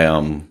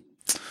my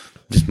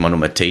just one of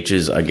my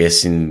teachers, I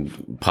guess,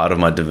 in part of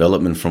my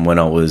development from when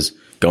I was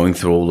going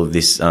through all of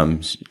this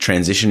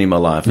transition in my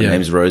life. Her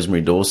name's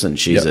Rosemary Dawson.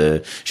 She's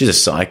a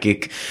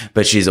psychic,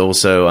 but she's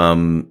also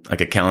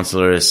like a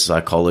counselor, a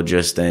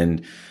psychologist,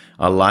 and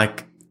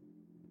look,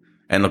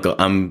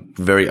 I'm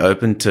very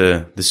open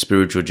to the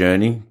spiritual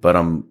journey, but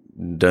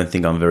don't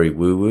think I'm very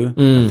woo-woo.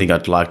 I think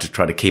I'd like to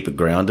try to keep it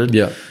grounded.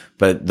 Yeah.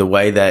 But the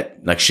way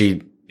that like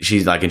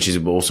she's like, and she's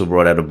also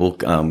brought out a book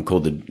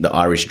called the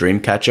Irish Dream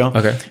Catcher.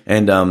 Okay.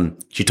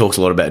 And she talks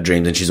a lot about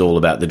dreams, and she's all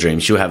about the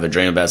dreams. She'll have a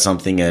dream about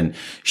something and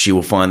she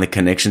will find the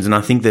connections. And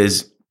I think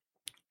there's,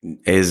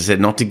 as I said,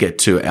 not to get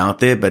too out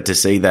there, but to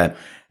see that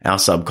our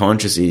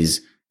subconscious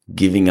is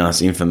giving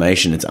us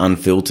information. It's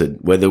unfiltered.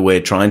 Whether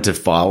we're trying to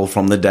file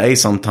from the day,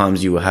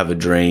 sometimes you will have a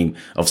dream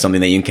of something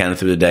that you encountered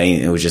through the day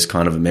and it was just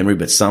kind of a memory,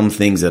 but some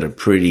things that are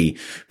pretty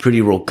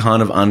raw,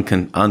 kind of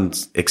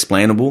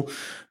unexplainable,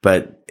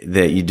 but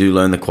that you do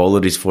learn the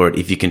qualities for it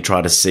if you can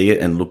try to see it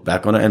and look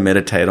back on it and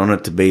meditate on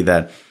it to be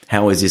that,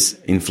 how is this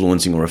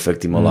influencing or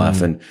affecting my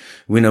life? And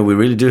we know we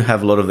really do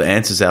have a lot of the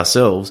answers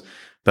ourselves,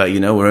 but,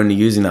 you know, we're only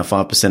using that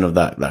 5% of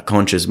that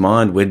conscious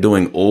mind. We're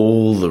doing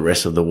all the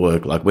rest of the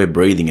work. Like we're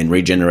breathing and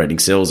regenerating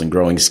cells and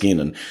growing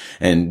skin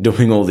and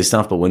doing all this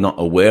stuff, but we're not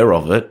aware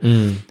of it.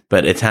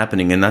 But it's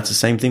happening. And that's the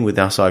same thing with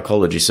our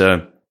psychology.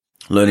 So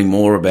learning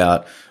more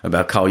about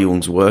Carl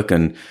Jung's work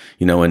and,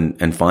 you know,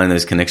 and finding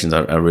those connections,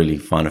 I really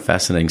find it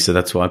fascinating. So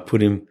that's why I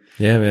put him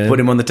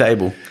on the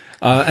table.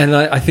 And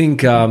I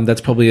think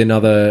that's probably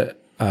another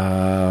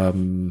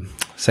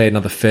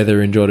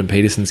feather in Jordan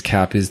Peterson's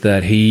cap is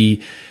that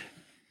he's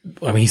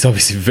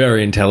obviously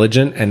very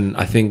intelligent, and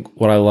I think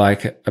what I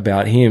like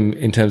about him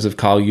in terms of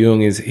Carl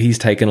Jung is he's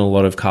taken a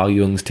lot of Carl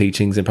Jung's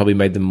teachings and probably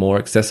made them more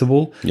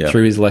accessible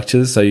through his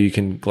lectures. So you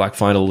can like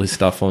find all his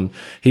stuff on.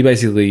 He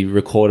basically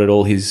recorded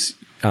all his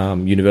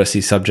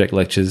university subject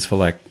lectures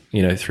for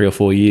 3 or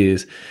 4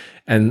 years,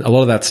 and a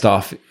lot of that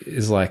stuff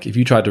is like if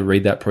you tried to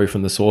read that probably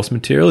from the source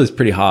material is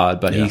pretty hard,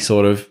 but he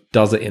sort of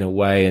does it in a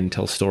way and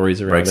tells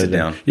stories around Breaks it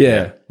down.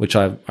 Which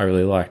I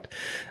really liked.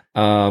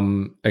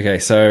 Okay,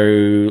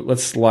 so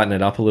let's lighten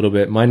it up a little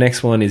bit. My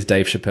next one is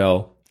Dave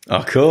Chappelle.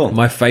 Oh, cool.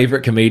 My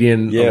favorite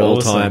comedian of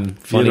all time.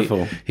 Funny.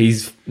 Beautiful.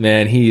 He's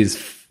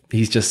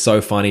just so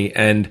funny.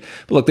 And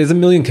but look, there's a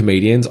million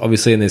comedians,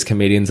 obviously, and there's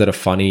comedians that are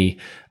funny,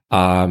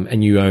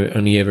 and you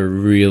only ever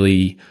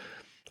really,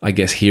 I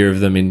guess, hear of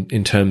them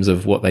in terms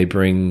of what they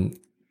bring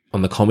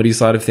on the comedy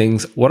side of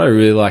things. What I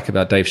really like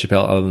about Dave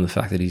Chappelle, other than the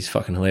fact that he's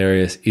fucking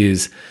hilarious,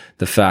 is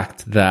the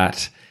fact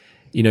that,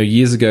 you know,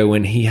 years ago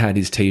when he had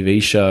his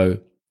TV show,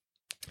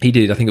 he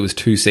did, I think it was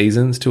 2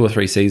 or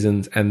 3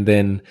 seasons. And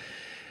then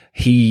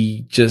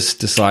he just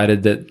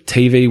decided that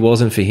TV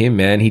wasn't for him,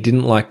 man. He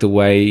didn't like the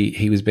way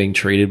he was being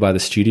treated by the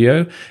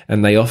studio,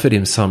 and they offered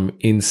him some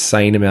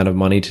insane amount of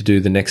money to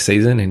do the next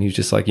season, and he was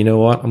just like, you know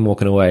what, I'm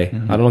walking away.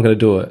 I'm not going to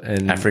do it.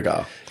 And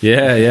Africa.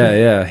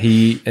 yeah.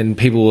 And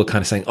people were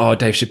kind of saying, oh,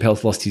 Dave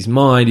Chappelle's lost his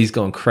mind. He's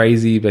gone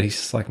crazy. But he's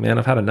just like, man,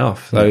 I've had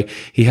enough. So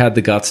he had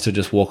the guts to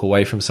just walk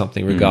away from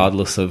something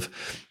regardless of,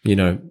 you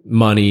know,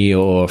 money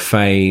or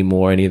fame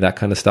or any of that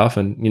kind of stuff.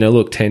 And, you know,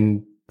 look,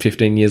 10,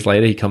 15 years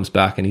later, he comes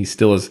back and he's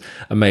still as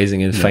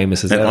amazing and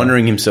famous as and ever.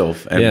 honoring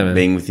himself and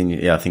being within you.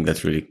 Yeah, I think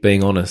that's really,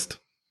 being honest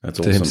that's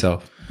to awesome.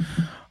 himself.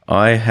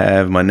 I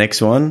have my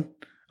next one.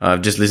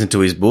 I've just listened to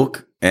his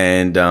book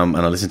and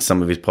I listened to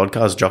some of his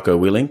podcasts, Jocko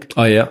Willink.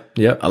 Oh, yeah.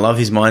 Yeah. I love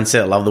his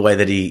mindset. I love the way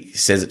that he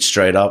says it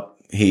straight up.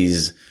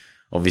 He's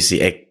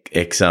obviously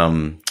ex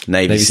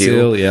Navy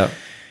SEAL. Yeah.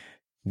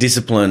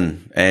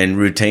 Discipline and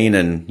routine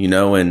and, you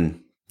know,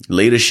 and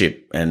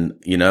leadership and,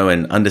 you know,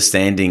 and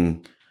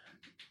understanding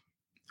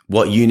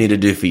what you need to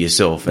do for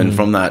yourself. And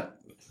from that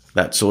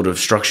sort of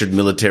structured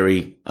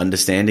military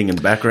understanding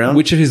and background.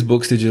 Which of his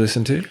books did you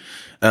listen to?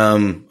 Oh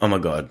my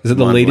God. Is it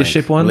the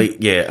leadership one?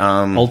 Yeah.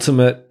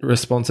 Ultimate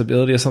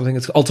Responsibility or something?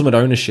 It's Ultimate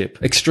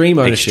Ownership. Extreme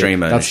Ownership. Extreme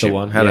That's the Ownership.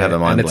 one. How to have a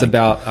mind And it's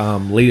blank.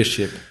 about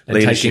leadership and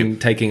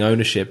Leadership. taking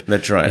ownership.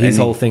 That's right. His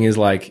And whole thing is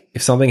like,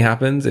 if something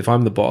happens, if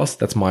I'm the boss,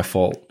 that's my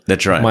fault.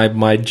 That's right.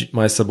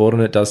 My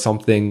subordinate does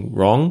something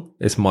wrong,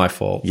 it's my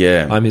fault.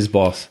 Yeah. I'm his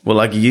boss. Well,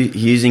 like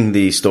using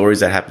the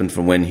stories that happened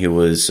from when he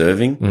was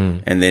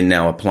serving and then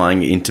now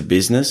applying it into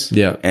business.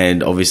 Yeah.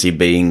 And obviously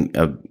being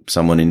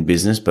someone in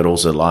business, but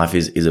also life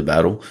is a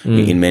battle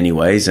in many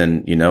ways.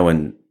 And, you know,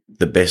 and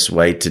the best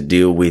way to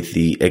deal with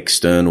the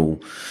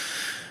external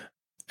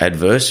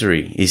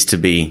adversary is to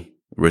be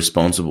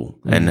responsible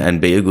and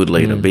be a good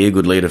leader. Be a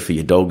good leader for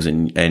your dogs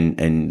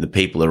and the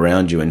people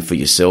around you and for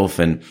yourself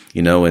and,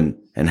 you know, and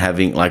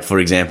having, like, for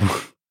example,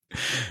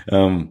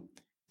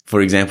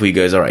 he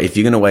goes, all right, if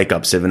you're going to wake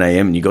up 7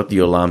 a.m. and you got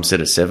your alarm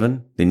set at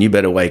 7, then you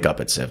better wake up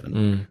at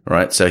 7,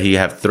 right? So you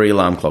have 3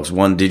 alarm clocks,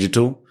 one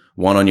digital,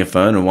 one on your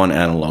phone and one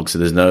analog. So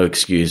there's no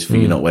excuse for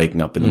you not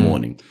waking up in the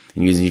morning.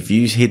 And if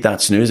you hit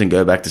that snooze and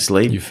go back to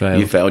sleep, You failed.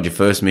 you failed your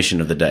first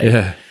mission of the day.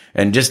 Yeah.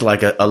 And just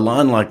like a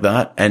line like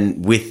that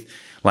and with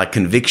like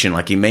conviction,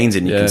 like he means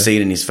it and you can see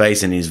it in his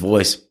face and his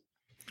voice.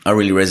 I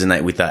really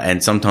resonate with that.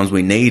 And sometimes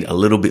we need a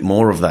little bit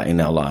more of that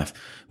in our life.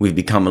 We've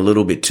become a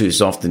little bit too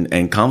soft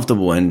and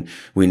comfortable and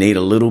we need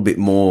a little bit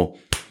more.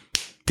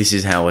 This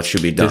is how it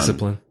should be done.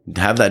 Discipline.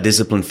 Have that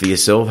discipline for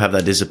yourself. Have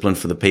that discipline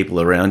for the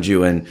people around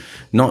you, and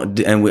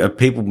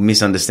people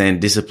misunderstand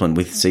discipline.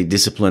 We see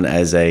discipline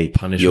as a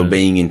punishment. You're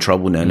being in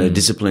trouble now. No,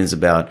 discipline is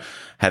about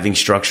having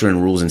structure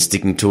and rules and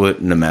sticking to it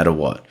no matter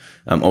what.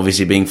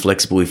 Obviously being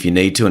flexible if you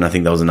need to. And I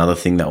think that was another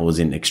thing that was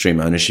in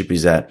Extreme Ownership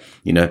is that,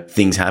 you know,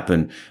 things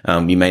happen.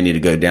 You may need to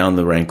go down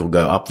the rank or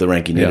go up the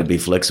rank. You need to be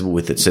flexible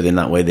with it. So then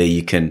that way there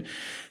you can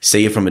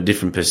see it from a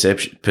different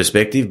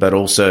perspective, but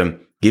also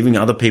giving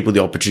other people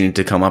the opportunity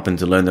to come up and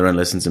to learn their own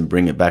lessons and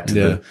bring it back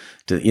to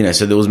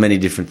so there was many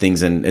different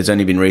things. And it's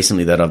only been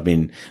recently that I've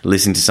been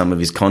listening to some of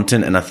his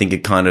content. And I think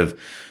it kind of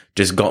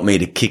just got me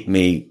to kick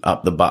me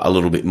up the butt a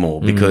little bit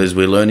more because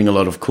we're learning a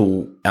lot of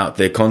cool out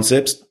there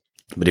concepts.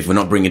 But if we're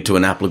not bringing it to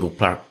an applicable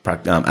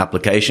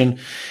application,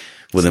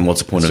 well, then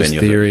what's the point of any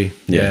theory. of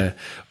it? Yeah.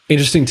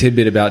 Interesting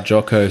tidbit about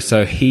Jocko.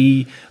 So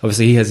he has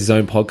his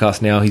own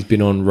podcast now. He's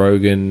been on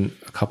Rogan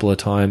a couple of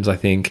times, I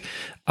think.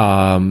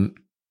 The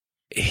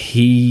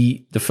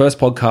first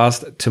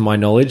podcast, to my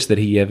knowledge, that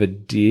he ever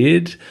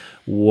did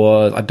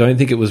was, I don't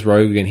think it was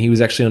Rogan. He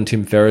was actually on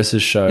Tim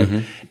Ferriss's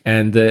show.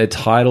 And the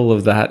title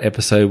of that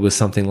episode was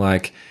something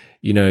like,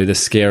 you know, the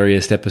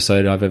scariest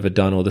episode I've ever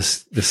done or the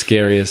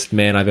scariest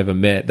man I've ever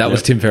met. That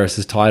was Tim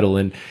Ferriss's title.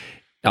 And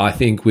I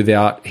think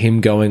without him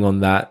going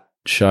on that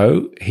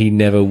show, he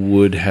never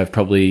would have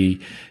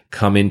probably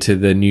come into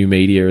the new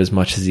media as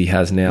much as he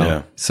has now.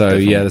 Yeah, so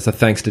definitely. that's a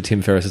thanks to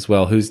Tim Ferriss as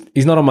well,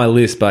 he's not on my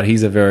list, but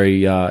he's a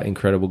very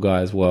incredible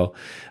guy as well.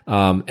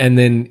 And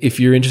then if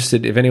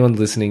anyone's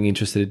listening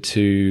interested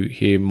to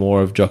hear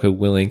more of Jocko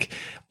Willink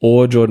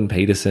or Jordan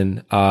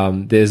Peterson,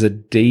 there's a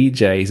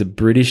DJ, he's a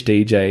British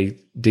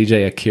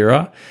DJ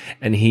Akira,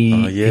 and he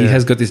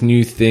has got this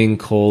new thing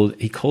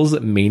he calls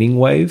it Meaning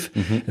Wave.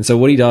 And so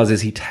what he does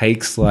is he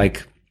takes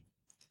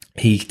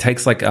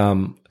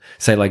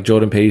say like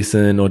Jordan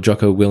Peterson or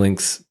Jocko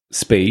Willink's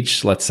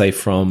speech, let's say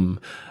from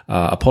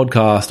a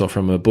podcast or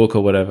from a book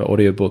or whatever,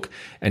 audiobook,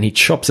 and he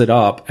chops it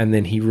up and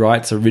then he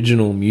writes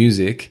original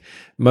music,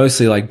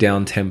 mostly like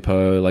down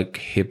tempo, like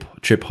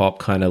trip hop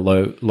kind of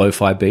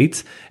lo-fi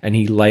beats, and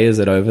he layers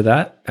it over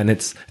that. And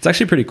it's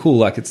actually pretty cool.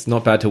 Like, it's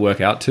not bad to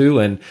work out to.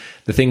 And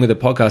the thing with the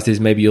podcast is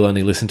maybe you'll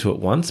only listen to it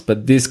once,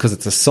 but this, because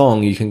it's a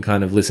song, you can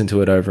kind of listen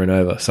to it over and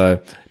over.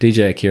 So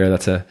DJ Akira,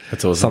 that's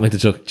awesome. Something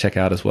to check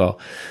out as well.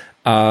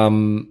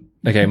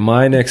 Okay,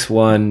 my next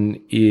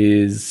one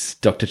is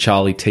Dr.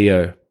 Charlie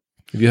Teo.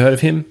 Have you heard of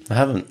him? I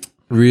haven't.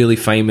 Really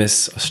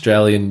famous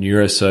Australian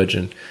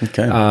neurosurgeon.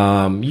 Okay.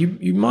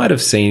 You might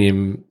have seen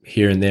him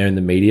here and there in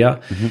the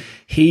media.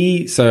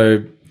 He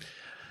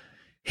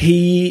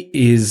he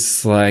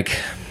is like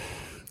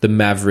the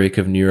maverick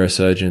of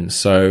neurosurgeons.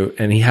 So,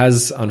 and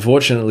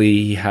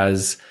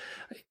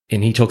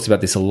he talks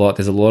about this a lot.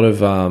 There's a lot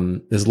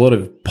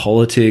of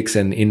politics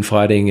and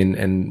infighting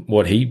and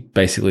what he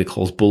basically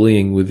calls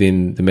bullying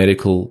within the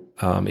medical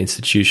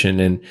institution.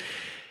 And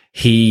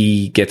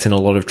he gets in a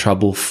lot of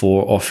trouble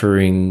for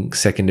offering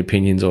second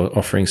opinions or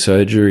offering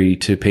surgery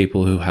to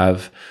people who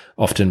have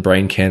often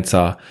brain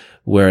cancer,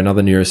 where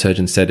another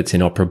neurosurgeon said it's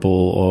inoperable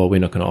or we're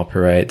not going to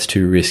operate, it's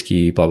too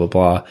risky, blah, blah,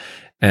 blah.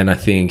 And I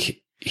think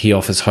he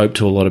offers hope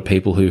to a lot of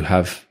people who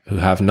have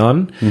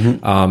none.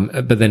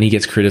 But then he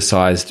gets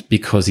criticized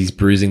because he's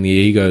bruising the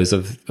egos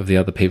of the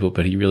other people,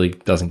 but he really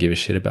doesn't give a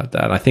shit about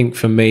that. I think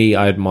for me,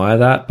 I admire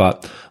that,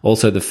 but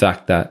also the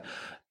fact that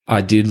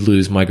I did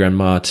lose my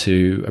grandma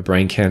to a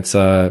brain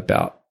cancer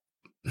about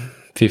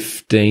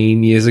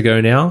 15 years ago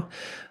now.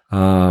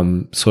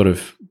 Sort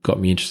of got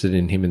me interested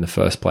in him in the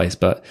first place.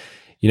 But,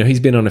 you know,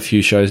 he's been on a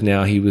few shows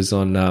now. He was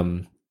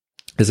on,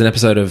 there's an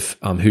episode of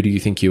Who Do You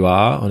Think You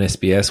Are on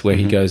SBS where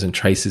he goes and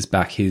traces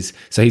back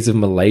so he's of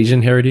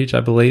Malaysian heritage,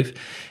 I believe.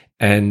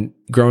 And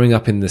growing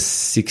up in the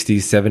 60s,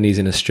 70s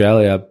in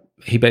Australia,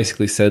 he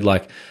basically said,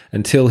 like,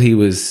 until he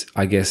was,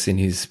 I guess, in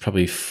his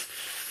probably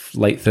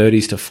late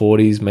 30s to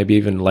 40s, maybe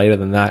even later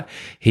than that,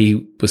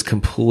 he was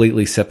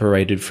completely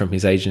separated from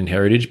his Asian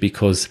heritage,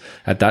 because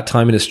at that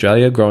time in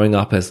Australia, growing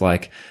up as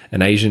like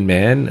an Asian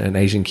man, an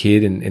Asian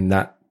kid in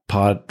that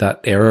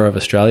era of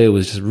Australia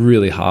was just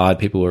really hard.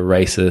 People were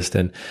racist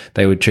and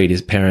they would treat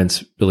his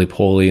parents really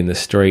poorly in the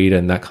street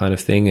and that kind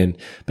of thing.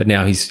 But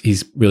now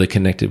he's really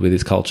connected with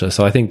his culture.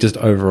 So I think just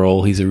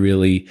overall, he's a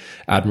really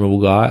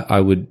admirable guy.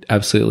 I would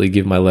absolutely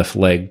give my left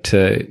leg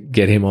to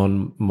get him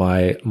on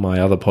my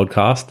other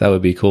podcast. That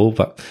would be cool,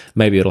 but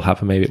maybe it'll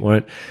happen. Maybe it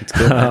won't. It's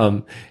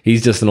cool.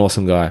 He's just an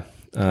awesome guy.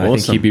 I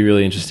think he'd be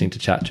really interesting to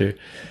chat to.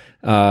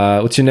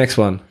 What's your next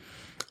one?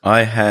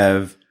 I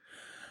have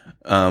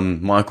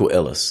Michael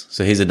Ellis.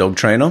 So he's a dog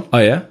trainer. Oh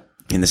yeah,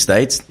 in the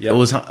States. Yep. It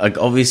was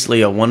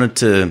obviously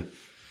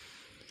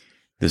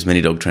there's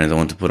many dog trainers I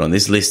want to put on.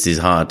 This list is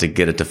hard to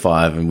get it to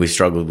 5, and we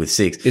struggled with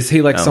 6. Is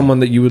he like someone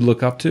that you would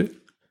look up to?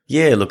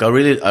 Yeah, look, I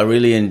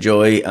really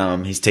enjoy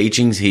his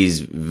teachings.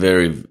 He's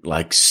very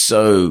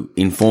so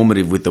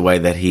informative with the way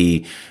that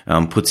he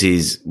puts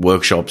his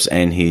workshops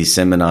and his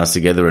seminars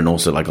together, and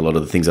also like a lot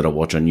of the things that I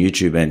watch on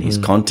YouTube and his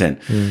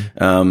content.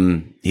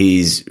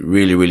 He's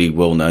really, really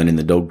well known in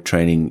the dog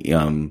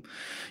training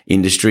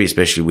industry,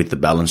 especially with the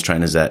balance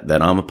trainers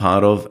that I'm a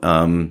part of.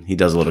 He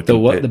does a lot of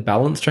the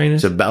balance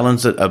trainers. So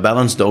a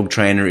balanced dog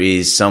trainer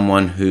is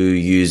someone who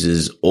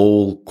uses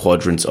all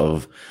quadrants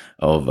of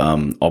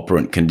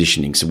operant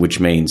conditioning, so which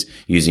means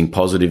using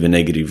positive and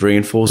negative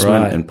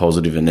reinforcement and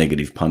positive and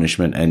negative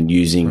punishment, and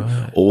using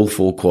all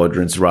 4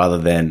 quadrants rather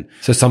than.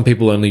 So some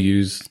people only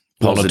use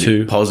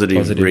positive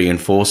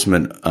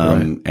reinforcement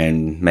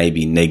and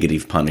maybe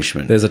negative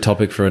punishment. There's a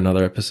topic for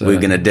another episode. We're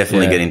going to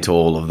definitely get into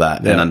all of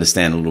that and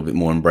understand a little bit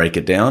more and break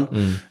it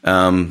down.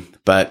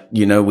 But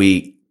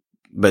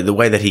but the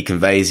way that he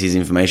conveys his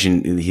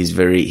information,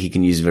 he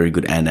can use very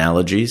good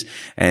analogies,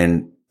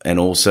 and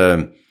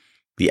also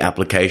the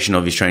application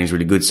of his training is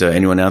really good. So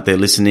anyone out there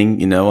listening,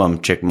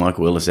 check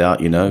Michael Ellis out,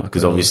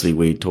 because obviously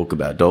we talk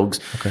about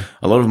dogs. Okay.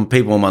 A lot of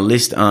people on my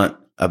list aren't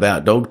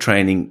about dog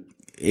training,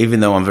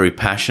 even though I'm very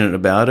passionate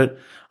about it.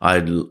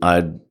 I'd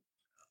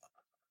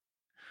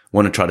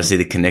want to try to see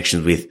the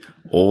connections with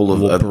all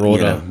of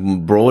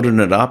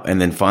broaden it up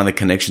and then find the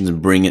connections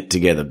and bring it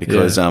together.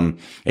 Because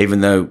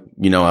even though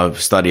I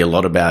study a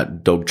lot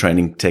about dog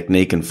training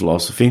technique and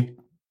philosophy,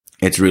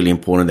 it's really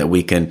important that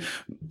we can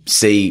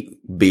see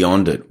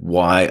beyond it.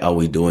 Why are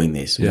we doing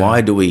this? Yeah.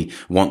 Why do we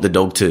want the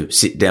dog to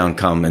sit down,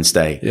 come and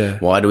stay? Yeah.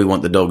 Why do we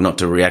want the dog not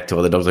to react to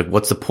other dogs? Like,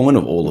 what's the point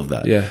of all of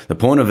that? Yeah. The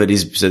point of it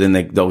is so then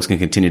the dogs can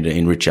continue to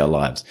enrich our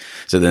lives.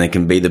 So then they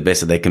can be the best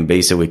that they can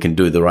be, so we can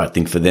do the right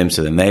thing for them.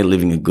 So then they're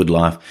living a good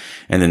life.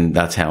 And then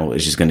that's how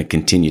it's just going to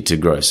continue to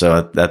grow.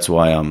 So that's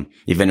why,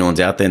 if anyone's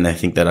out there and they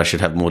think that I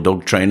should have more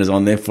dog trainers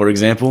on there, for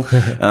example,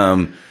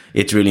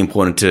 it's really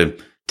important to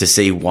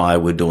see why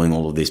we're doing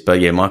all of this. But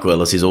yeah, Michael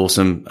Ellis is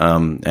awesome.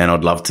 And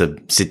I'd love to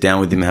sit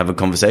down with him and have a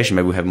conversation.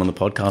 Maybe we'll have him on the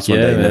podcast one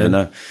day. You never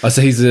know. Oh,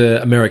 so he's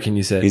American,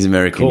 you said? He's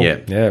American, cool. Yeah.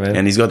 Yeah, man.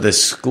 And he's got the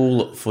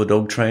School for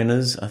Dog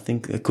Trainers, I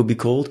think it could be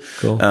called.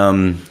 Cool.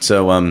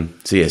 So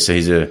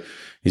he's a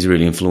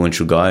really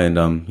influential guy,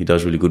 and he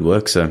does really good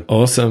work. So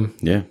awesome.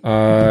 Yeah.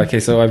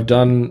 Okay, so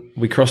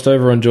we crossed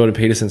over on Jordan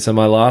Peterson. So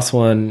my last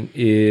one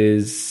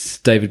is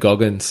David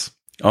Goggins.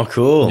 Oh,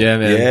 cool. Yeah,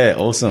 man. Yeah,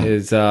 awesome.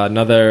 Is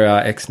another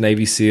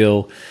ex-Navy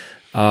SEAL.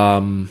 I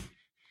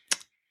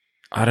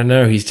don't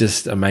know. He's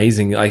just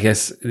amazing. I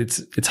guess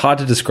it's hard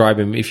to describe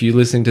him. If you're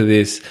listening to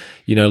this,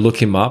 look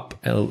him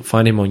up.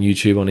 Find him on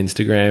YouTube, on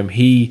Instagram.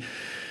 He's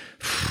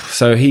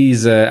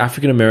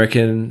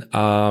African-American.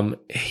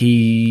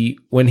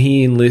 When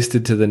he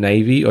enlisted to the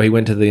Navy, or he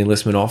went to the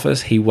enlistment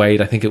office, he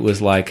weighed, I think it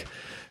was like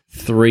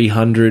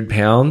 300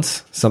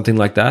 pounds, something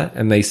like that.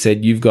 And they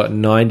said, you've got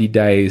 90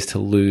 days to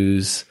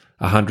lose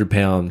 100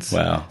 pounds.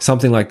 Wow.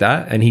 Something like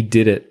that. And he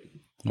did it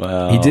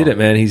Wow. He did it,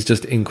 man. He's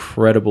just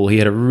incredible. He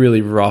had a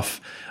really rough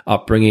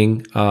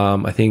upbringing.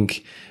 I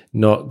think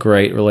not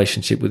great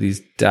relationship with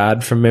his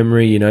dad from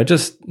memory, you know,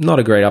 just not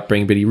a great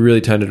upbringing, but he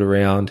really turned it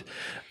around,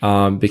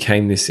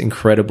 became this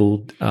incredible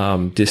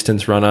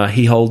distance runner.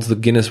 He holds the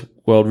Guinness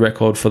World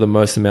Record for the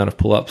most amount of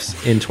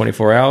pull-ups in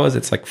 24 hours.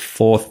 It's like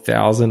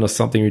 4,000 or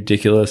something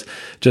ridiculous.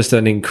 Just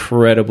an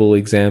incredible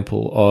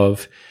example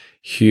of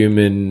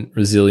human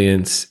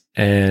resilience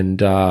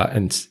and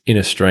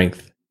inner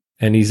strength.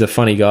 And he's a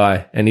funny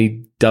guy, and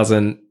he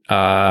doesn't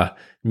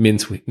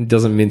mince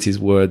his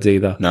words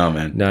either. No,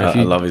 man. No,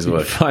 I love his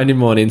work. Find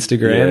him on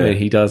Instagram, and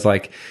he does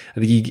like, I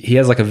think he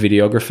has like a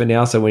videographer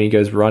now. So when he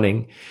goes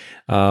running,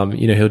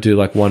 you know, he'll do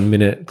like 1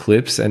 minute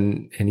clips,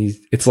 and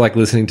it's like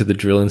listening to the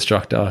drill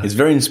instructor. It's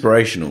very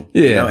inspirational.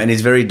 Yeah. You know, and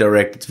it's very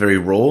direct. It's very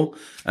raw.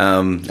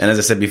 And as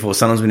I said before,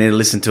 sometimes we need to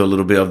listen to a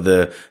little bit of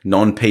the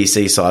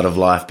non-PC side of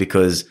life,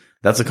 because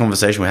that's a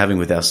conversation we're having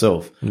with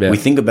ourselves. Yeah. We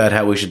think about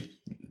how we should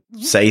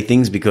say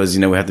things because,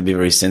 you know, we have to be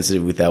very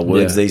sensitive with our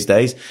words these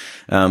days.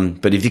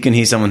 But if you can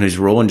hear someone who's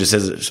raw and just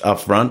says it up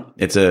front,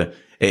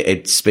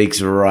 it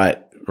speaks right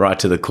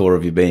to the core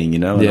of your being, you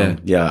know?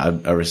 And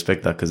I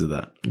respect that because of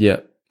that.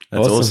 Yeah.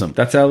 That's awesome.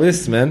 That's our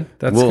list, man.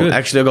 That's well, good.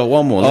 actually, I got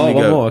one more. One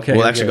more. Okay.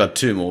 Well, actually, got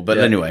two more. But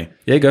anyway.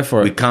 Yeah, go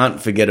for it. We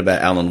can't forget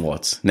about Alan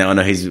Watts. Now, I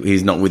know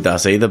he's not with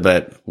us either,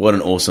 but what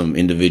an awesome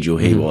individual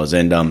he was.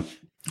 And I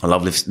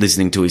love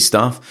listening to his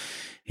stuff.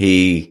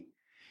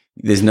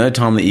 There's no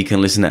time that you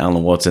can listen to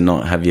Alan Watts and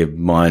not have your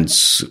mind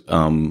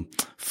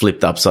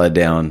flipped upside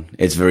down.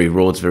 It's very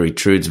raw. It's very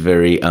true. It's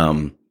very,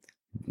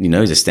 you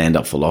know, he's a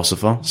stand-up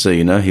philosopher. So,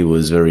 you know, he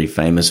was very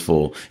famous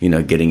for, you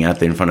know, getting out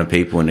there in front of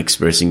people and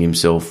expressing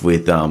himself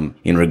with,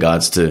 in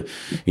regards to,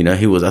 you know,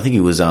 I think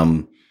he was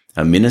a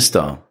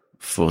minister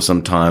for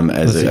some time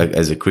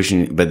as a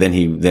Christian, but then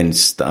he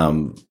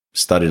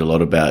studied a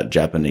lot about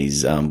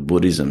Japanese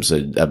Buddhism,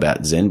 so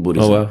about Zen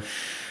Buddhism. Oh, wow.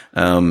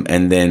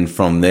 And then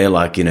from there,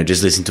 like, you know,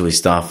 just listen to his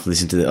stuff, I've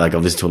listened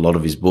to a lot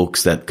of his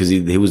books because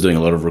he was doing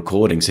a lot of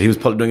recording. So he was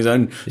probably doing his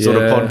own sort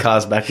of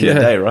podcast back in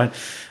the day, right?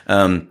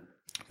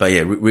 But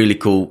yeah, really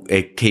cool.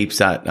 It keeps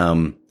that,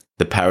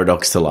 the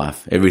paradox to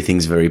life.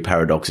 Everything's very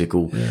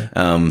paradoxical. Yeah.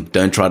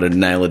 Don't try to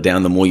nail it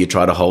down. The more you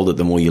try to hold it,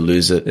 the more you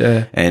lose it.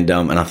 Yeah. And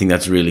I think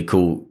that's really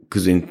cool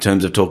because in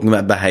terms of talking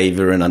about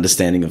behavior and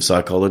understanding of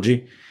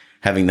psychology,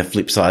 having the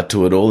flip side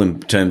to it all in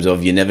terms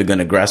of you're never going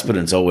to grasp it.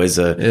 And it's always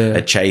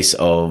a chase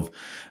of,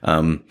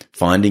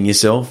 finding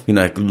yourself, you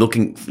know,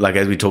 looking, like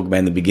as we talked about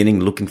in the beginning,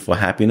 looking for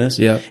happiness.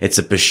 Yeah. It's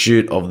a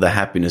pursuit of the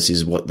happiness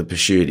is what the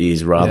pursuit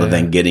is rather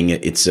than getting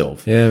it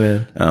itself. Yeah,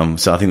 man.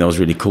 So I think that was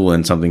really cool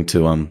and something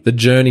to, the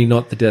journey,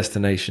 not the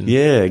destination.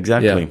 Yeah,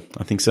 exactly. Yeah.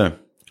 I think so.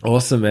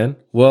 Awesome, man.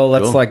 Well,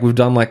 that's like we've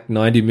done like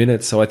 90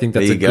 minutes, so I think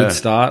that's a good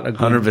start.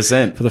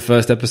 100% for the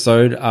first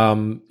episode.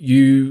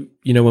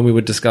 You know, when we were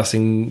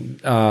discussing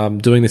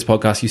doing this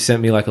podcast, you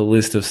sent me like a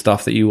list of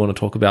stuff that you want to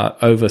talk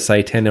about over,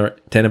 say, 10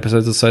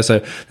 episodes or so. So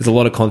there's a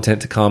lot of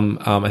content to come.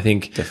 I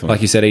think,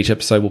 like you said, each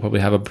episode will probably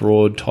have a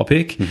broad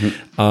topic,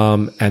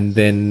 and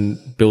then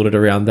build it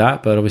around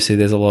that. But obviously,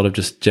 there's a lot of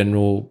just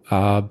general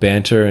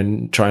banter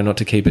and try not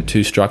to keep it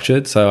too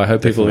structured. So I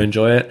hope people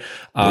enjoy it.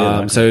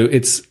 So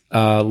it's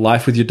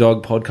Life with Your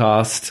Dog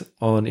podcast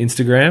on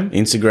Instagram,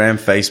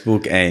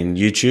 Facebook, and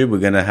YouTube. We're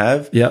going to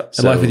have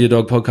so,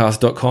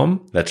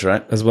 lifewithyourdogpodcast.com. That's right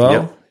as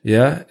well.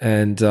 Yeah,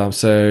 and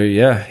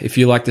if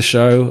you like the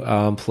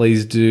show,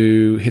 please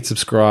do hit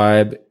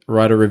subscribe,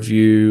 write a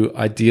review.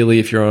 Ideally,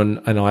 if you're on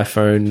an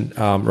iPhone,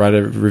 write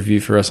a review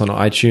for us on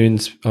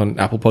iTunes, on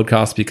Apple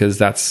Podcasts, because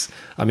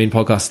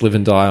podcasts live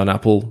and die on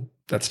Apple.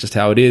 That's just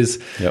how it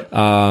is. Yep.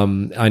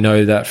 I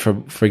know that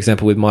for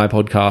example, with my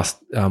podcast,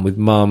 with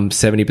Mum,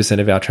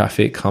 70% of our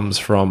traffic comes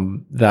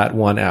from that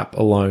one app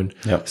alone.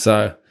 Yep.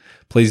 So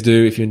please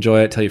do, if you enjoy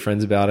it, tell your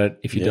friends about it.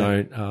 If you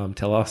don't,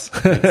 tell us.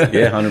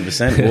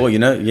 100%. Well, you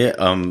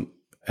know,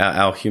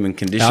 our Human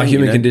Condition. Our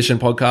Human Condition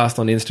podcast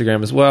on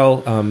Instagram as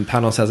well.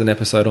 Panos has an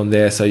episode on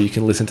there, so you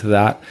can listen to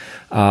that.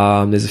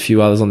 There's a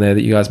few others on there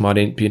that you guys might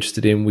be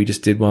interested in. We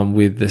just did one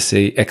with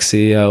the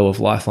ex-CEO of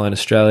Lifeline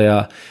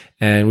Australia,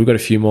 and we've got a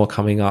few more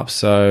coming up.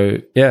 So,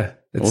 yeah,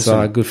 it's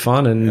good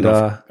fun. And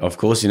of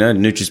course, you know,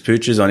 Nooches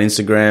Pooches on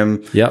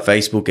Instagram,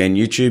 Facebook, and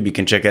YouTube. You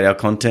can check out our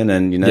content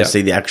and, you know,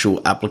 see the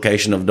actual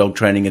application of dog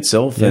training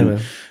itself. Yeah,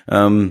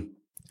 and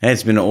hey,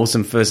 it's been an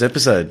awesome first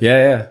episode.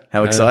 Yeah.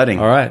 How exciting.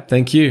 All right.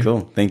 Thank you.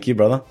 Cool. Thank you,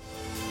 brother.